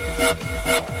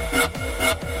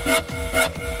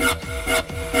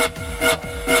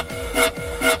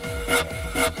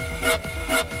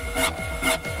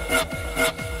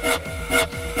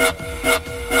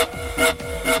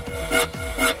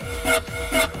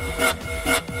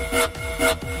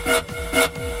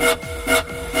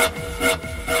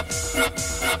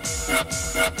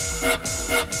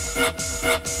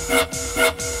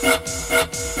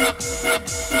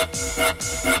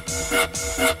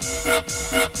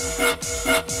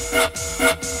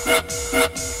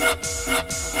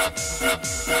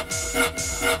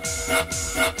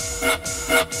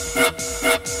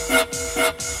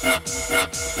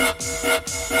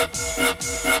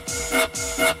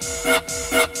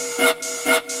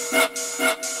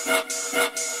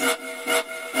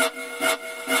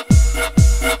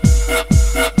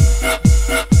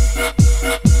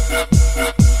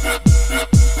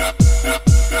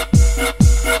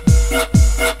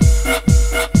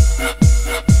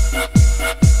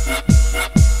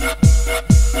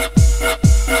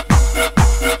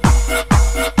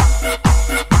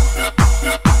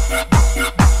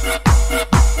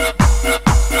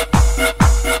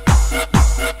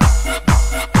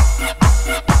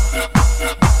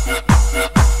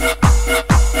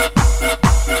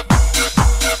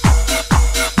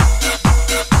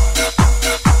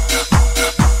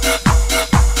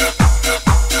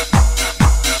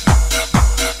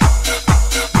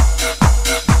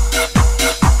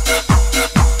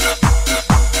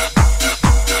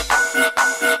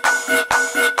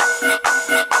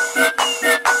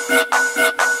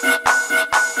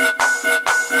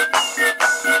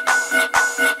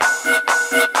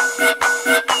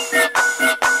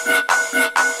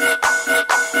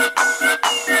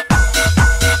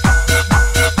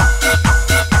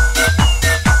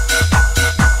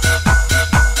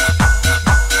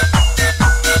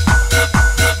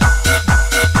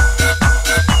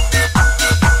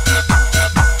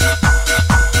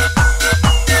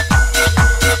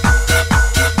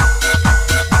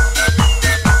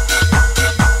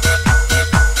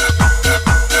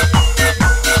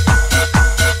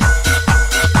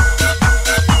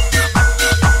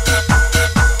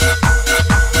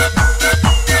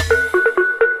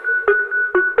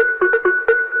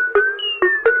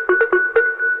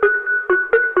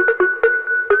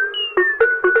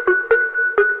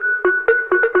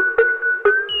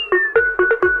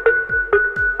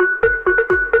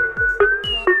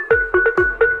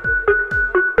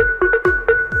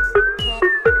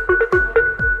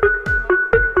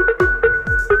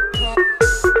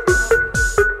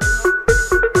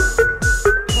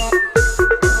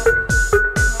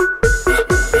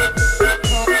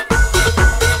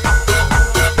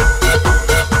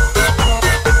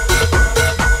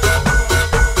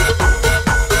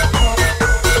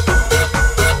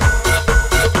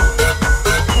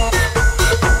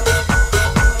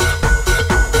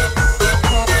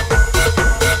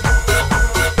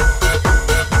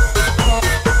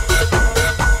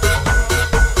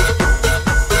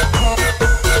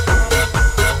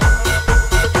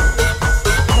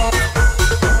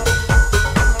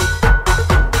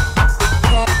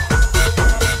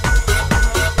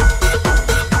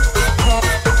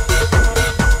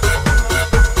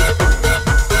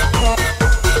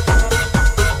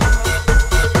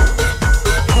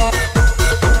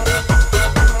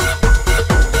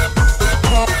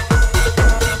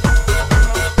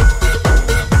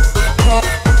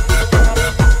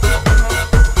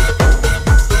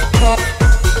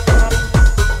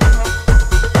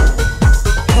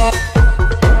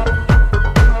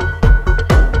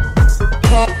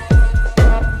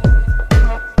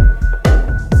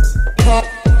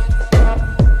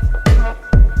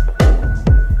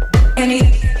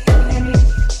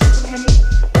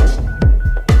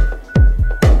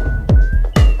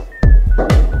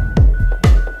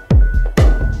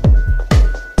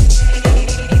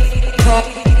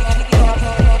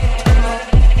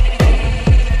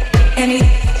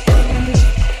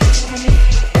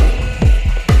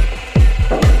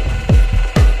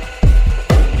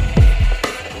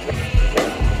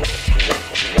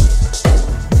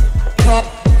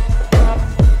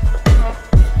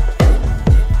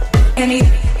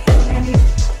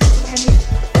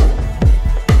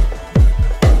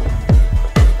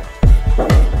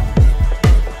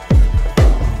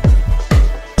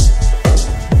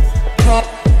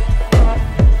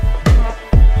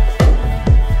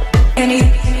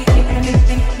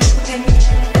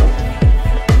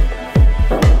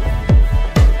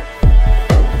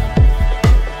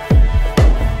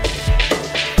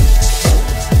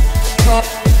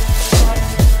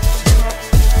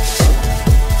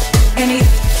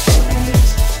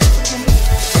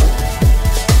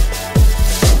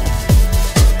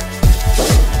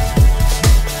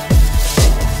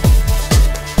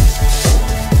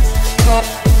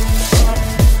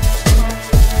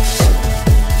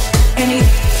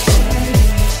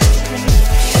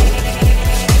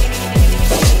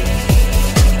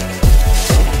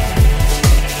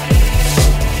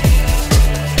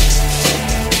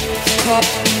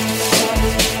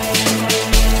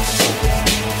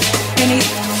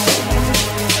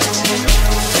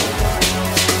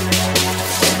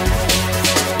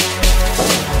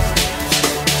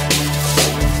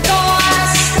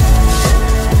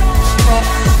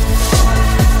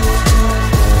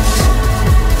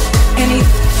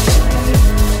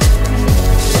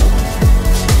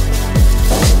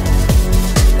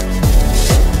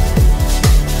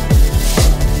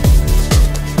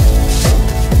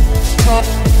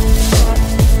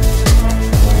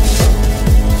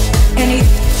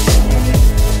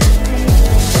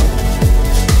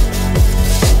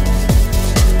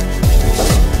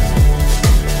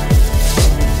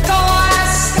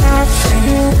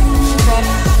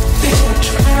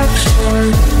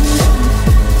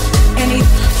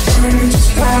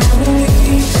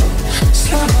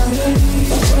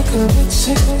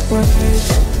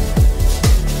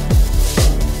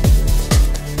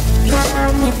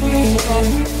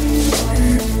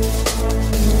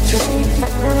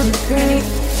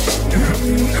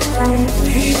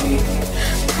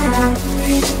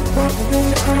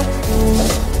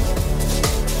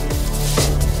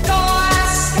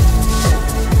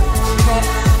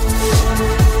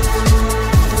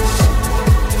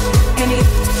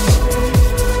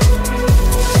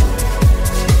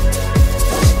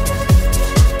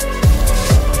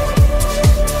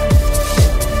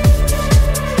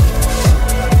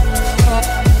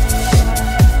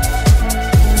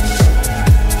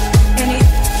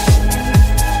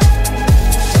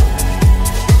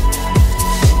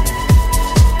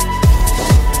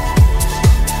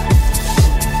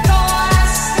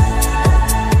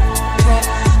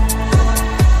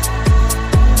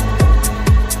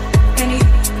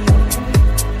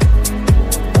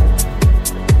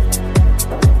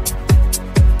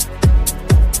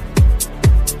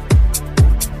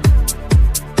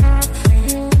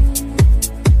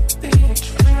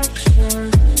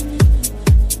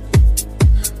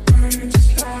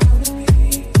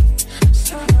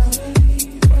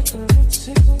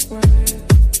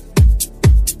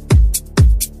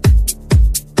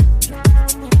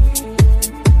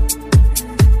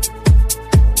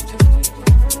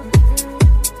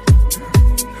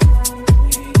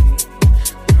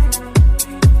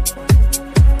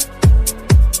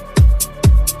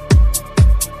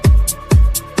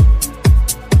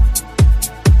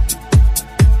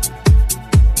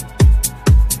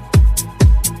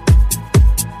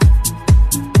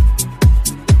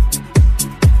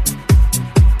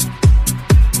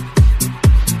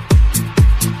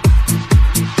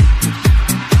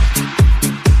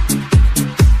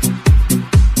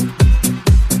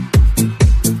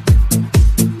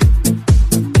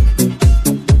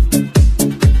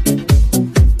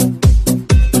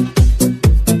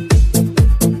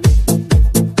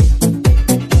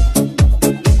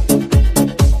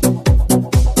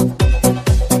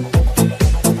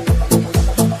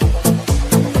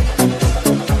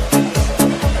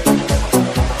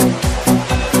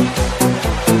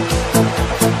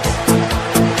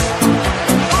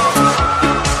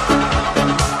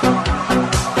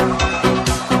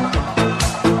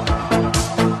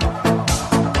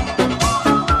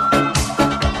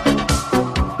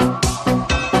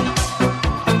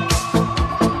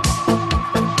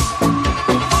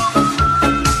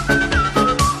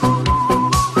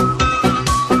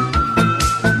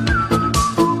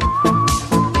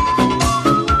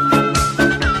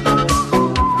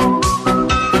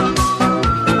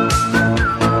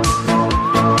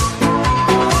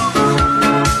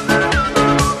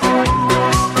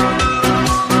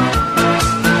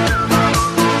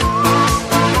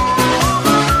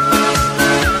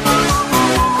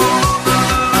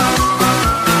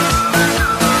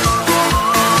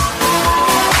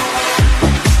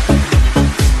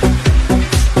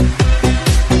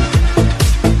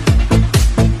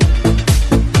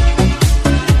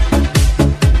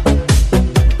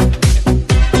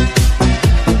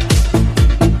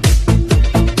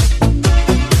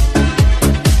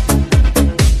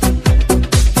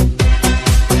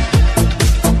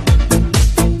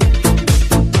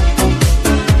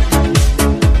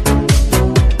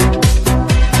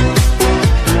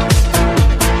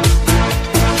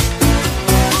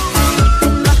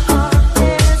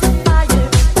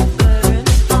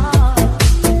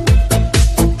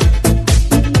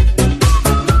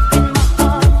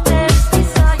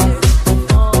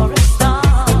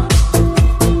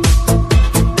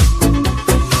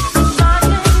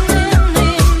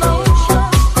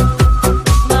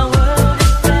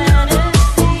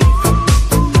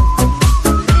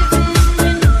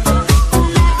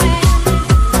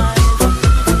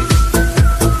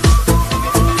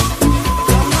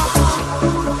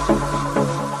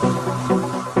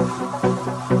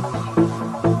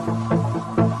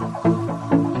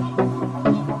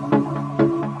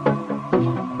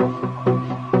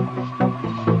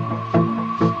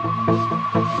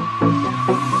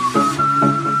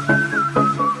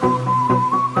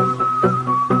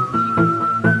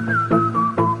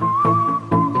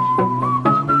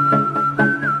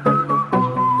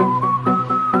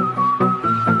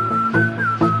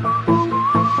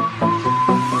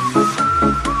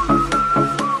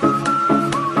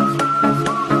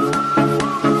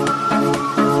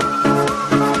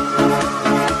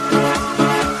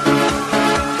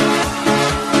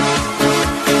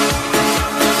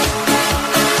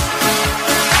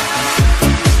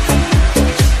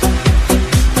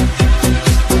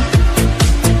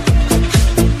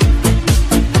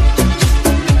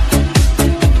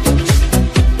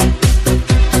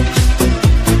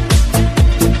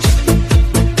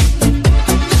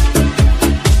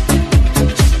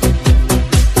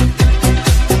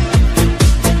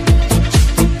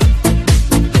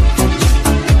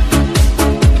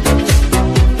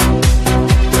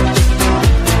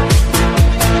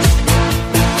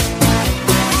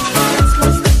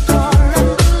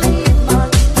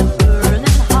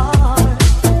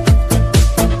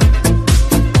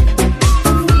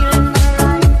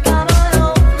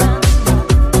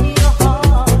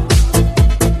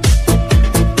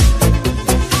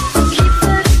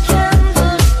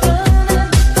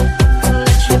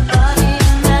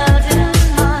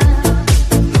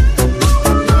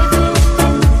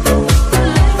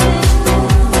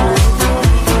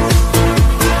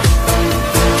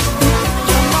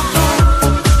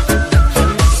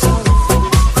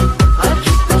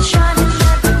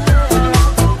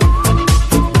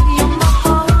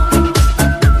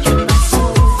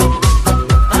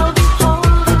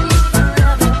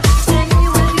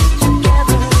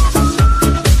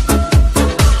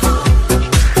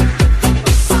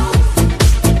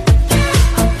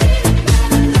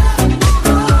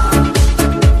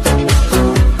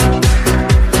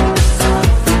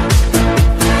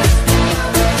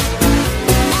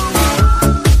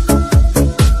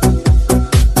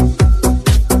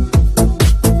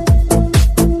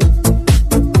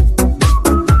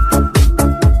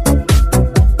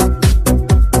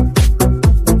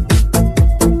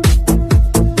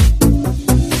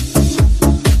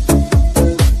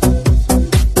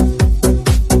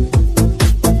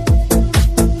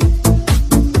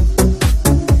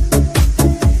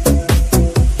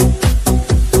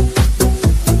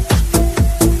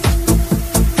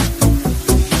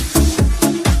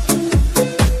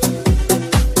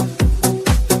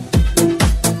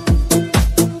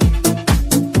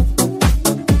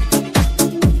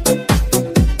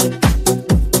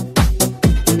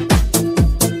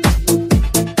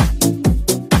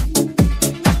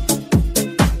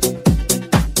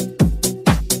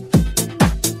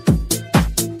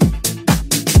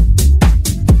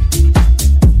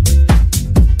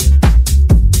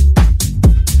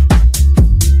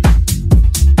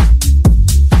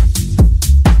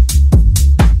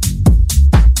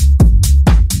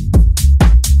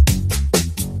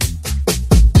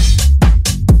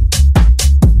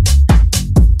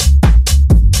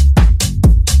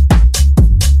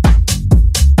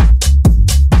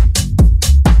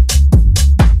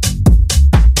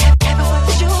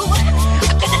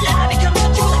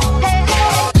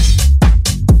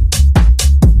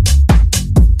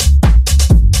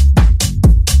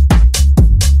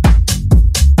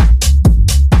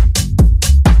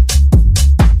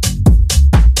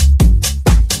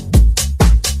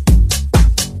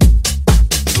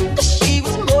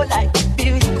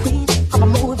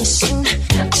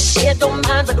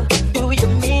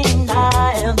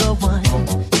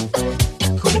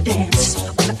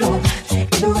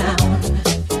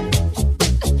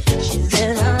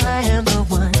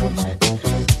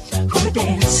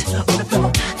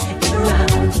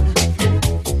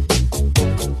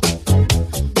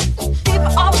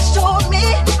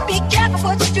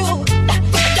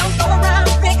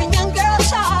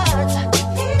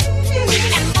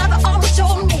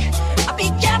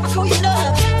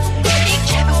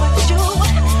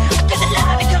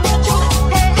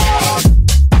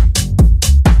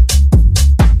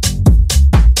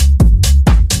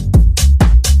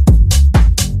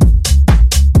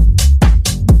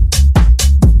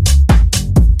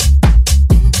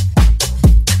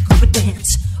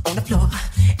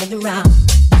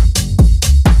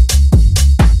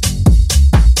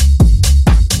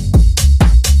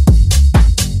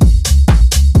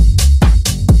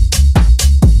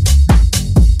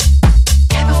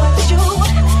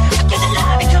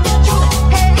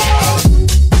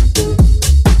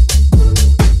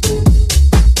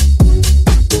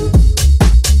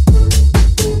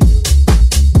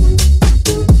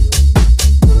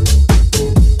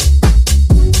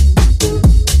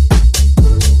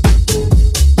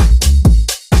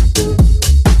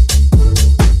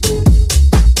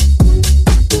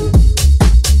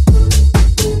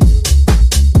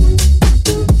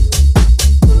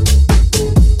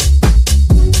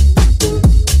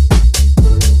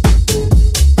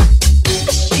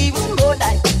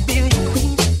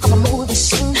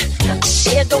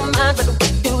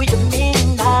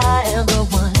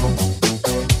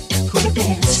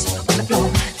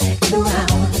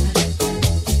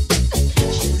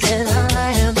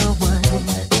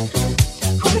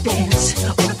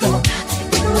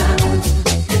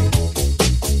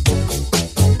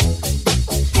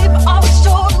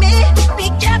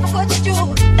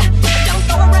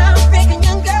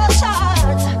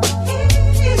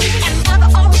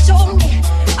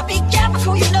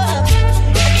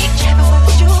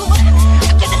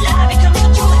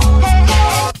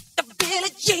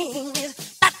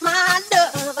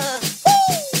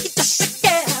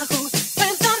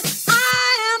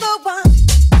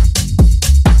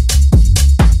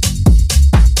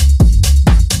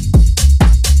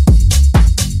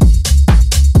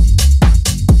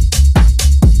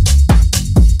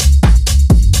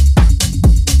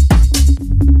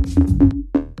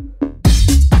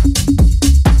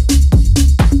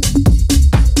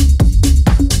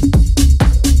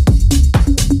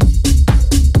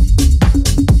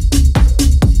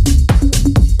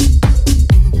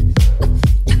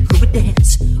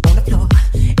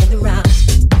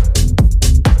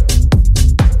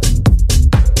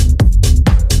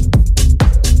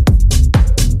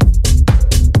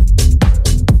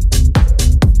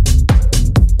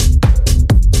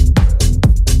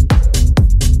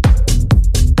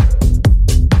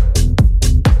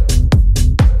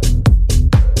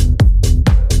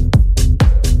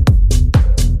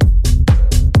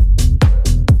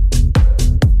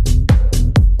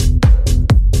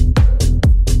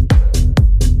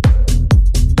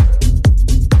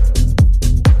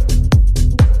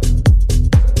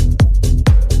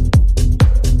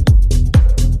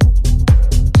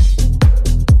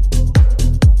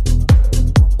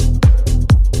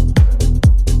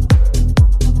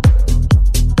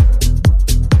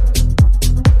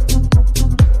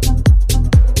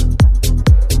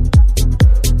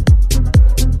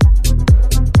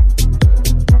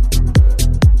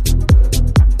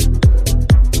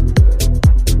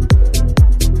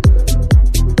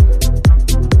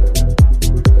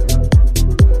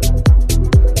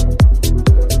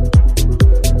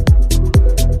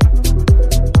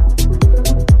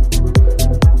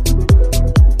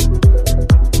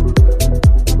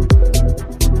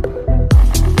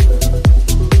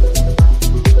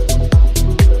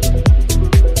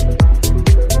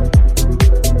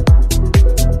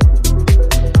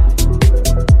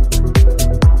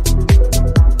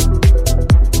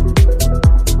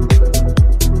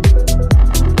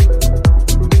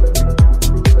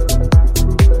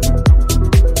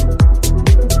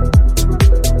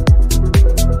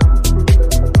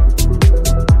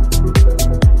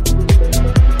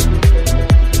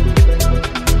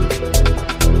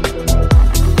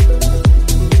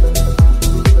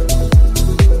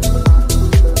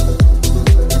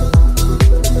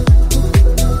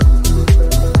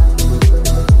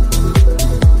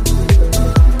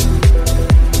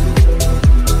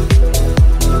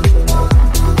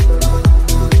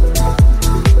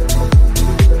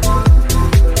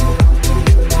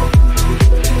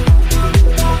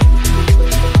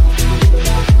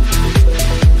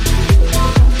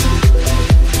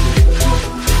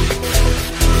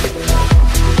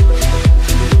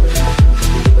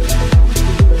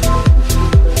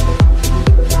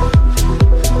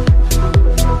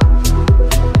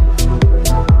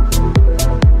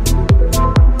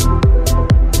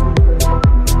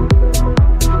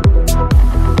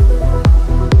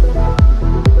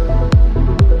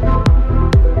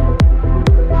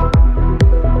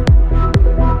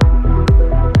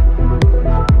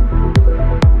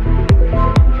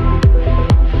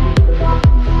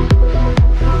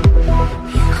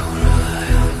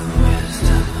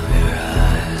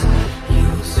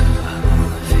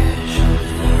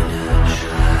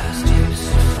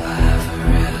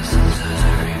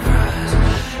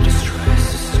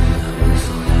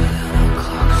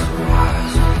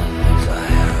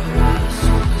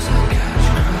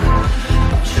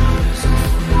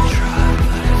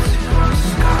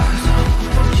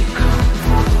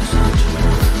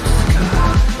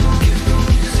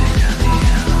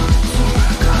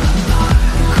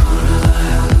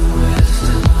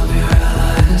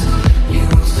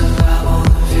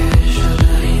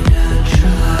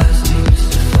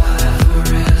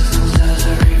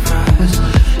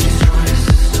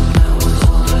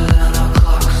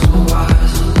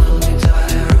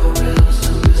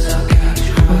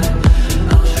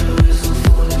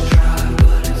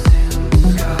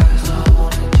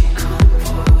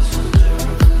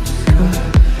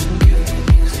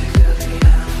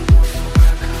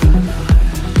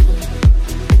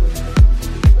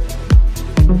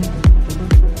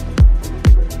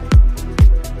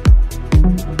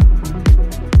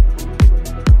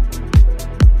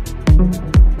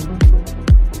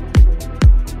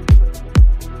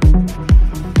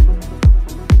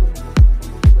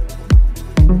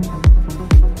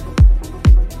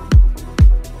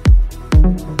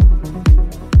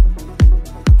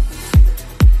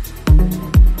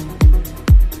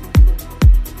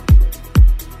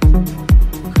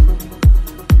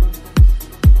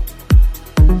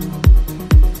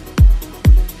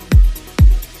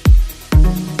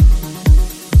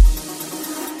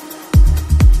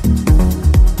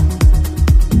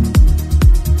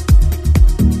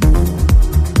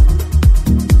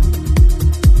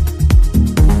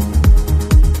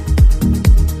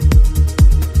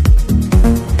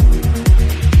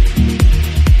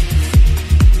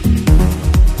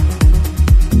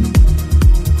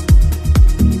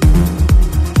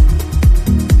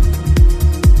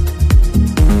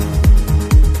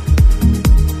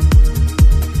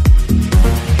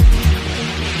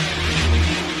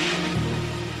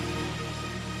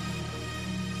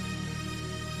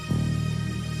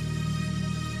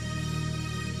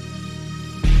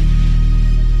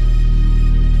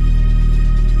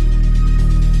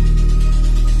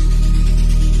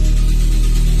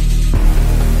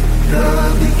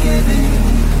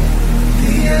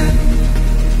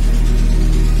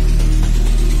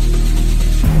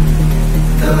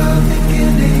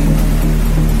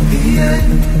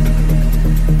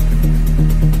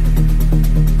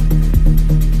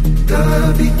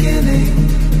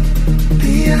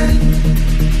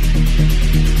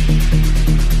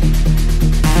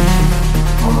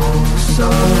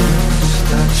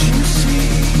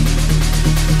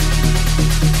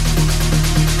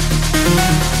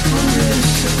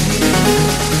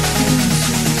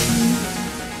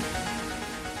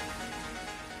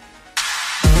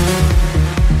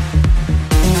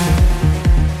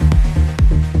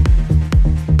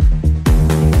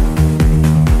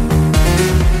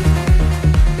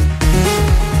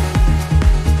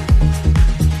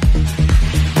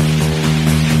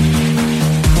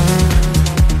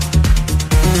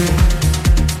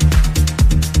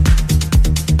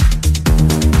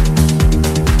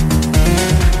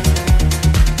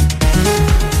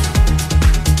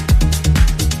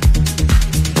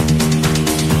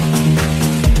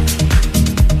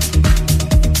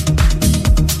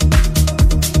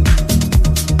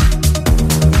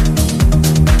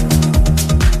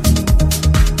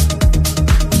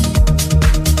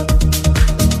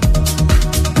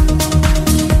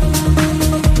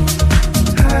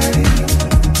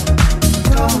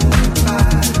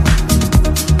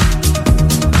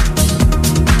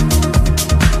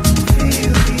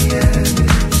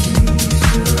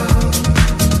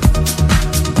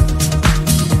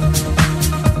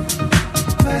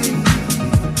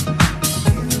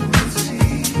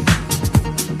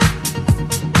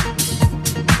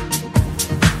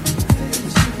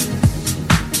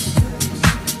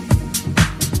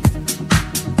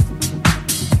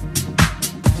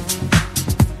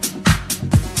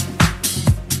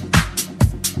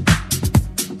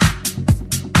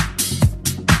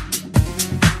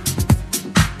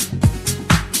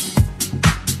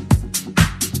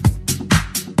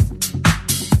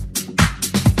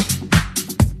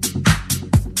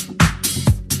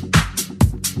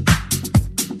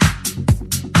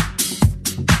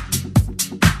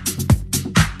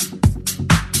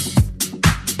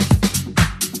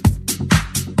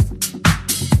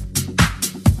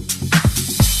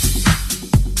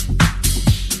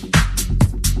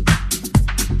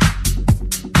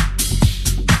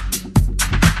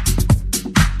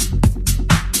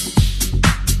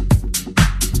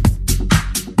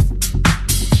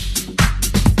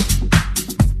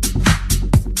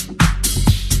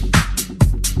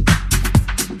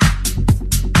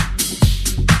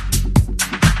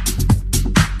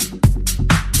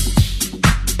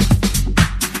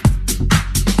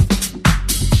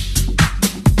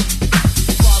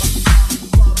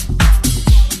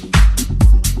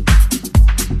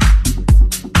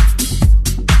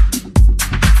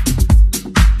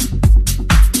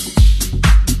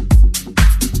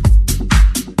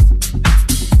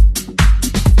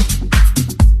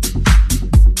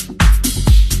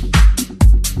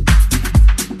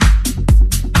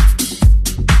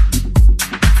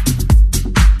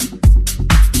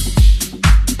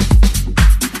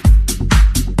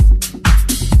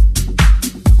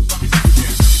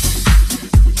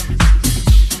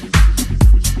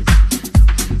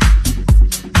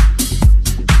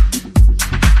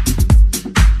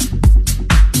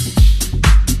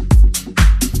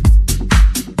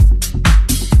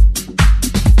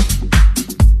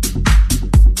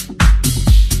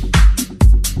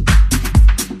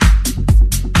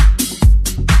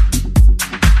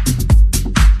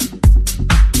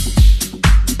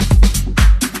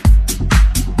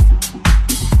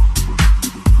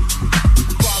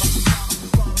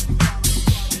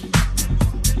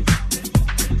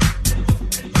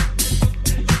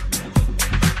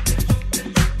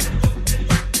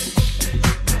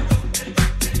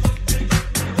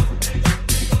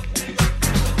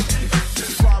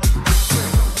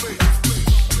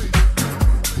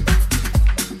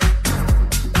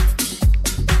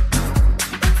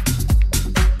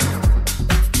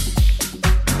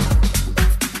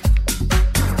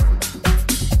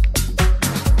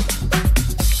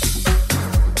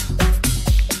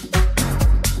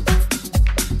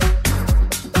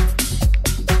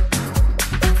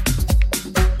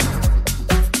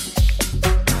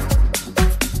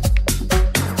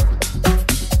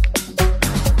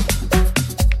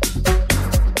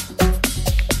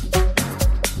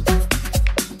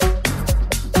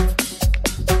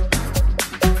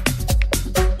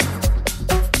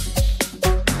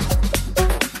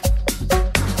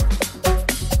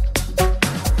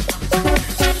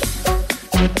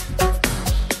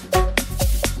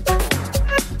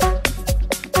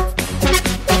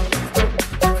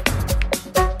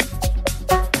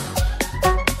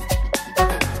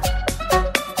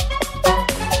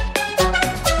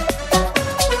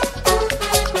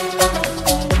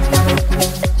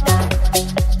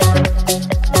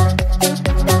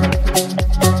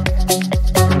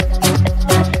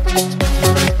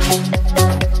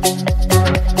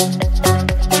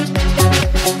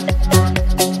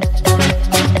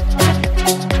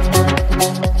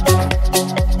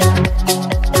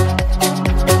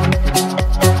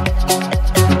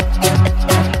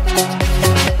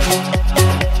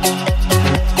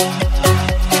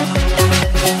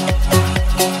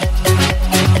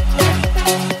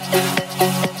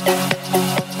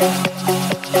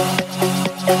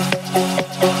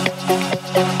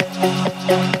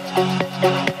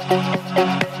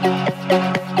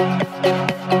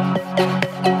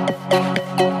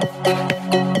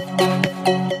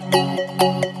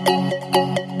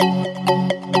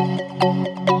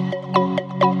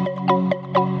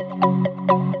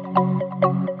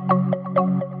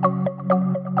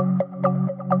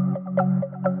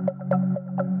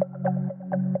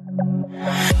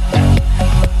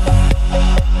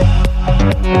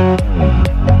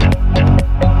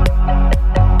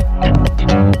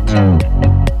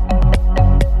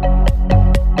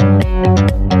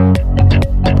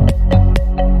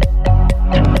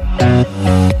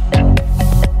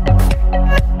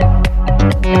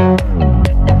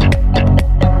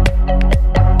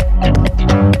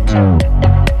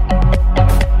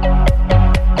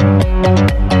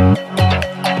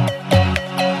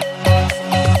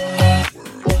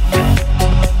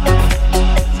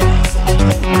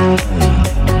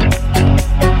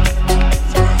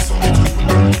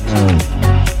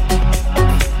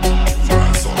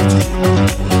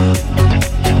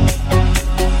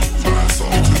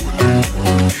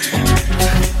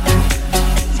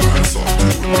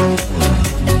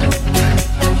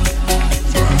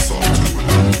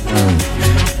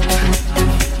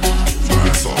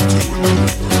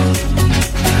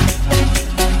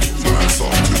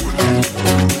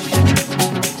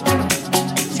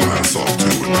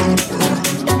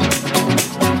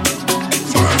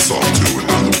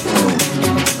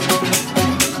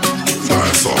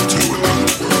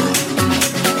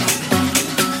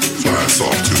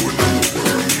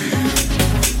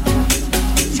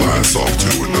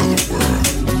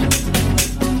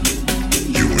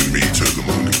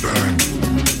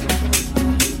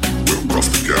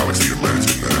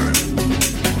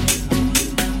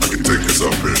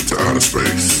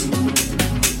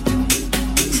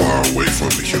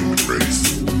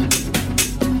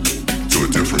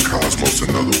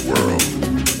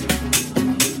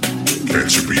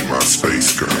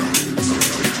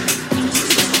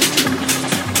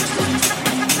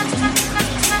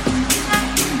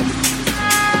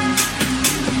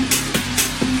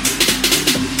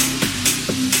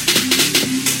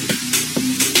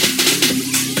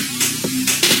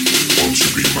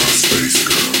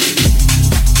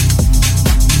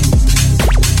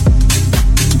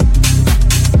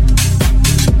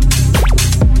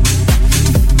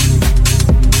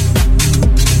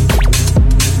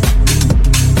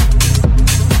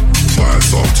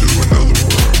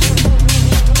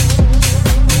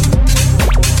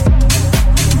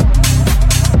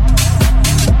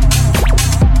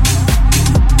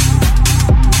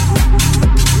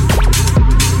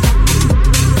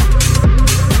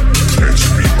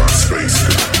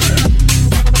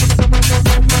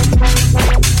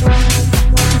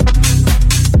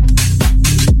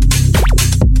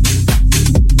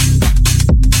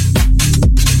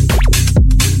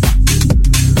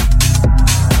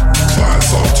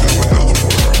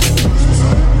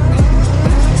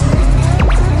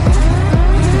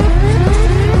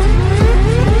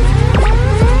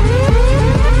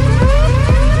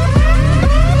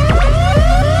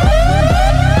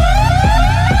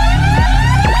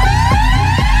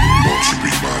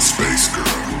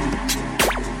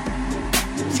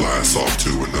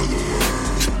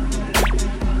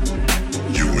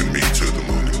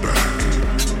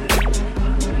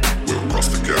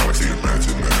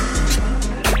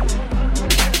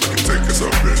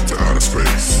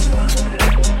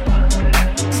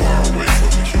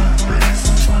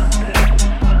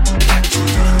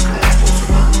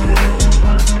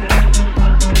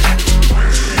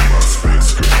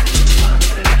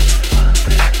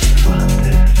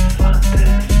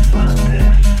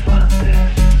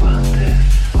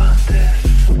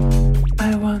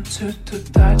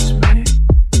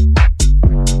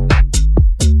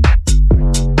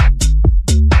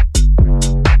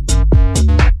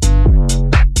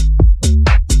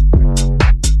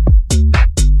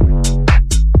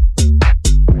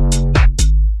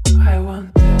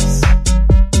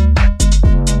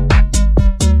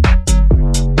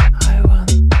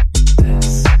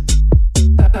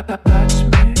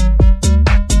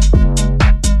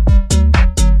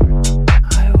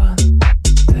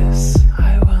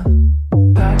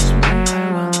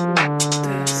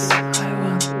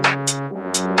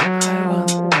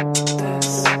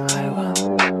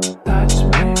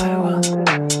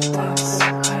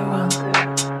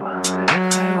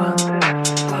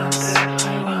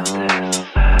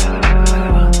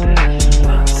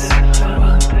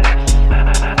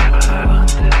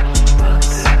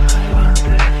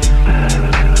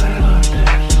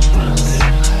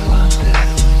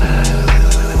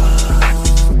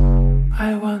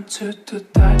 to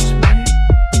touch me.